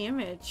locked on the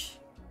image.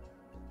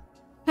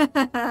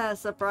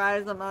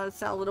 Surprise, I'm a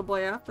sad little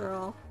boy after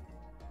all.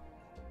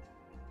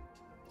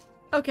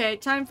 Okay,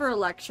 time for a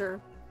lecture.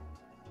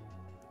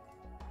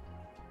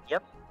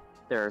 Yep,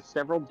 there are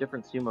several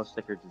different sumo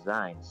sticker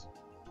designs.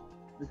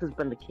 This has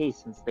been the case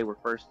since they were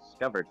first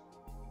discovered.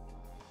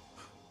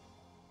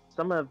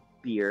 Some have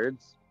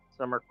beards,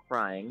 some are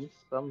crying,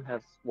 some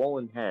have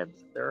swollen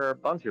heads. There are a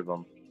bunch of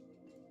them.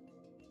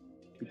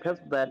 Because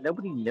of that,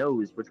 nobody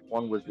knows which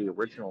one was the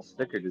original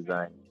sticker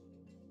design.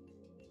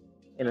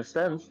 In a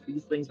sense,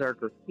 these things are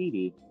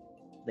graffiti.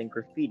 In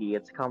graffiti,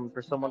 it's common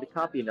for someone to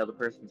copy another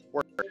person's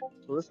work,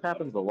 so this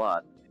happens a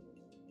lot.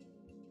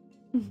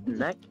 In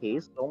that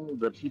case, only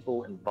the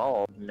people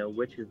involved know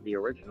which is the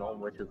original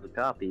and which is the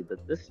copy,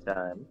 but this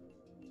time,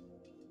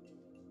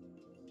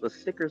 the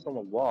stickers on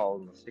the wall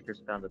and the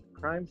stickers found at the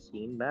crime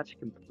scene match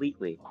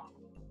completely.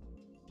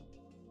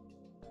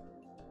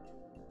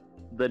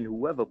 Then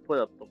whoever put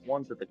up the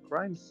ones at the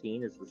crime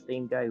scene is the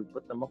same guy who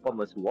put them up on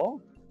this wall?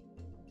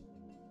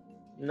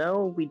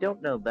 No, we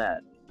don't know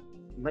that.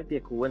 It might be a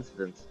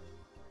coincidence.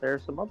 There are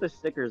some other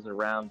stickers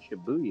around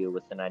Shibuya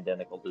with an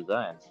identical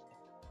designs.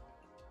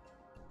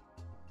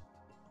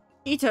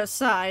 Ito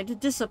sighed,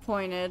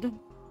 disappointed.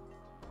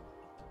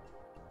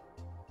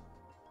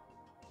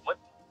 What?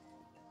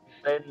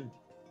 Then...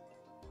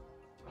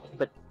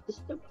 But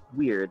isn't it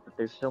weird that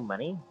there's so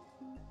many?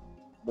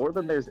 More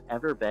than there's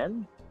ever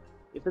been?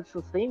 If it's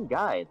the same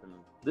guy, then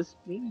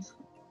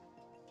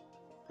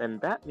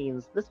that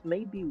means this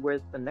may be where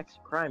the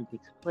next crime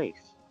takes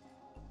place.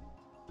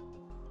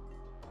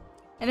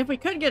 And if we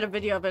could get a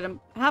video of it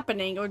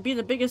happening, it would be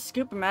the biggest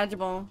scoop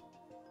imaginable.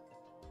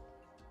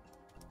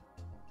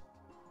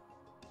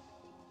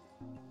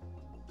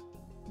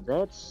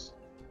 That's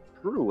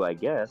true, I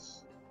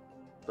guess.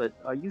 But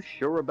are you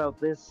sure about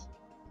this?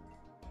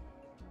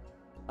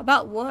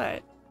 About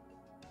what?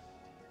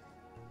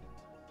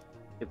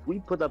 If we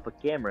put up a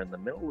camera in the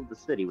middle of the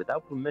city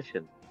without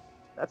permission,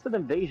 that's an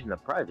invasion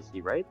of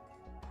privacy, right?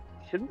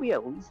 Shouldn't we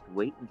at least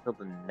wait until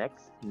the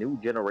next new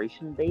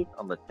generation date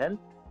on the 10th?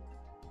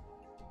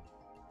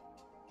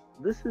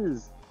 This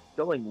is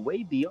going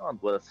way beyond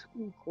what a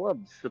school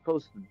club's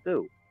supposed to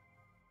do.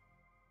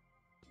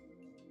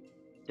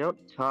 Don't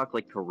talk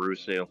like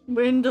Karusu.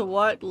 Into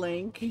what,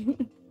 Link?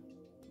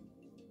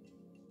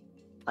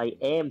 I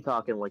am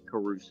talking like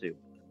Karusu.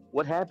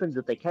 What happens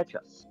if they catch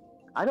us?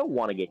 I don't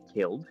want to get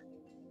killed.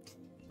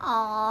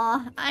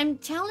 Aw, I'm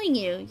telling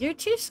you, you're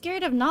too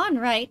scared of Non,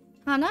 right,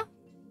 Hana?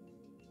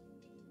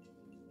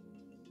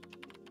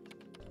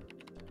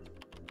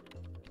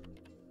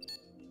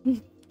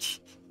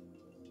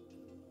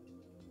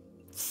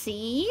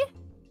 See?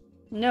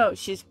 No,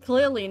 she's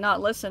clearly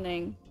not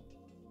listening.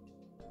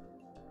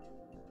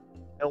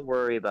 Don't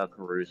worry about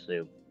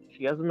Karusu.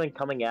 She hasn't been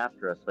coming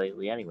after us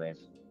lately anyways.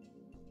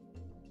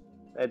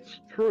 That's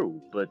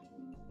true, but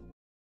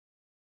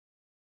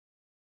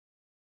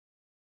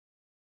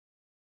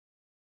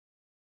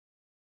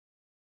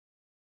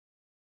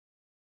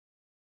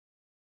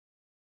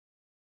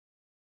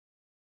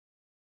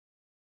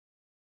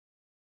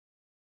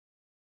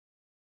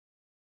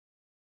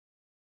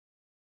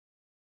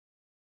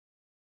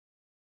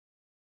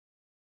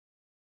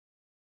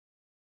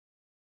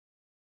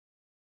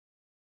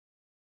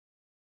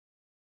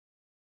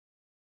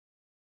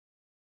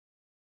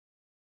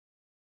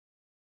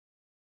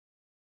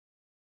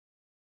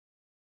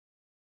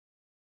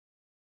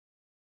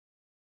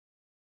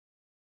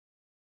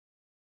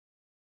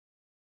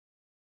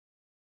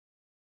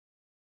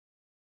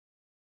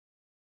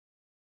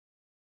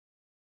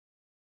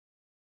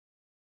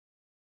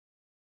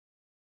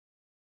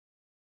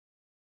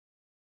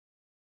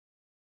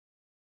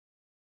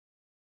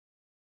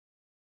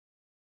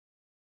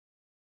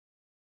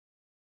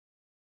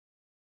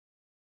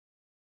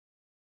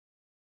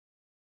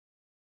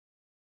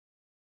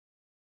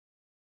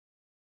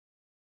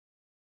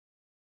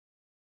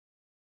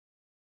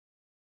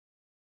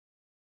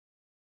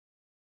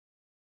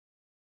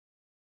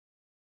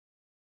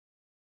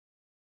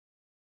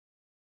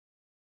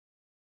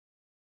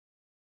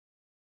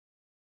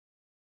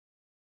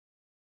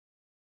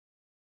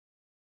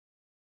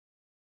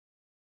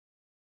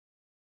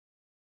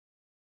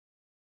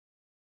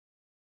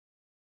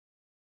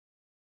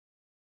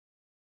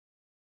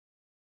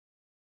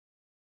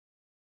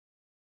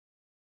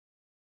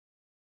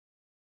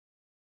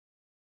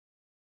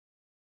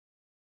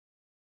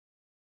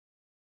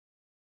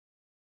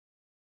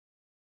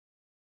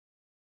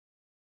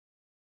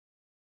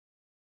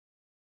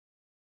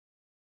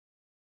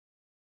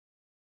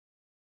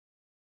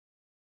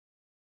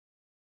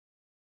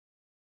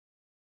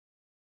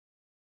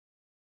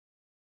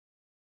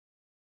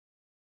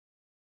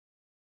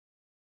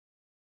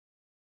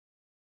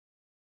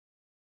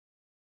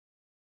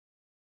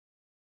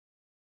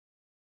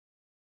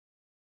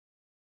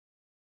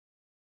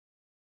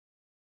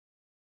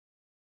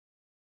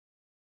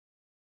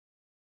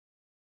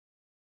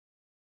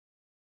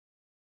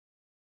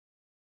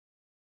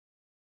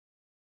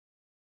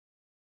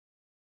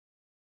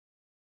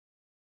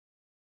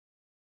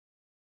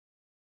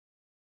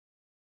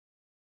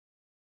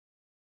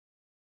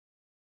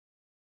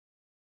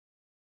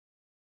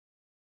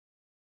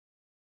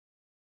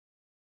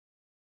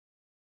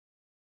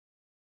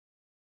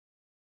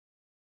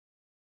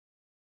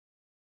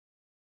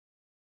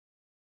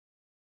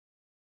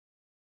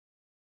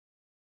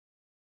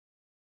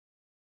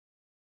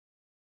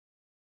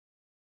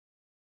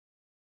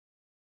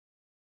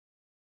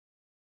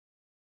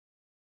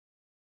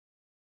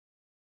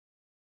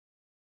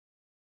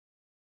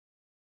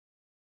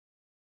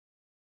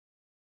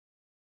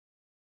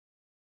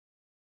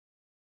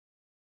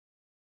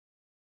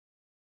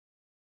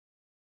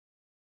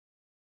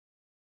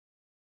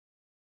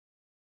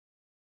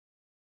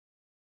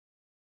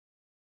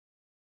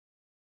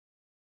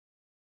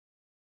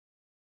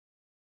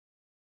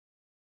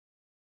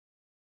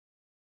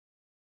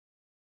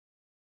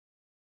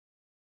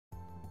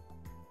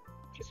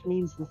just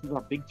means this is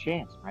our big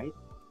chance, right?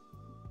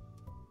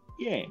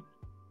 Yeah.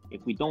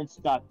 If we don't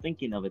start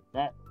thinking of it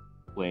that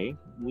way,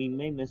 we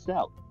may miss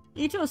out.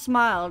 Ito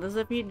smiled as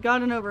if he'd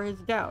gotten over his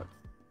doubts.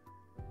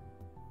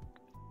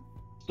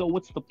 So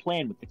what's the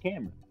plan with the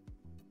camera?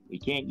 We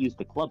can't use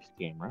the club's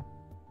camera.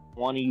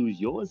 Want to use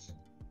yours?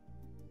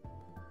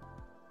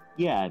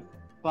 Yeah, I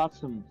bought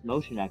some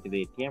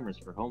motion-activated cameras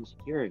for home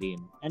security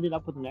and ended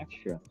up with an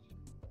extra.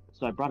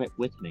 So I brought it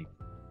with me.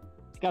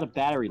 It's got a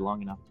battery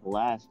long enough to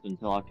last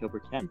until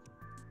October 10th.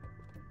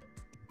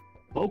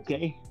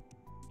 Okay.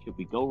 Should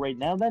we go right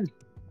now then?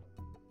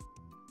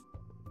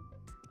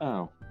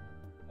 Oh,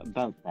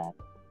 about that.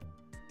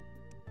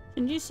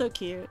 Shinji's so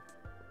cute.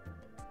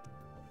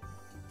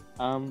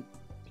 Can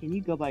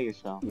you go by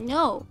yourself?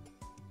 No.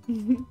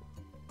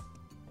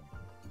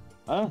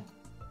 Huh?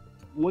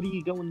 What are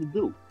you going to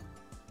do?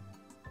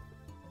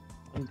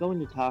 I'm going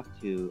to talk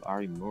to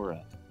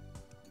Arimura.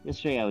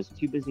 Yesterday I was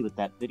too busy with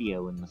that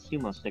video and the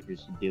sumo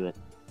stickers to do it.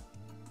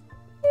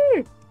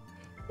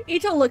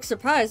 Ito looked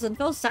surprised and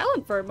fell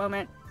silent for a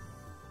moment.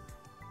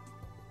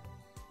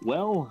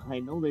 Well, I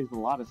know there's a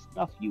lot of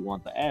stuff you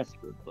want to ask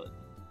her, but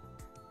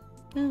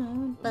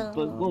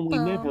when we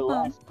met her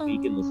last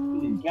week in the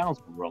student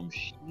council room,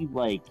 she,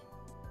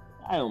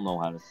 I don't know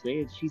how to say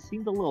it, she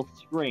seemed a little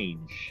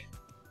strange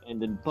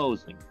and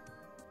imposing.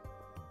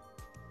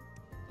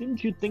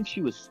 Didn't you think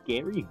she was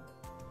scary?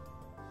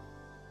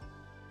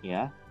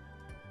 Yeah?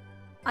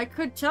 I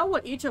could tell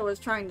what Ito was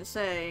trying to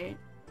say.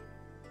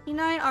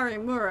 Hinai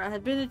Arimura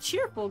had been a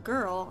cheerful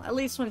girl, at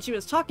least when she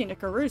was talking to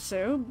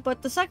Karusu,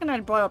 but the second I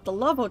brought up the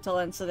Love Hotel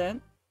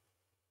incident...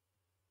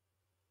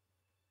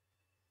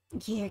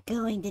 You're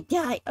going to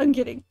die. I'm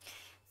kidding.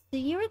 So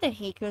you were the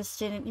Heiko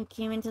student who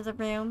came into the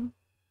room?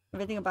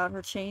 Everything about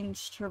her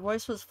changed. Her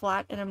voice was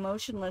flat and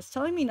emotionless,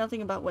 telling me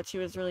nothing about what she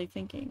was really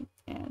thinking.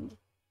 And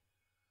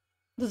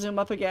the zoom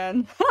up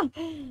again.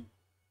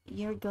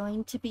 You're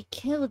going to be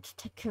killed,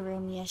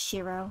 Takuru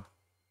Miyashiro.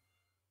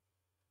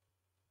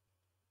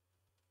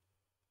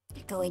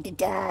 You're going to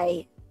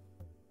die.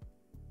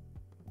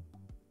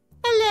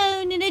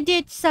 Alone in a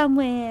ditch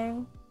somewhere.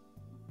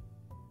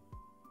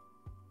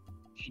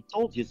 She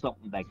told you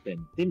something back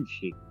then, didn't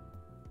she?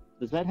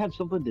 Does that have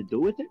something to do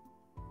with it?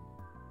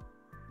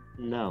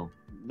 No,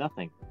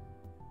 nothing.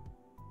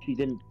 She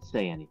didn't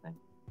say anything.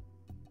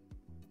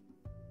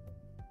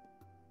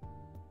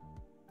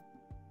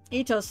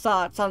 Ito's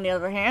thoughts, on the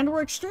other hand,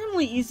 were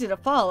extremely easy to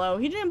follow.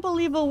 He didn't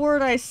believe a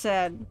word I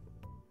said.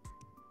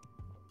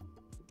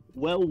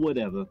 Well,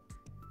 whatever.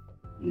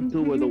 You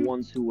two were the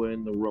ones who were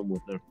in the room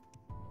with her.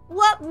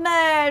 What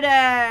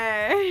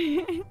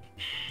murder?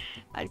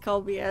 I'd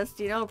call BS.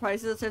 Do you know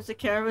prices of types of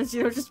cameras?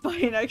 You don't just buy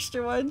an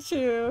extra one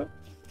too.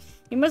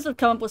 He must have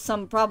come up with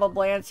some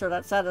probable answer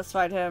that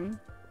satisfied him.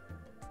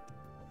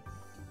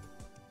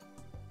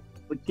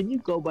 But can you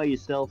go by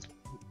yourself?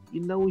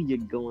 You know you're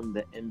going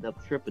to end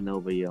up tripping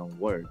over your own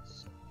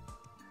words.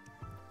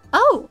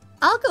 Oh,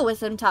 I'll go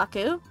with him,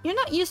 Taku. You're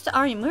not used to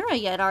Arimura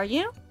yet, are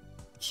you?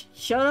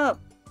 Shut up.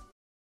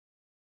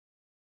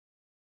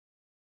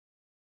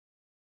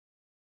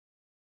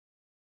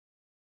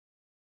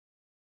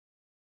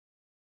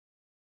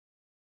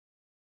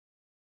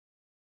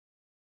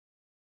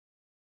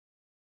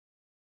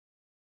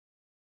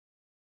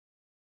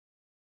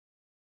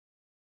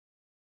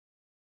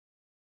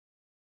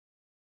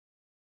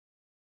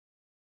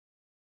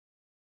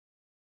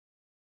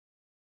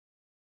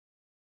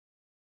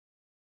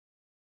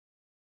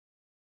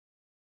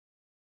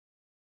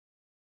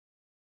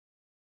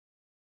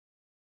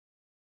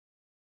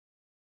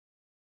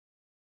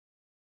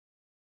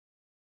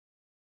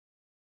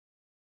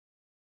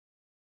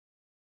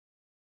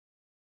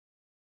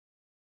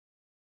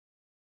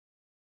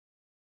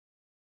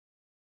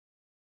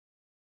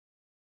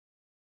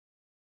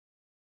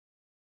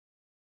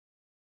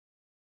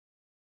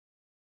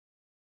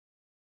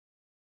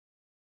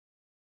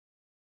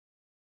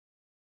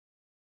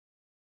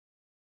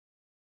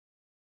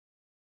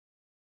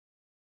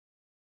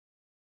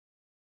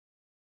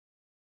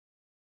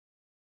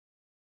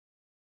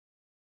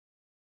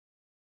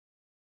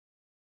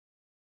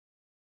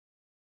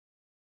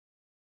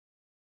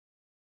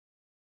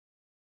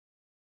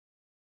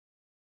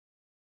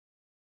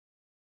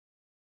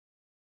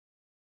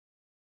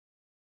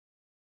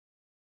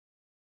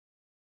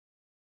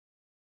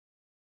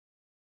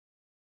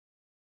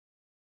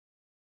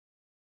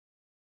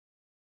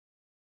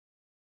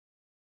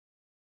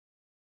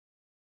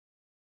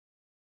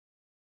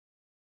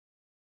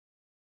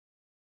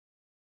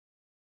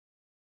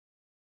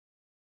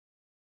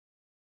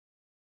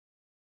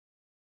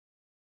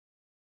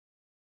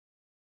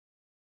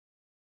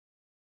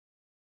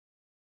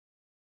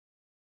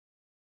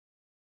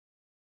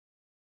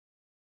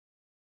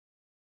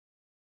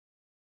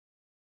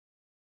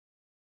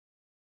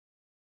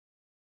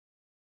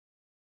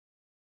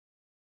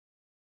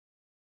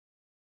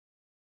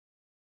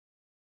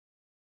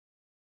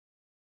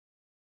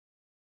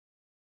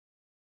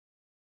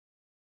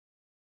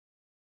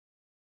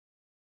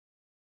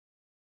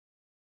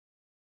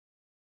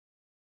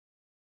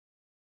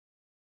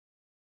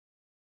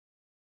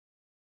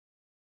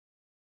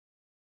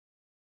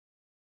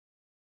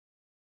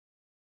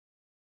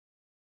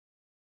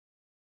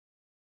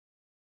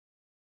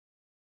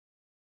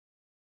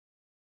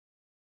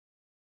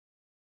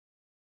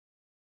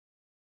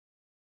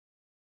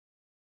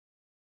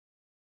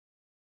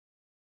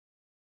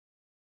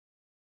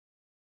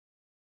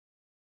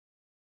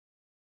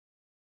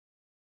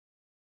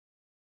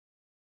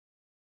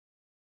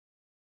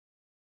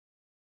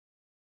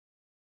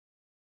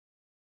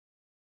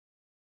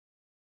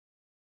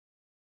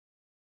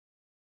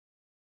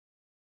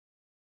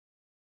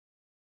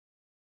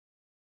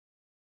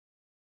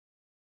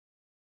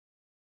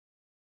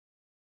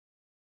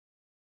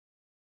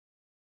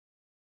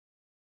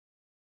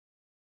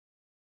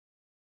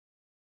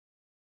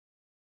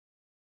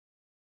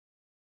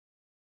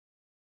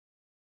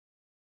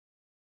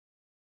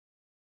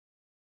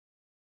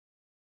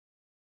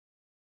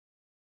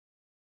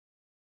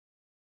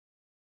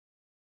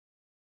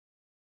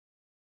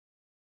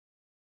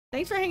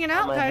 Thanks for hanging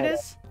out,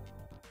 Titus.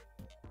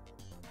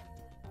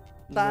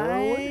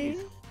 Bye.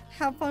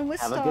 Have fun with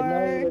Have Star. a good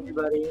night,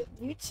 everybody.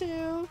 You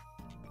too.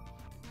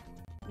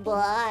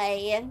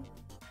 Bye.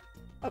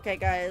 Okay,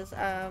 guys.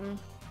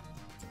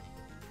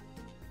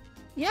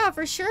 Yeah,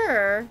 for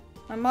sure.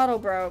 My model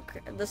broke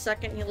the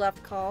second he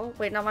left call.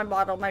 Wait, not my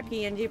model. My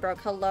PNG broke.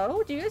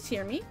 Hello? Do you guys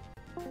hear me?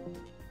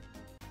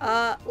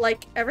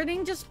 Like,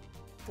 everything just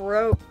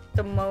broke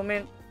the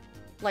moment,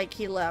 like,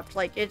 he left.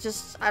 Like, it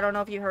just... I don't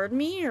know if you heard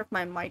me or if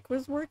my mic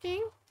was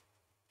working.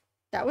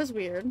 That was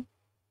weird.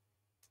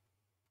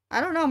 I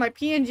don't know. My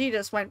PNG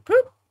just went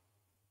poop.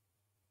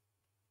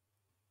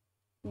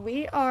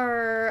 We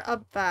are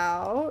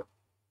about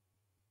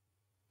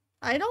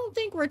I don't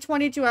think we're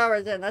 22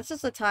 hours in. That's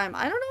just the time.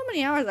 I don't know how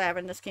many hours I have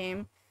in this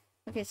game.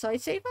 Okay, so I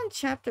saved on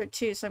chapter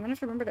 2, so I'm gonna have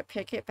to remember to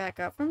pick it back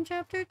up from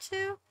chapter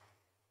 2.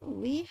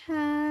 We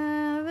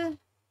have...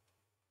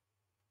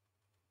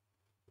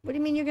 What do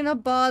you mean you're gonna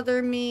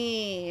bother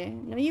me?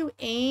 No, you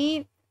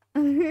ain't.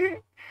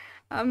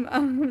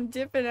 I'm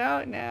dipping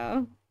out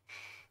now.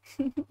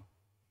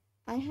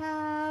 I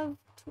have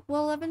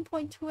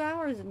 11.2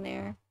 hours in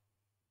there.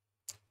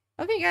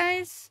 Okay,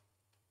 guys.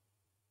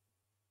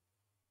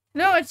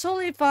 No, it's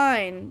totally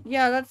fine.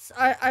 Yeah, that's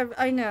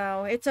I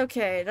know. It's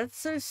okay. That's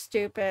so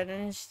stupid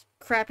and his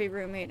crappy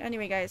roommate.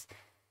 Anyway, guys.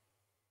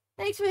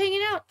 Thanks for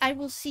hanging out. I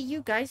will see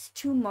you guys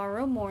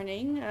tomorrow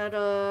morning at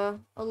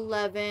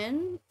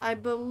 11. I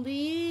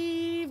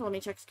believe. Let me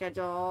check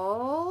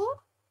schedule.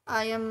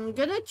 I am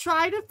gonna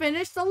try to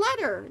finish the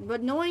letter,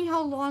 but knowing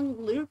how long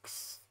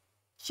Luke's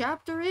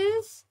chapter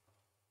is,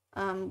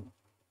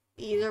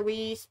 either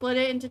we split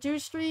it into 2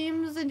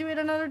 streams and do it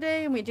another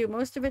day and we do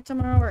most of it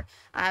tomorrow, or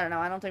I don't know.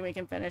 I don't think we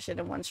can finish it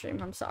in 1 stream.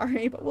 I'm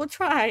sorry, but we'll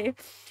try.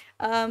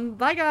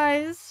 Bye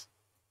guys.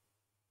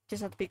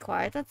 Just have to be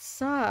quiet. That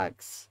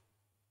sucks.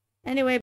 Anyway,